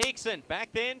 Daryl Hickson back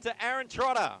then to Aaron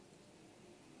Trotter.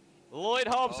 Lloyd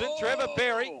Hobson, Trevor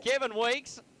Perry, Kevin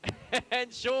Weeks,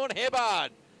 and Sean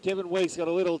Hebbard. Kevin Weeks got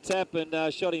a little tap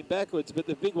and shot him backwards, but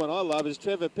the big one I love is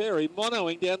Trevor Perry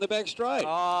monoing down the back straight.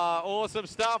 Oh, awesome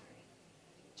stuff.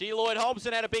 G. Lloyd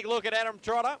Hobson had a big look at Aaron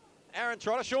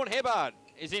Trotter. Sean Hebbard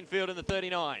is infield in the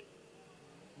 39.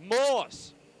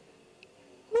 Morse.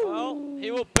 Well,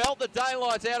 he will belt the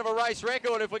daylights out of a race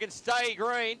record if we can stay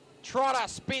green. Trotter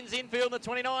spins infield in the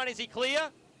 29. Is he clear?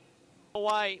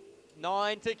 Away.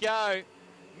 9 to go.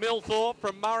 Milthorpe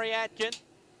from Murray Atkin.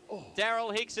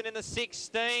 Daryl Hickson in the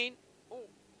 16.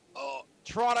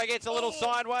 Trotter gets a little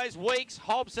sideways. Weeks,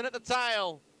 Hobson at the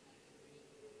tail.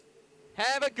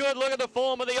 Have a good look at the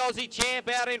form of the Aussie champ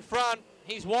out in front.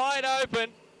 He's wide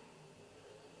open.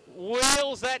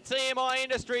 Wheels that TMI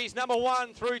Industries number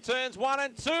 1 through turns 1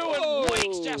 and 2, and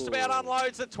Weeks just about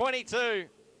unloads the 22.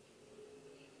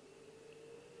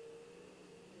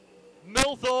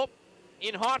 Milthorpe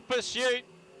in hot pursuit,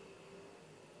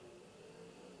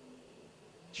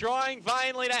 trying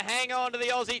vainly to hang on to the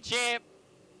Aussie champ.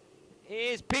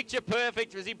 Here's picture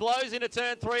perfect as he blows into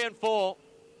turn 3 and 4.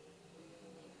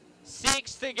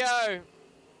 6 to go.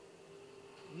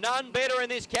 None better in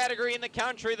this category in the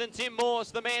country than Tim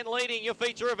Morse, the man leading your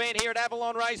feature event here at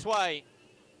Avalon Raceway.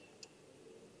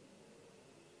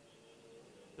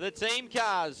 The team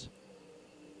cars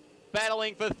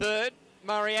battling for third.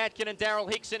 Murray Atkin and Daryl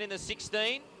Hickson in the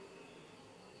 16.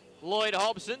 Lloyd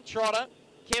Hobson, Trotter,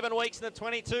 Kevin Weeks in the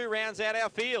 22 rounds out our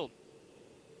field.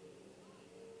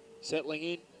 Settling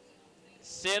in.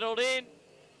 Settled in.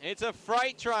 It's a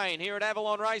freight train here at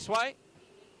Avalon Raceway.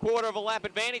 Quarter of a lap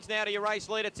advantage now to your race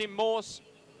leader, Tim Morse.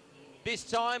 This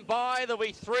time by, there'll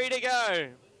be 3 to go.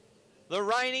 The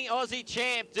reigning Aussie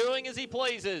champ doing as he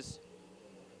pleases.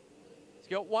 He's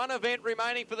got 1 event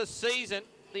remaining for the season,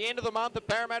 the end of the month at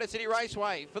Parramatta City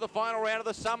Raceway for the final round of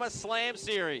the Summer Slam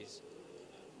Series.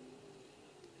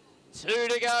 2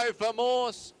 to go for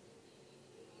Morse.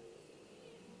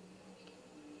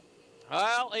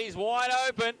 Well, he's wide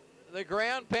open. The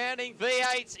ground-pounding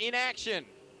V8's in action.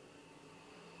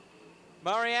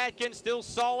 Murray Atkin still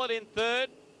solid in third.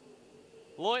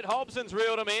 Lloyd Hobson's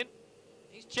reeled him in.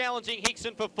 He's challenging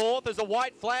Hickson for fourth as the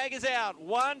white flag is out.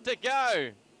 1 to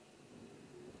go.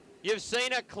 You've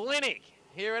seen a clinic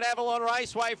here at Avalon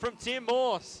Raceway from Tim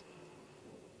Morse.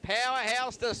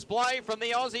 Powerhouse display from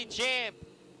the Aussie champ.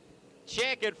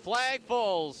 Checkered flag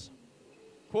falls.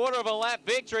 Quarter of a lap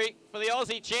victory for the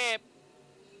Aussie champ.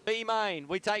 B main.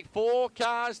 We take 4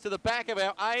 cars to the back of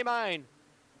our A main.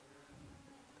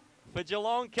 For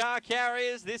Geelong Car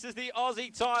Carriers, this is the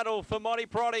Aussie title for Monty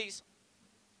Protties.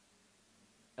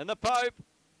 And the Pope,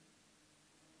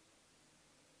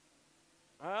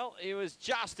 well, he was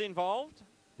just involved.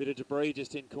 Bit of debris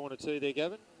just in corner 2 there,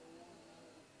 Gavin.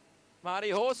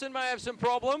 Marty Hawson may have some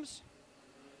problems.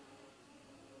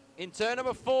 In turn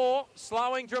number 4,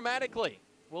 slowing dramatically.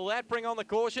 Will that bring on the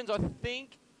cautions? I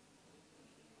think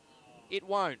it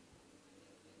won't.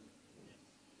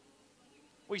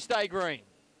 We stay green.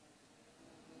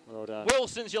 Well done.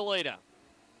 Wilson's your leader.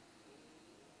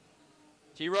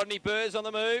 G. Rodney Burrs on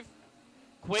the move.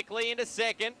 Quickly into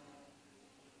second.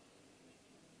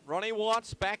 Ronnie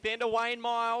Watts back then to Wayne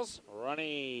Miles.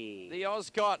 Ronnie. The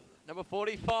Oscott, number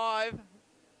 45.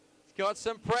 He's got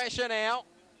some pressure now.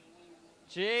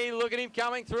 Gee, look at him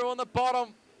coming through on the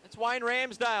bottom. It's Wayne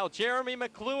Ramsdale. Jeremy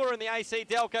McClure in the AC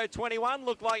Delco 21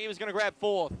 looked like he was going to grab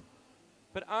fourth.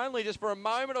 But only just for a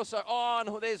moment or so. Oh,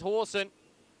 and there's Hawson.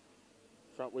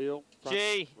 Front wheel. Front,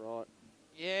 Gee. Right.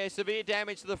 Yeah, severe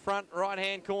damage to the front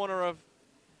right-hand corner of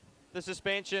the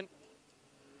suspension.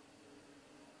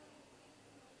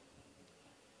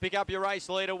 Pick up your race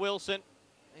leader, Wilson.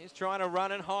 He's trying to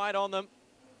run and hide on them.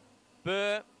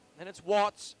 Burr, and it's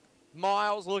Watts.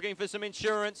 Miles looking for some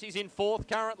insurance. He's in fourth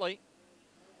currently.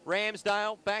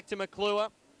 Ramsdale back to McClure.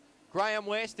 Graham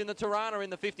West in the Tirana in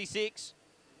the 56.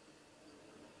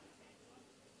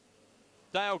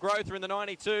 Dale Grother in the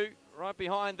 92, right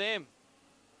behind them.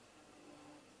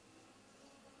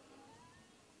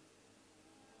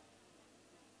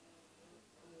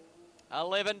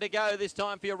 $11 to go this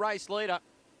time for your race leader.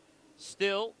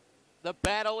 Still, the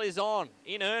battle is on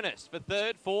in earnest for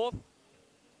third, fourth,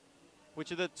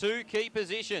 which are the 2 key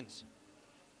positions.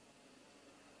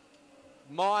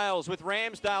 Miles with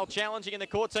Ramsdale challenging in the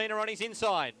Cortina on his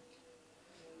inside.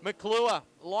 McClure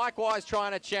likewise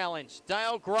trying to challenge.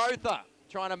 Dale Grother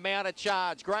trying to mount a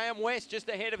charge. Graham West just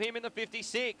ahead of him in the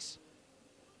 56.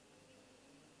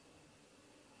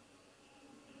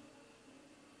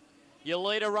 Your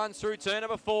leader runs through turn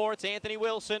number 4. It's Anthony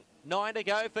Wilson. 9 to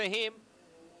go for him.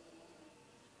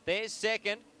 There's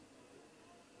second.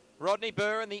 Rodney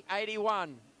Burr in the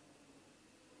 81.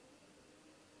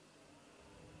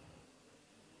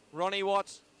 Ronnie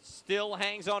Watts still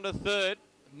hangs on to third.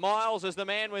 Miles is the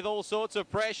man with all sorts of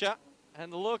pressure.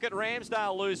 And look at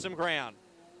Ramsdale lose some ground.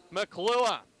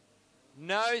 McClure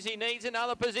knows he needs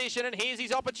another position, and here's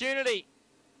his opportunity.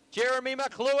 Jeremy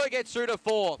McClure gets through to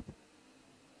 4th.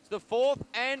 It's the 4th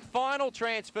and final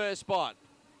transfer spot.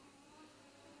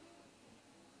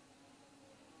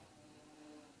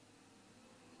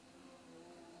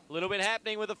 A little bit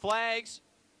happening with the flags.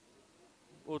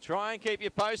 We'll try and keep you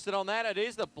posted on that. It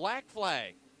is the black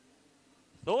flag.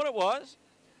 Thought it was.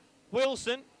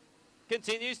 Wilson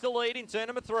continues to lead in turn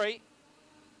number 3.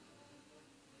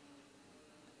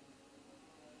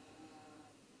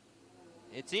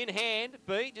 It's in hand,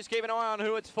 B. Just keep an eye on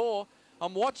who it's for.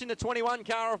 I'm watching the 21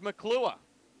 car of McClure.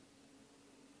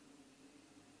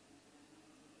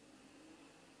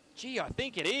 Gee, I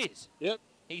think it is. Yep.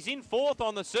 He's in 4th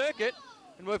on the circuit,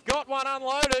 and we've got one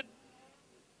unloaded.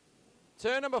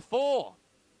 Turn number 4.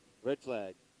 Red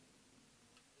flag.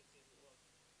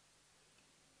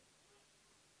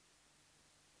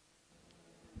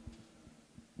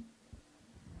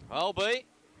 Well, B,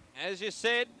 as you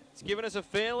said, it's given us a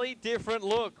fairly different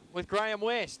look with Graham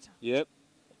West. Yep.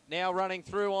 Now running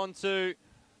through onto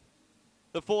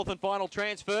the 4th and final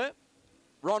transfer.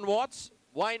 Ron Watts,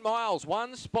 Wayne Miles,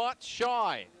 1 spot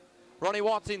shy. Ronnie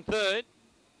Watts in 3rd.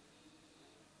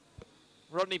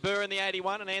 Rodney Burr in the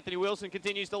 81, and Anthony Wilson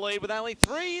continues to lead with only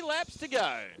 3 laps to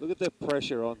go. Look at the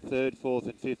pressure on 3rd, 4th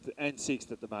and 5th and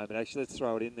 6th at the moment. Actually, let's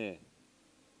throw it in there.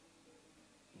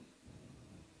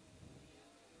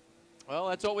 Well,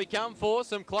 that's what we come for.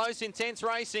 Some close, intense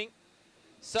racing.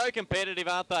 So competitive,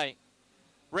 aren't they?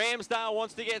 Ramsdale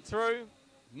wants to get through.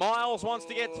 Miles wants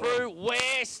to get through.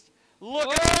 West. Look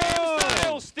at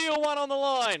Ramsdale. Steal one on the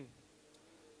line.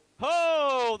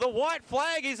 Oh, the white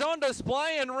flag is on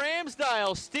display, and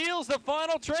Ramsdale steals the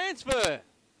final transfer.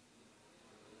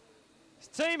 His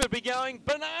team would be going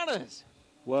bananas.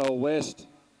 Well, West,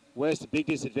 a big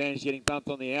disadvantage getting bumped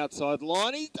on the outside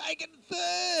line. He's taken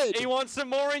 3rd. He wants some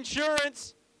more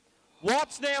insurance.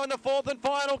 Watts now in the 4th and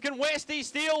final. Can Westy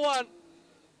steal one?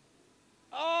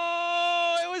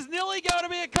 Oh, it was nearly going to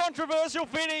be a controversial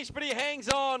finish, but he hangs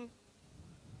on.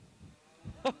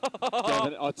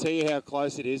 Gavin, I'll tell you how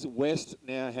close it is. West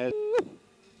now has...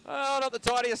 Oh, not the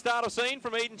tidiest start I've seen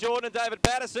from Eden Jordan and David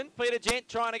Patterson. Peter Gent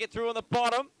trying to get through on the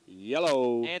bottom.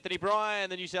 Yellow. Anthony Bryan,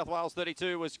 the New South Wales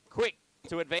 32, was quick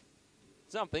to advance.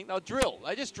 Something. They'll drill.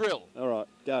 They just drill. All right,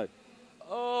 go.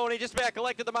 Oh, and he just about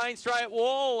collected the main straight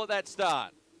wall at that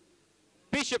start.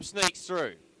 Bishop sneaks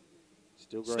through.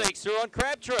 Still great. Sneaks through on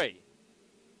Crabtree.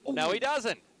 Ooh. No, he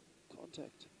doesn't.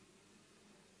 Contact.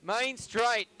 Main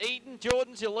straight. Eden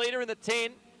Jordan's your leader in the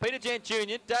 10. Peter Gent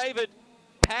Jr. David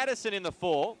Patterson in the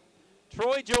 4.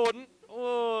 Troy Jordan.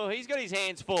 Oh, he's got his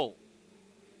hands full.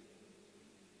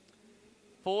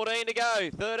 14 to go.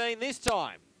 13 this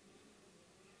time.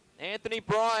 Anthony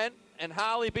Bryan and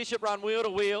Harley Bishop run wheel to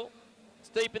wheel. It's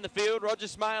deep in the field. Roger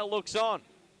Smale looks on.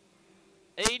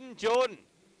 Eden Jordan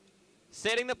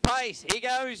setting the pace. Here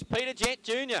goes Peter Gent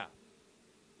Jr.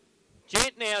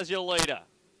 Gent now's your leader.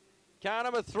 Car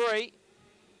number 3.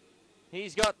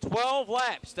 He's got 12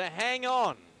 laps to hang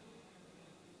on.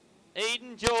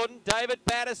 Eden Jordan, David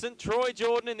Patterson, Troy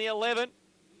Jordan in the 11.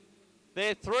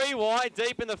 They're 3 wide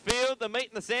deep in the field. The meat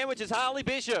and the sandwich is Harley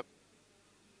Bishop.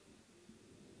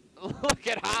 Look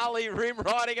at Harley rim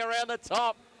riding around the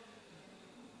top.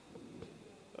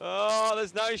 Oh,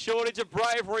 there's no shortage of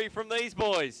bravery from these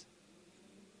boys.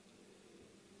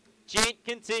 Gent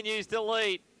continues to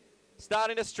lead.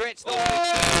 Starting to stretch the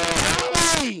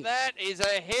lead. That is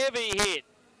a heavy hit.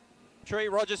 Tree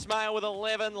Roger Smale with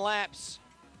 11 laps.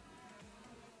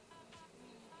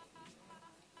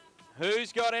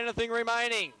 Who's got anything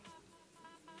remaining?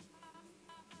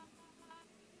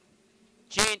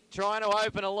 Gent trying to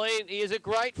open a lead. He is a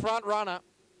great front runner.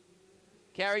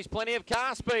 Carries plenty of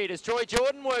car speed as Troy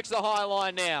Jordan works the high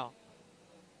line now.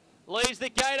 Leaves the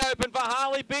gate open for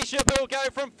Harley Bishop, who'll go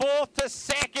from 4th to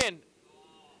 2nd.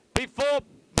 Before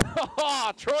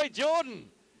Troy Jordan.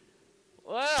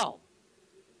 Well,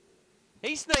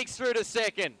 he sneaks through to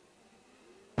 2nd.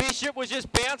 Bishop was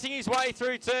just bouncing his way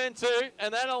through turn 2,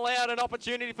 and that allowed an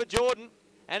opportunity for Jordan,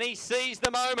 and he seized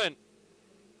the moment.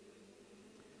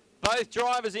 Both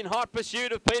drivers in hot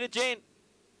pursuit of Peter Gent.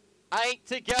 8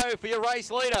 to go for your race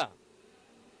leader.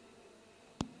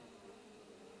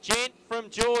 Gent from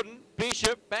Jordan,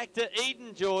 Bishop back to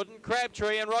Eden Jordan,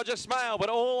 Crabtree and Roger Smale, but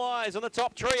all eyes on the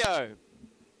top trio.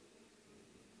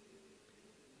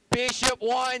 Bishop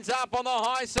winds up on the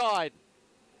high side.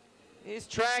 His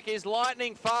track is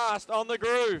lightning fast on the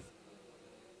groove.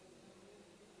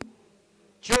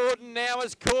 Jordan now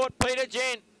has caught Peter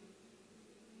Gent.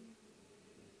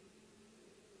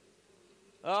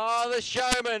 Oh, the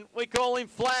showman. We call him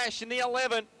Flash in the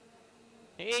 11.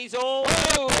 He's all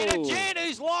Peter Gent,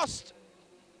 who's lost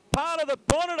part of the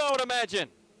bonnet, I would imagine.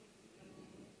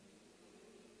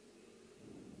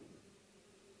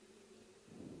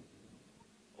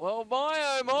 Well, my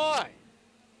oh my.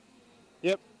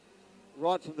 Yep,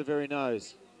 right from the very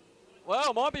nose.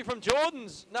 Well, might be from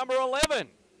Jordan's number 11.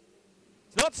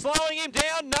 It's not slowing him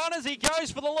down, none, as he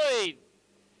goes for the lead.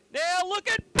 Now look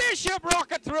at Bishop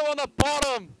rocket through on the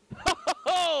bottom.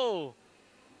 How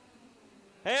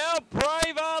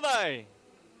brave are they?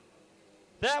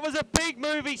 That was a big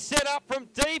move he set up from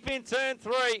deep in turn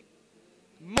 3.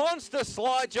 Monster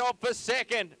slide job for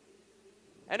second.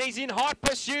 And he's in hot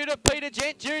pursuit of Peter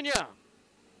Gent Jr.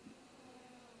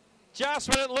 Just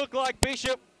when it looked like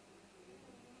Bishop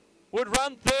would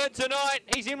run third tonight,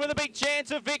 he's in with a big chance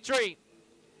of victory.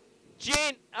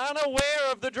 Gent,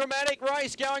 unaware of the dramatic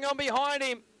race going on behind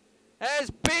him, as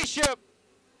Bishop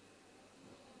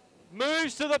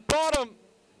moves to the bottom.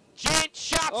 Gent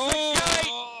shuts the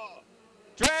gate.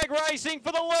 Drag racing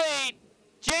for the lead.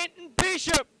 Gent and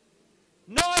Bishop,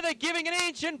 neither giving an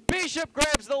inch, and Bishop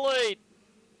grabs the lead.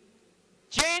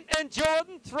 Gent and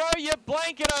Jordan, throw your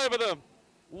blanket over them.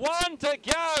 1 to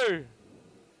go.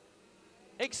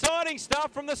 Exciting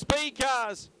stuff from the speed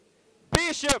cars.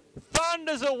 Bishop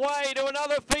thunders away to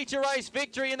another feature race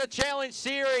victory in the Challenge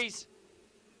Series.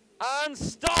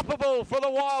 Unstoppable for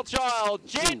the Wild Child.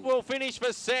 Gent will finish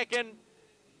for second.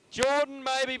 Jordan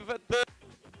maybe for third.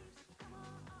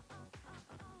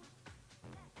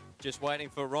 Just waiting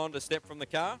for Ron to step from the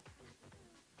car.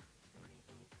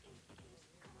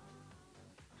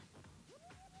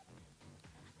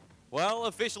 Well,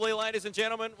 officially, ladies and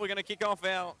gentlemen, we're going to kick off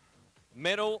our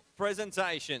medal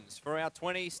presentations for our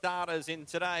 20 starters in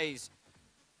today's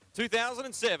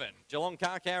 2007 Geelong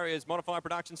Car Carriers Modified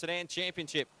Production Sedan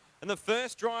Championship. And the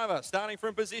first driver, starting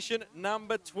from position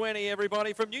number 20,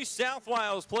 everybody, from New South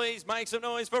Wales, please make some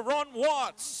noise for Ron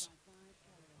Watts.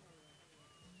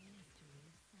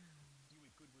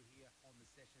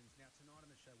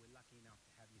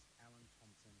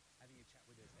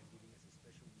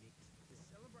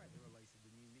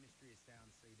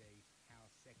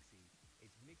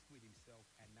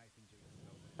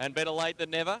 And better late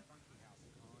than never.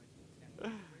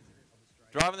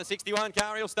 Driving the 61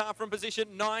 car, he'll start from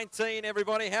position 19,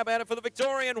 everybody. How about it for the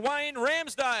Victorian, Wayne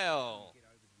Ramsdale?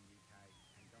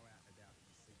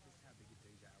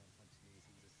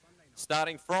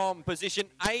 Starting from position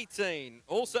 18,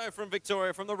 also from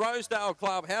Victoria, from the Rosedale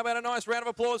Club. How about a nice round of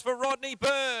applause for Rodney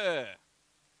Burr?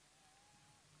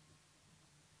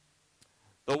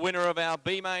 The winner of our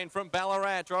B-Main from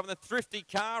Ballarat, driving the Thrifty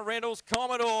Car Rentals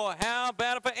Commodore. How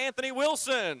about it for Anthony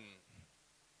Wilson?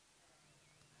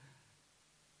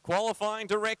 Qualifying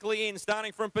directly in,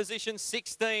 starting from position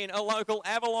 16, a local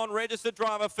Avalon registered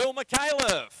driver, Phil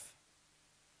McAuliffe.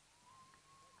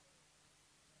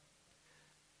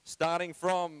 Starting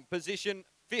from position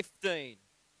 15,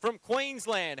 from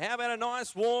Queensland, how about a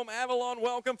nice warm Avalon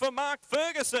welcome for Mark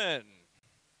Ferguson?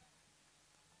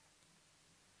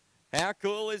 How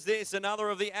cool is this? Another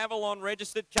of the Avalon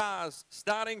registered cars,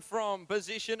 starting from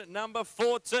position number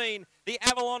 14, the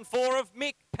Avalon 4 of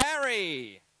Mick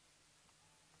Parry.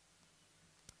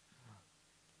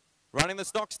 Running the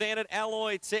stock standard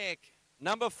Alloy Tech,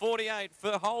 number 48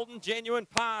 for Holden Genuine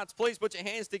Parts. Please put your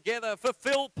hands together for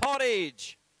Phil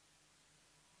Pottage.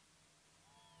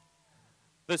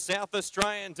 The South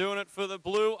Australian doing it for the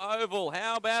Blue Oval.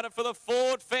 How about it for the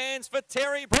Ford fans for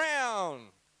Terry Brown?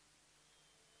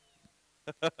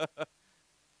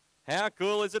 How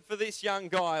cool is it for this young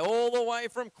guy? All the way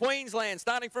from Queensland,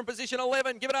 starting from position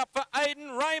 11. Give it up for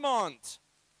Aidan Raymond.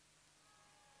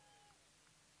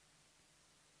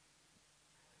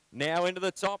 Now into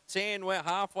the top 10. We're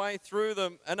halfway through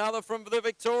them. Another from the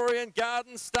Victorian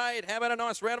Garden State. How about a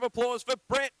nice round of applause for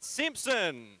Brett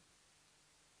Simpson?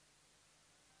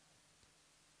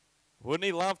 Wouldn't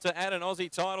he love to add an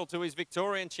Aussie title to his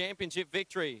Victorian Championship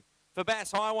victory? For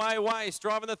Bass Highway Waste,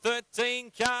 driving the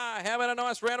 13 car. How about a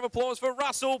nice round of applause for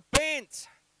Russell Bent?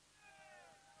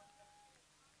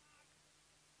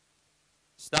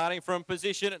 Starting from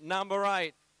position number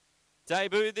 8.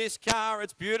 Debuted this car.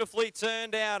 It's beautifully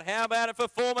turned out. How about it for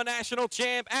former national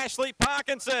champ Ashley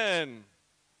Parkinson?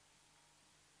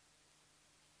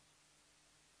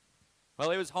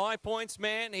 Well, he was high points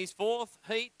man. His fourth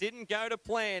heat didn't go to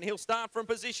plan. He'll start from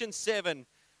position 7.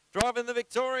 Driving the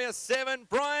Victoria 7,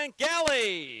 Brian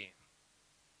Galley.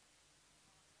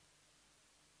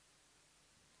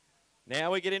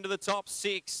 Now we get into the top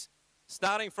 6.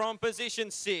 Starting from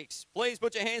position 6. Please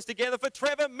put your hands together for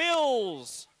Trevor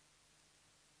Mills.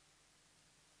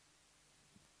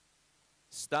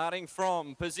 Starting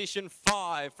from position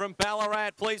 5 from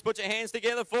Ballarat. Please put your hands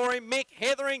together for him, Mick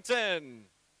Hetherington.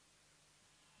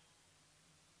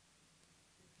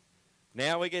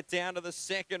 Now we get down to the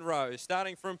second row.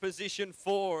 Starting from position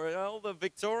 4. Well, the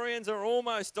Victorians are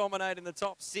almost dominating the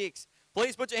top 6.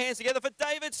 Please put your hands together for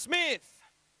David Smith.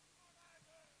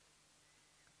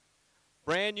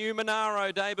 Brand new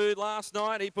Monaro debuted last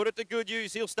night. He put it to good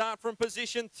use. He'll start from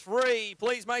position 3.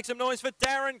 Please make some noise for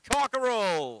Darren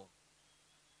Cockerell.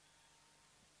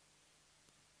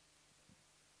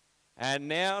 And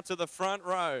now to the front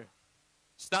row.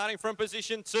 Starting from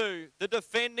position 2, the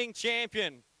defending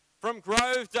champion from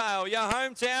Grovedale, your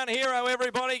hometown hero,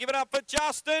 everybody. Give it up for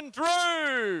Justin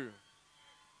Drew.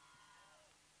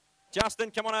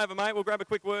 Justin, come on over, mate. We'll grab a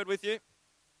quick word with you.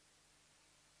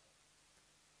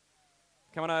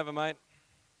 Come on over, mate.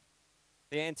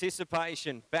 The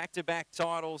anticipation, back-to-back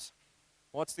titles.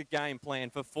 What's the game plan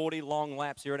for 40 long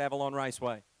laps here at Avalon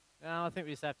Raceway? I think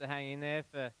we just have to hang in there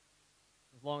for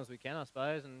as long as we can, I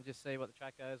suppose, and just see what the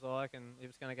track goes like and if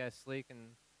it's going to go slick and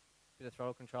a bit of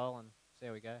throttle control and see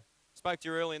how we go. Spoke to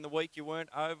you early in the week. You weren't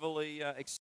overly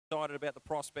excited about the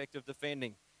prospect of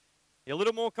defending. You're a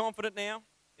little more confident now?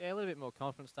 Yeah, a little bit more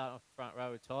confident starting off the front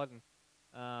row with Todd. And,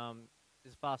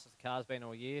 as fast as the car's been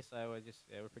all year, so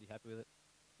we're pretty happy with it.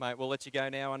 Mate, we'll let you go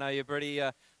now. I know you're pretty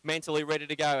mentally ready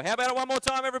to go. How about it one more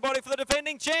time, everybody, for the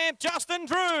defending champ, Justin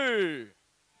Drew.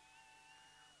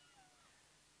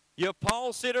 Your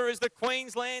pole sitter is the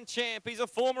Queensland champ. He's a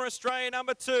former Australian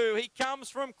number 2. He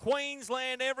comes from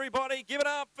Queensland, everybody. Give it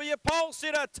up for your pole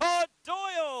sitter, Todd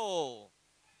Doyle.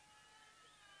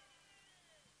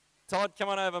 Todd, come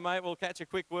on over, mate. We'll catch a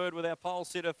quick word with our pole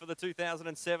sitter for the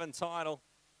 2007 title.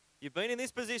 You've been in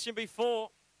this position before.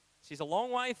 She's a long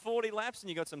way, 40 laps, and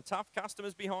you've got some tough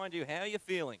customers behind you. How are you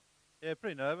feeling? Yeah,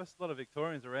 pretty nervous. A lot of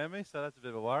Victorians around me, so that's a bit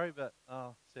of a worry, but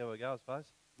see how we go, I suppose.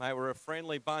 Mate, we're a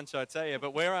friendly bunch, I tell you,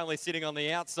 but we're only sitting on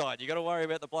the outside. You've got to worry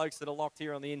about the blokes that are locked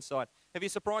here on the inside. Have you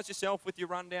surprised yourself with your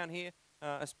run down here,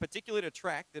 particularly at a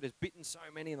track that has bitten so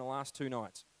many in the last 2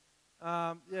 nights?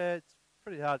 Yeah, it's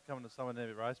pretty hard coming to someone who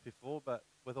never raced before, but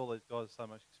with all these guys, so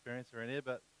much experience around here,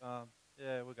 but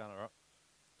yeah, we're going all right.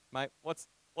 Mate, what's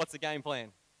the game plan?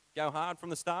 Go hard from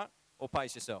the start or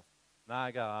pace yourself? Nah,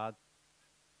 go hard.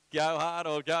 Go hard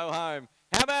or go home.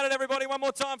 How about it, everybody? One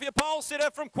more time for your pole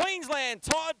sitter from Queensland,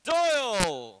 Todd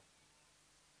Doyle.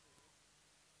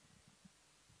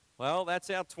 Well, that's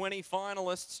our 20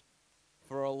 finalists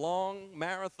for a long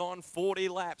marathon, 40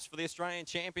 laps for the Australian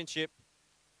Championship.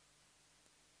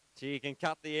 Gee, you can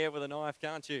cut the air with a knife,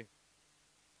 can't you?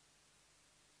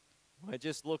 We're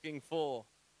just looking for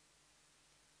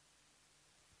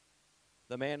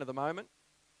the man of the moment.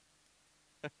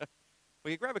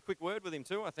 We could grab a quick word with him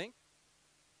too, I think.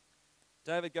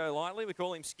 David Go Lightly, we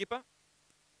call him Skipper.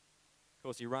 Of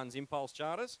course, he runs Impulse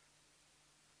Charters.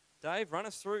 Dave, run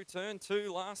us through turn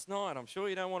 2 last night. I'm sure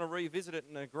you don't want to revisit it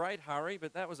in a great hurry,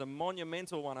 but that was a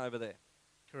monumental one over there.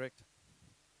 Correct.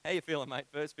 How you feeling, mate,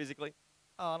 first physically?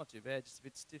 Oh, not too bad. Just a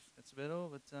bit stiff, that's about all.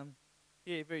 But,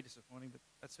 yeah, very disappointing, but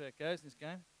that's how it goes in this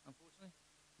game, unfortunately.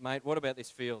 Mate, what about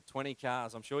this field? 20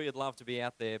 cars. I'm sure you'd love to be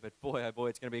out there, but boy, oh boy,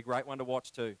 it's going to be a great one to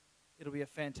watch too. It'll be a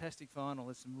fantastic final.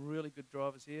 There's some really good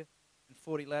drivers here. And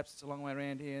 40 laps, it's a long way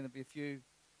around here, and there'll be a few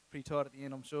pretty tight at the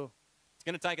end, I'm sure. It's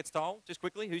going to take its toll. Just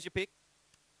quickly, who's your pick?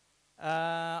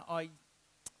 I'll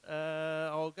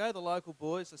go the local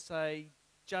boys. I say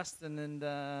Justin and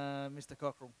Mr.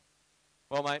 Cockerell.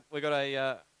 Well, mate, we've got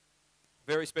a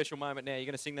very special moment now. You're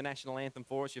going to sing the national anthem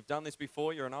for us. You've done this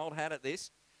before. You're an old hat at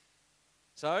this.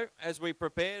 So, as we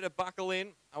prepare to buckle in,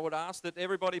 I would ask that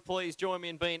everybody please join me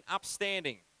in being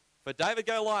upstanding for David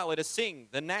Go Lightly to sing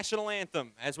the national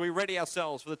anthem as we ready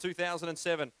ourselves for the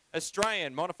 2007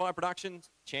 Australian Modified Productions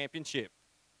Championship.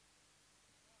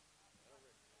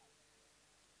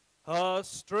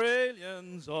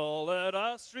 Australians, all let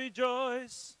us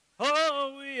rejoice.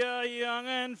 Oh, we are young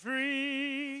and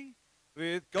free,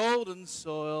 with golden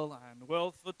soil and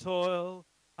wealth for toil.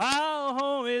 Our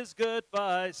home is good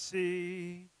by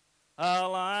sea. Our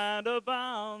land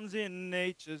abounds in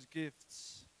nature's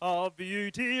gifts of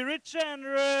beauty rich and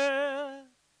rare.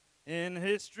 In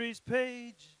history's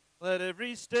page, let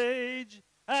every stage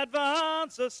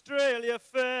advance Australia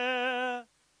fair.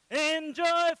 In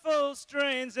joyful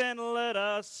strains and let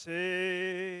us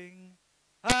sing.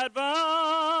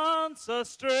 Advance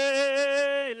Australia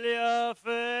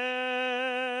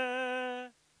fair.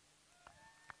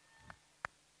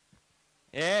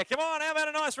 Yeah, come on, how about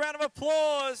a nice round of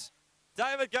applause?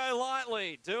 David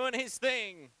Golightly doing his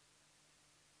thing.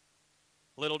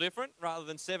 A little different rather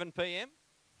than 7 p.m.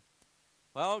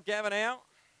 Well, Gavin out.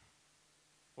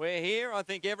 We're here. I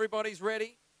think everybody's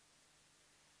ready.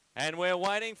 And we're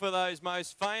waiting for those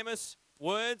most famous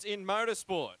words in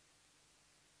motorsport.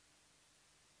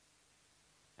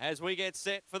 As we get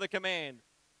set for the command.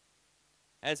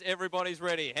 As everybody's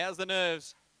ready. How's the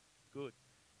nerves? Good.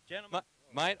 Gentlemen.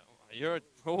 Mate,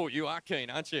 you are keen,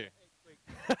 aren't you?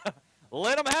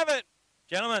 Let them have it.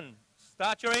 Gentlemen,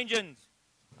 start your engines.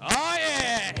 Oh,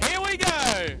 yeah. Here we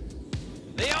go.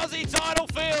 The Aussie title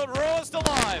field roars to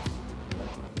life.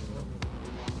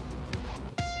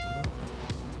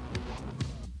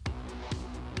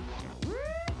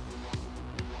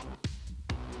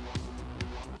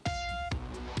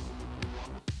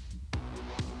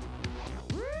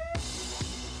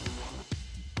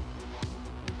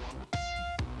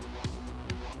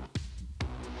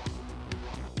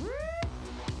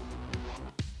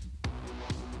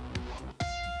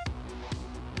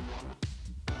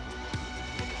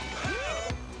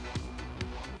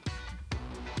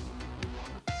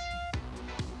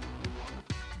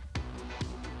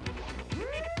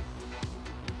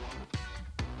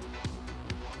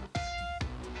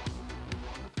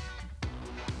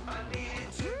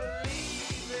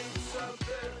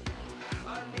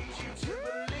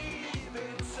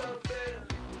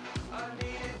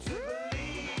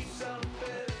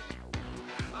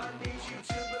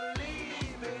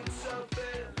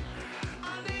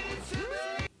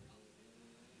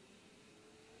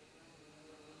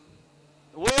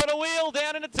 Wheel to wheel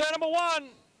down into turn number 1.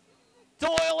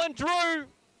 Doyle and Drew.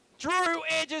 Drew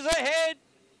edges ahead.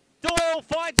 Doyle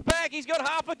fights back. He's got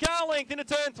half a car length into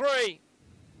turn 3.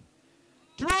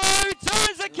 Drew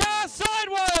turns the car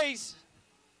sideways.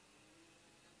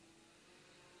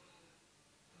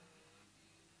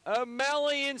 A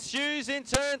melee ensues in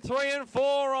turn 3 and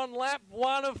 4 on lap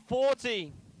 1 of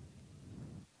 40.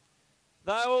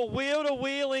 They were wheel to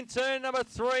wheel in turn number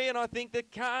 3, and I think the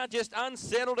car just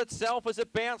unsettled itself as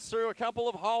it bounced through a couple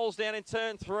of holes down in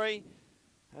turn 3.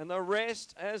 And the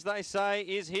rest, as they say,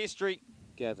 is history.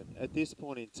 Gavin, at this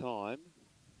point in time,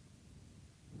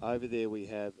 over there we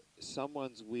have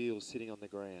someone's wheel sitting on the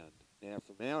ground. Now,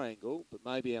 from our angle, but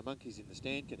maybe our monkeys in the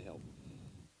stand can help.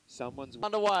 Someone's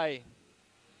Underway.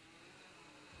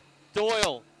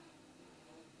 Doyle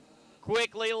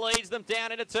quickly leads them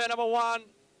down into turn number 1.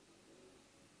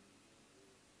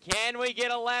 Can we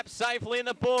get a lap safely in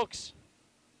the books?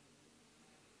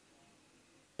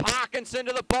 Parkinson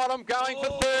to the bottom, going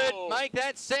for third. Make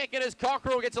that second as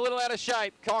Cockerell gets a little out of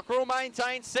shape. Cockerell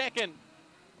maintains second.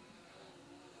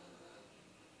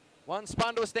 One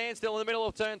spun to a standstill in the middle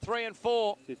of turn 3 and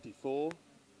 4. 54.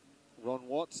 Ron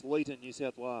Watts, Leeton, New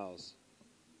South Wales.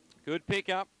 Good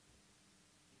pickup.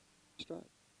 Straight.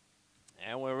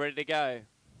 And we're ready to go.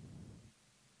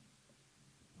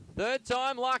 Third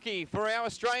time lucky for our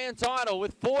Australian title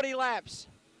with 40 laps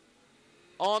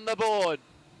on the board.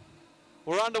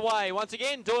 We're underway. Once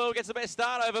again, Doyle gets the best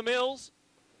start over Mills.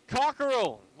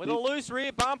 Cockerell with a loose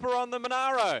rear bumper on the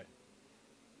Monaro.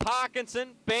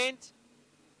 Parkinson bent.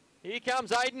 Here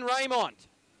comes Aidan Raymond.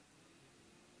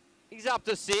 He's up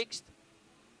to 6th.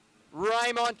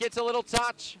 Raymond gets a little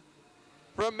touch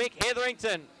from Mick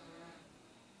Hetherington.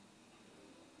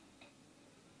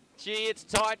 Gee, it's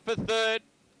tight for third.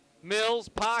 Mills,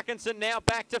 Parkinson now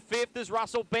back to 5th as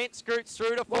Russell Bent scoots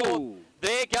through to 4th. Whoa.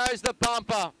 There goes the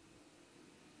bumper.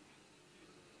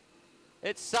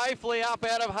 It's safely up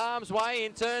out of harm's way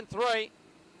in turn 3.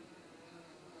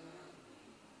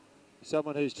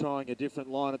 Someone who's trying a different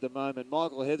line at the moment.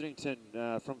 Michael Hetherington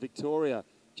from Victoria,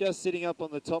 just sitting up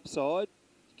on the top side,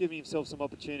 giving himself some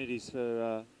opportunities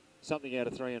for something out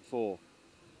of 3 and 4.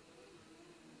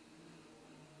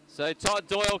 So Todd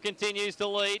Doyle continues to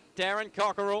lead. Darren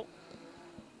Cockerell.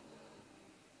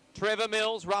 Trevor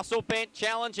Mills, Russell Bent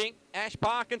challenging. Ash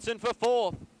Parkinson for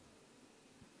 4th.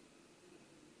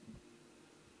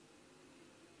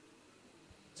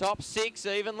 Top 6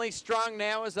 evenly strung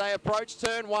now as they approach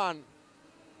turn 1.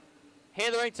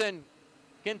 Hetherington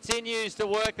continues to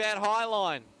work that high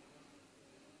line.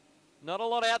 Not a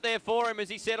lot out there for him as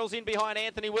he settles in behind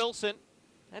Anthony Wilson.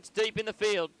 That's deep in the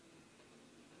field.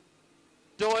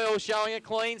 Doyle showing a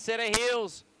clean set of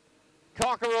heels.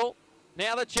 Cockerell,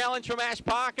 now the challenge from Ash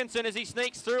Parkinson as he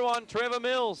sneaks through on Trevor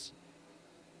Mills.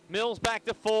 Mills back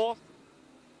to 4th.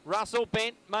 Russell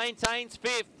Bent maintains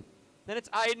 5th. Then it's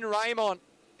Aidan Raymond.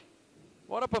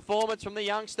 What a performance from the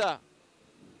youngster.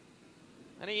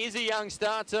 And he is a young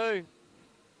star too.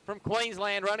 From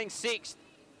Queensland, running 6th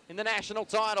in the national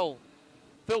title.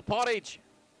 Phil Pottage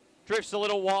Drifts a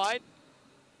little wide.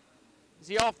 Is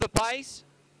he off the pace?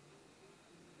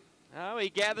 Oh, he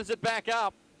gathers it back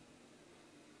up.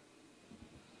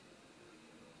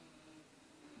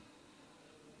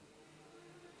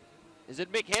 Is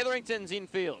it Mick Hetherington's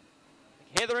infield?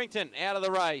 Mick Hetherington out of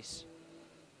the race.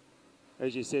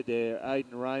 As you said there,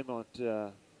 Aidan Raymond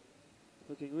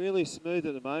looking really smooth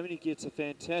at the moment. He gets a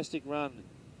fantastic run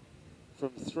from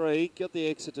 3. Got the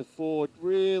exit to 4,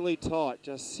 really tight.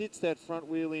 Just sits that front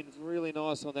wheel in really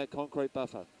nice on that concrete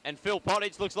buffer. And Phil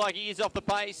Pottage looks like he is off the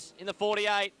pace in the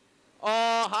 48.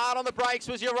 Oh, hard on the brakes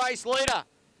was your race leader.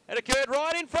 It occurred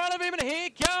right in front of him, and here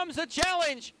comes the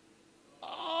challenge.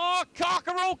 Oh,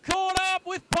 Cockerell caught up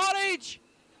with Pottage.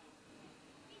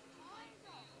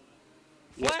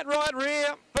 Flat right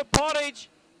rear for Pottage.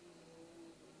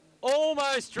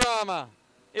 Almost drama,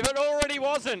 if it already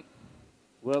wasn't.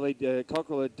 Well,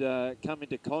 Cockerell had come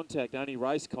into contact, only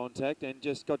race contact, and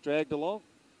just got dragged along.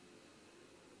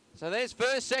 So there's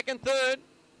first, second, third.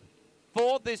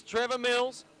 Fourth is Trevor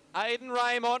Mills, Aidan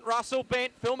Raymond, Russell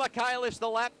Bent, Phil McCaliff's the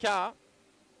lap car.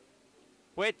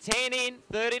 We're 10 in,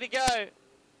 30 to go.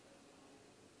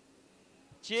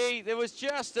 Gee, there was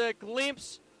just a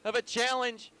glimpse of a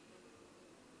challenge.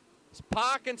 It's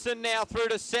Parkinson now through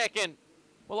to second.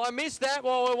 Well, I missed that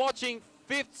while we're watching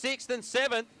 5th, 6th and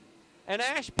 7th. And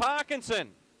Ash Parkinson.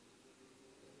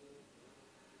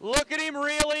 Look at him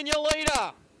reel in your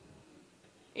leader.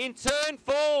 In turn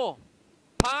 4,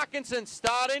 Parkinson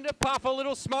starting to puff a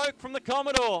little smoke from the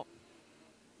Commodore.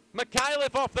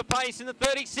 McAuliffe off the pace in the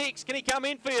 36. Can he come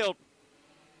infield?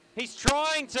 He's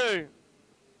trying to.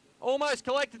 Almost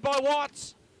collected by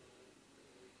Watts.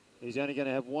 He's only going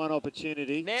to have one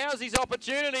opportunity. Now's his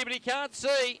opportunity, but he can't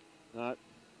see. No.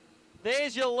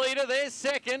 There's your leader. There's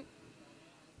second.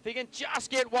 If he can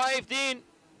just get waved in.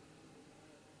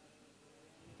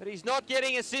 But he's not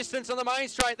getting assistance on the main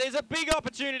straight. There's a big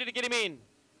opportunity to get him in.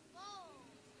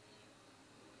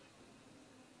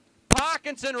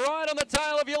 Parkinson right on the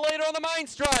tail of your leader on the main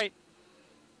straight.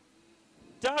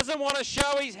 Doesn't want to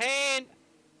show his hand.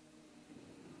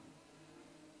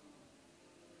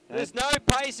 There's no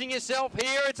pacing yourself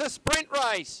here. It's a sprint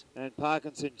race. And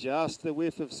Parkinson just the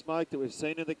whiff of smoke that we've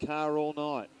seen in the car all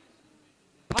night.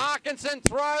 Parkinson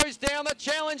throws down the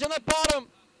challenge on the bottom.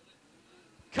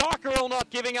 Cockerell not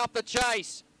giving up the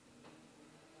chase.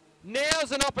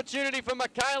 Now's an opportunity for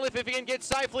McAuliffe if he can get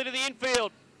safely to the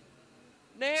infield.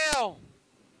 Now.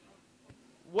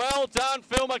 Well done,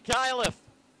 Phil McAuliffe.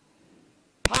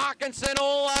 Parkinson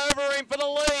all over him for the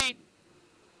lead.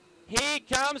 Here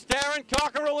comes Darren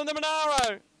Cockerell in the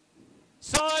Monaro.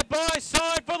 Side by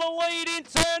side for the lead in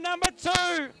turn number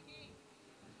 2.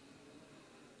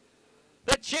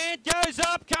 The chant goes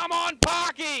up, come on,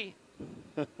 Parky.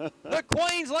 The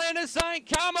Queenslanders saying,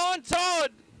 come on,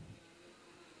 Todd.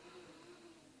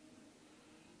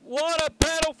 What a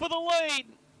battle for the lead.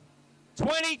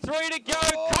 23 to go.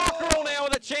 Oh. Cockerell now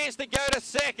with a chance to go to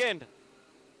second.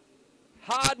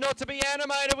 Hard not to be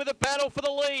animated with a battle for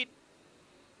the lead.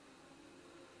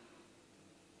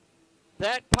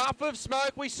 That puff of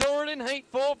smoke, we saw it in Heat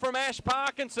 4 from Ash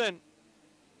Parkinson.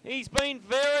 He's been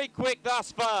very quick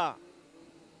thus far.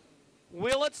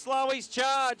 Will it slow his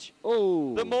charge?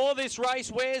 Oh. The more this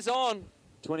race wears on.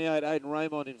 28, Aidan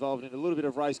Raymond involved in a little bit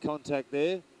of race contact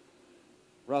there.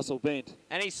 Russell Bent.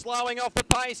 And he's slowing off the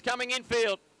pace coming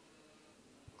infield.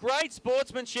 Great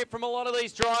sportsmanship from a lot of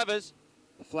these drivers.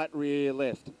 The flat rear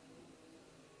left.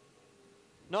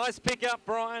 Nice pickup,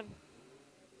 Brian.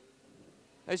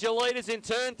 As your leaders in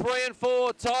turn 3 and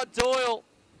 4, Todd Doyle,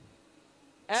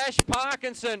 Ash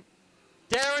Parkinson,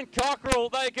 Darren Cockerell,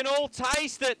 they can all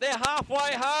taste it. They're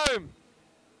halfway home.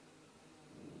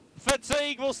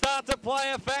 Fatigue will start to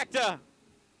play a factor.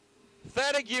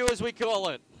 Fatigue, as we call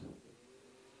it.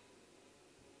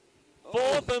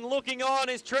 Fourth and looking on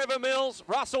is Trevor Mills,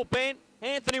 Russell Bent,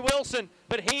 Anthony Wilson.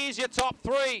 But here's your top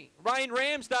 3. Rain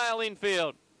Ramsdale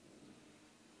infield.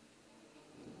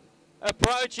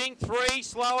 Approaching 3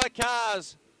 slower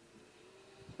cars.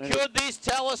 Could this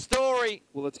tell a story?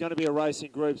 Well, it's going to be a race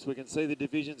in groups. We can see the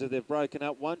divisions that they've broken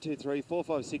up. 1, 2, 3, 4,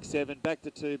 5, 6, 7, back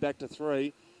to 2, back to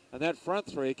 3. And that front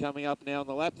 3 coming up now on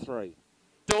the lap 3.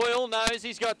 Doyle knows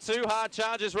he's got 2 hard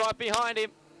charges right behind him.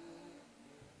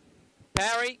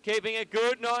 Parry keeping a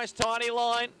good, nice, tidy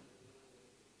line.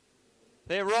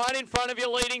 They're right in front of your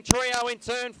leading trio in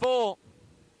turn 4.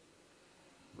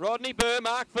 Rodney Burr,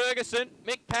 Mark Ferguson,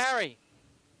 Mick Parry.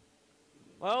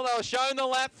 Well, they were shown the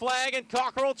lap flag and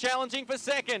Cockerell challenging for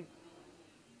second.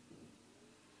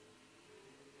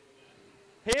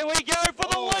 Here we go for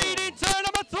the lead in turn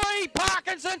number 3.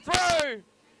 Parkinson through.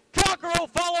 Cockerell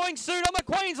following suit on the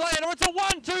Queenslander. It's a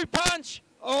 1-2 punch.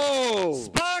 Oh!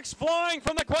 Sparks flying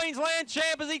from the Queensland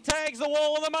champ as he tags the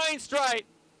wall on the main straight.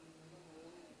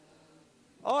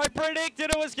 I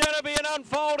predicted it was going to be an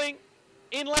unfolding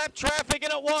in lap traffic,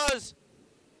 and it was.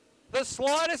 The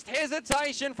slightest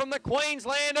hesitation from the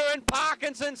Queenslander, and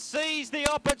Parkinson seized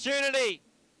the opportunity.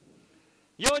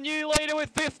 Your new leader with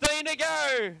 15 to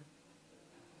go.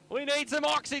 We need some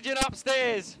oxygen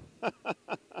upstairs.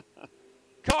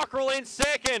 Cockrell in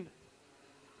second.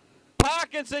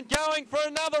 Parkinson going for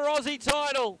another Aussie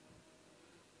title.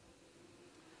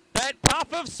 That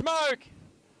puff of smoke.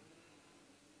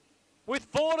 With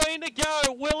 14 to go,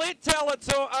 will it tell its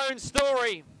own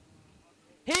story?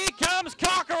 Here comes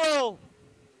Cockerell.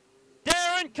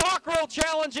 Darren Cockerell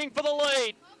challenging for the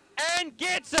lead and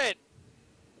gets it.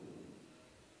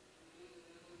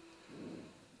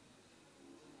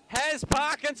 Has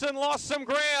Parkinson lost some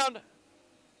ground?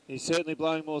 He's certainly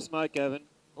blowing more smoke, Gavin.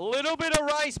 A little bit of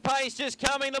race pace just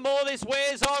coming the more this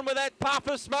wears on with that puff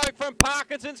of smoke from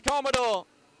Parkinson's Commodore.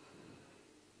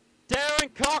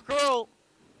 Darren Cockerell.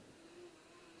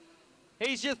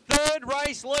 He's your third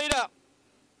race leader.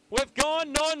 We've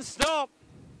gone non-stop.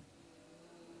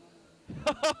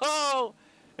 Oh,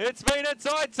 it's been a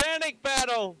titanic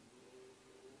battle.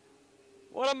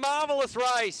 What a marvellous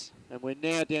race. And we're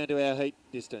now down to our heat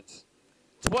distance.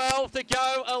 12 to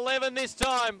go, 11 this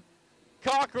time.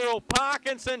 Cockerell,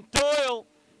 Parkinson, Doyle.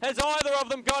 Has either of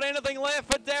them got anything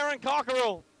left for Darren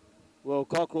Cockerell? Well,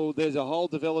 Cockerell, there's a hole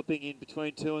developing in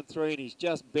between 2 and 3, and he's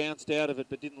just bounced out of it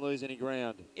but didn't lose any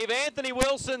ground. If Anthony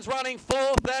Wilson's running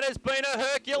fourth, that has been a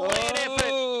Herculean effort.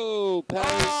 Oh,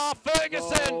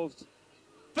 Ferguson. Involved.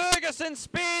 Ferguson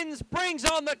spins, brings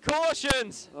on the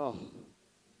cautions. Oh.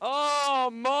 Oh,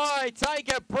 my.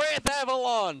 Take a breath,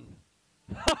 Avalon.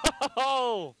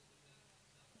 Oh.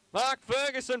 Mark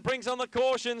Ferguson brings on the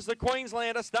cautions. The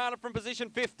Queenslander started from position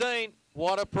 15.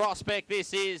 What a prospect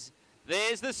this is.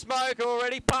 There's the smoke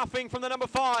already puffing from the number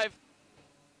 5.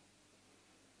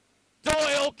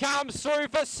 Doyle comes through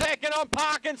for second on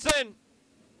Parkinson.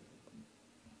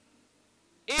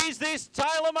 Is this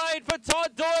tailor-made for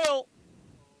Todd Doyle?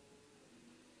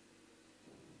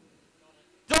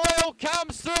 Doyle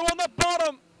comes through on the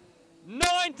bottom.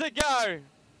 9 to go.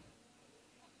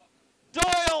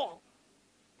 Doyle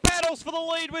battles for the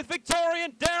lead with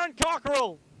Victorian Darren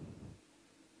Cockerell.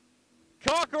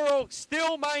 Cockerell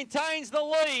still maintains the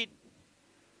lead.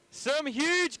 Some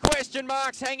huge question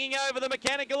marks hanging over the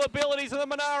mechanical abilities of the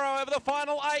Monaro over the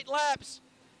final 8 laps.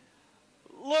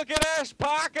 Look at Ash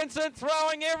Parkinson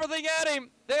throwing everything at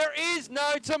him. There is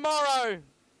no tomorrow.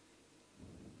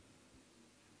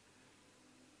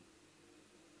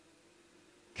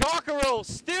 Cockerell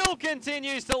still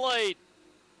continues to lead.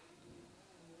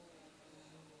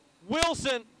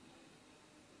 Wilson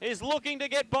is looking to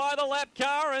get by the lap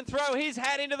car and throw his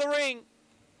hat into the ring.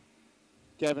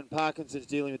 Gavin, Parkinson's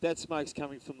dealing with that. Smoke's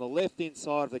coming from the left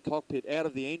inside of the cockpit, out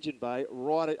of the engine bay,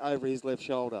 right over his left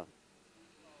shoulder.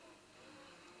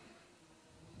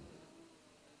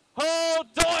 Oh,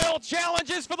 Doyle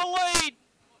challenges for the lead.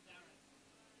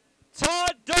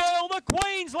 Todd Doyle, the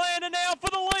Queenslander, now for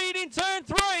the lead in turn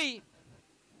 3.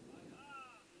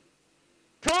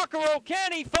 Cockerell,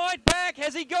 can he fight back?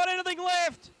 Has he got anything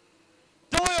left?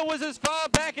 Doyle was as far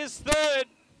back as third.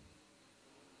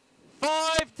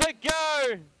 5 to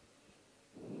go.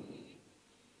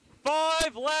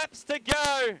 5 laps to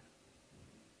go.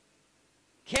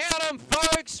 Count them,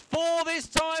 folks. 4 this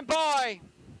time by.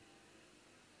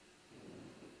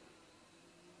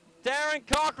 Darren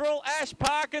Cockerell, Ash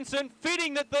Parkinson,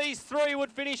 fitting that these 3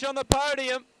 would finish on the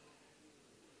podium.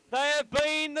 They have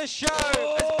been the show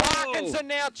as Parkinson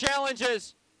now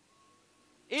challenges.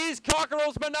 Is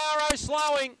Cockerell's Monaro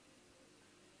slowing?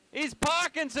 Is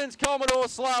Parkinson's Commodore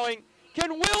slowing?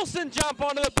 Can Wilson jump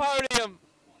onto the podium?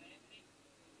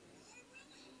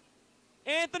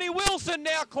 Anthony Wilson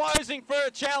now closing for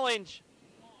a challenge.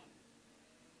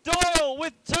 Doyle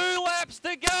with 2 laps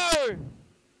to go.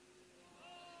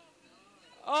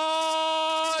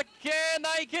 Oh, can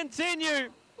they continue?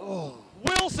 Oh.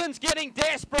 Wilson's getting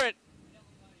desperate.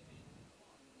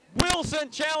 Wilson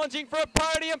challenging for a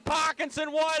podium.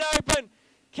 Parkinson wide open.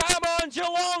 Come on,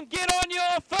 Geelong, get on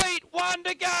your feet. 1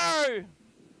 to go.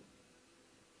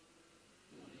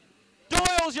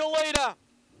 Doyle's your leader.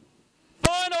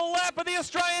 Final lap of the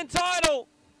Australian title.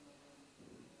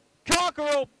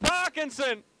 Cockerell,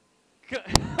 Parkinson.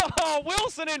 Oh,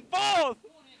 Wilson in 4th.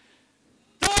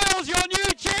 Doyle's your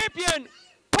new champion.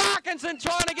 Parkinson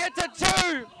trying to get to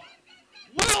 2.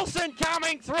 Wilson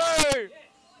coming through.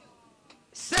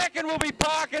 Second will be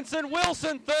Parkinson.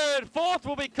 Wilson third. 4th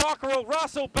will be Cockerell.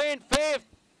 Russell Ben 5th.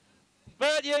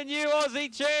 But your new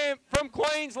Aussie champ from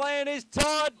Queensland is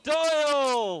Todd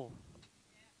Doyle.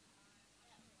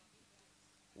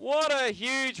 What a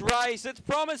huge race. It's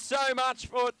promised so much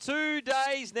for 2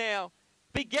 days now.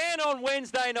 Began on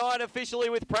Wednesday night officially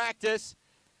with practice.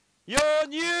 Your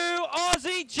new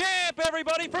Aussie champ,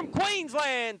 everybody, from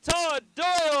Queensland, Todd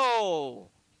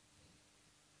Doyle.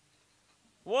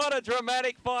 What a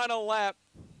dramatic final lap.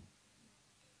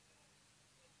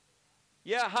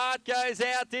 Your heart goes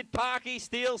out. Did Parky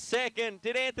steal second?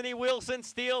 Did Anthony Wilson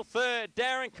steal third?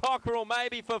 Darren Cockerell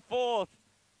maybe for fourth.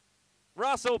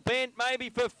 Russell Bent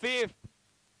maybe for fifth.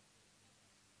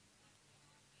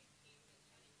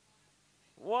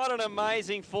 What an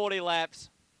amazing 40 laps.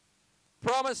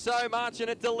 Promised so much and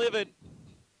it delivered.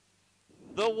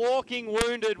 The walking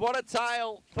wounded. What a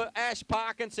tale for Ash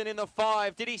Parkinson in the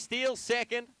 5. Did he steal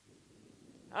second?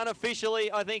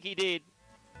 Unofficially, I think he did.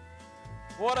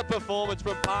 What a performance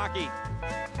from Parky.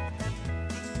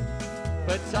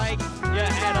 But take your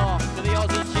hat off to the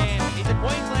Aussie champ. He's a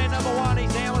Queensland number 1.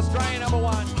 He's now Australian number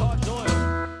 1. Todd Doyle.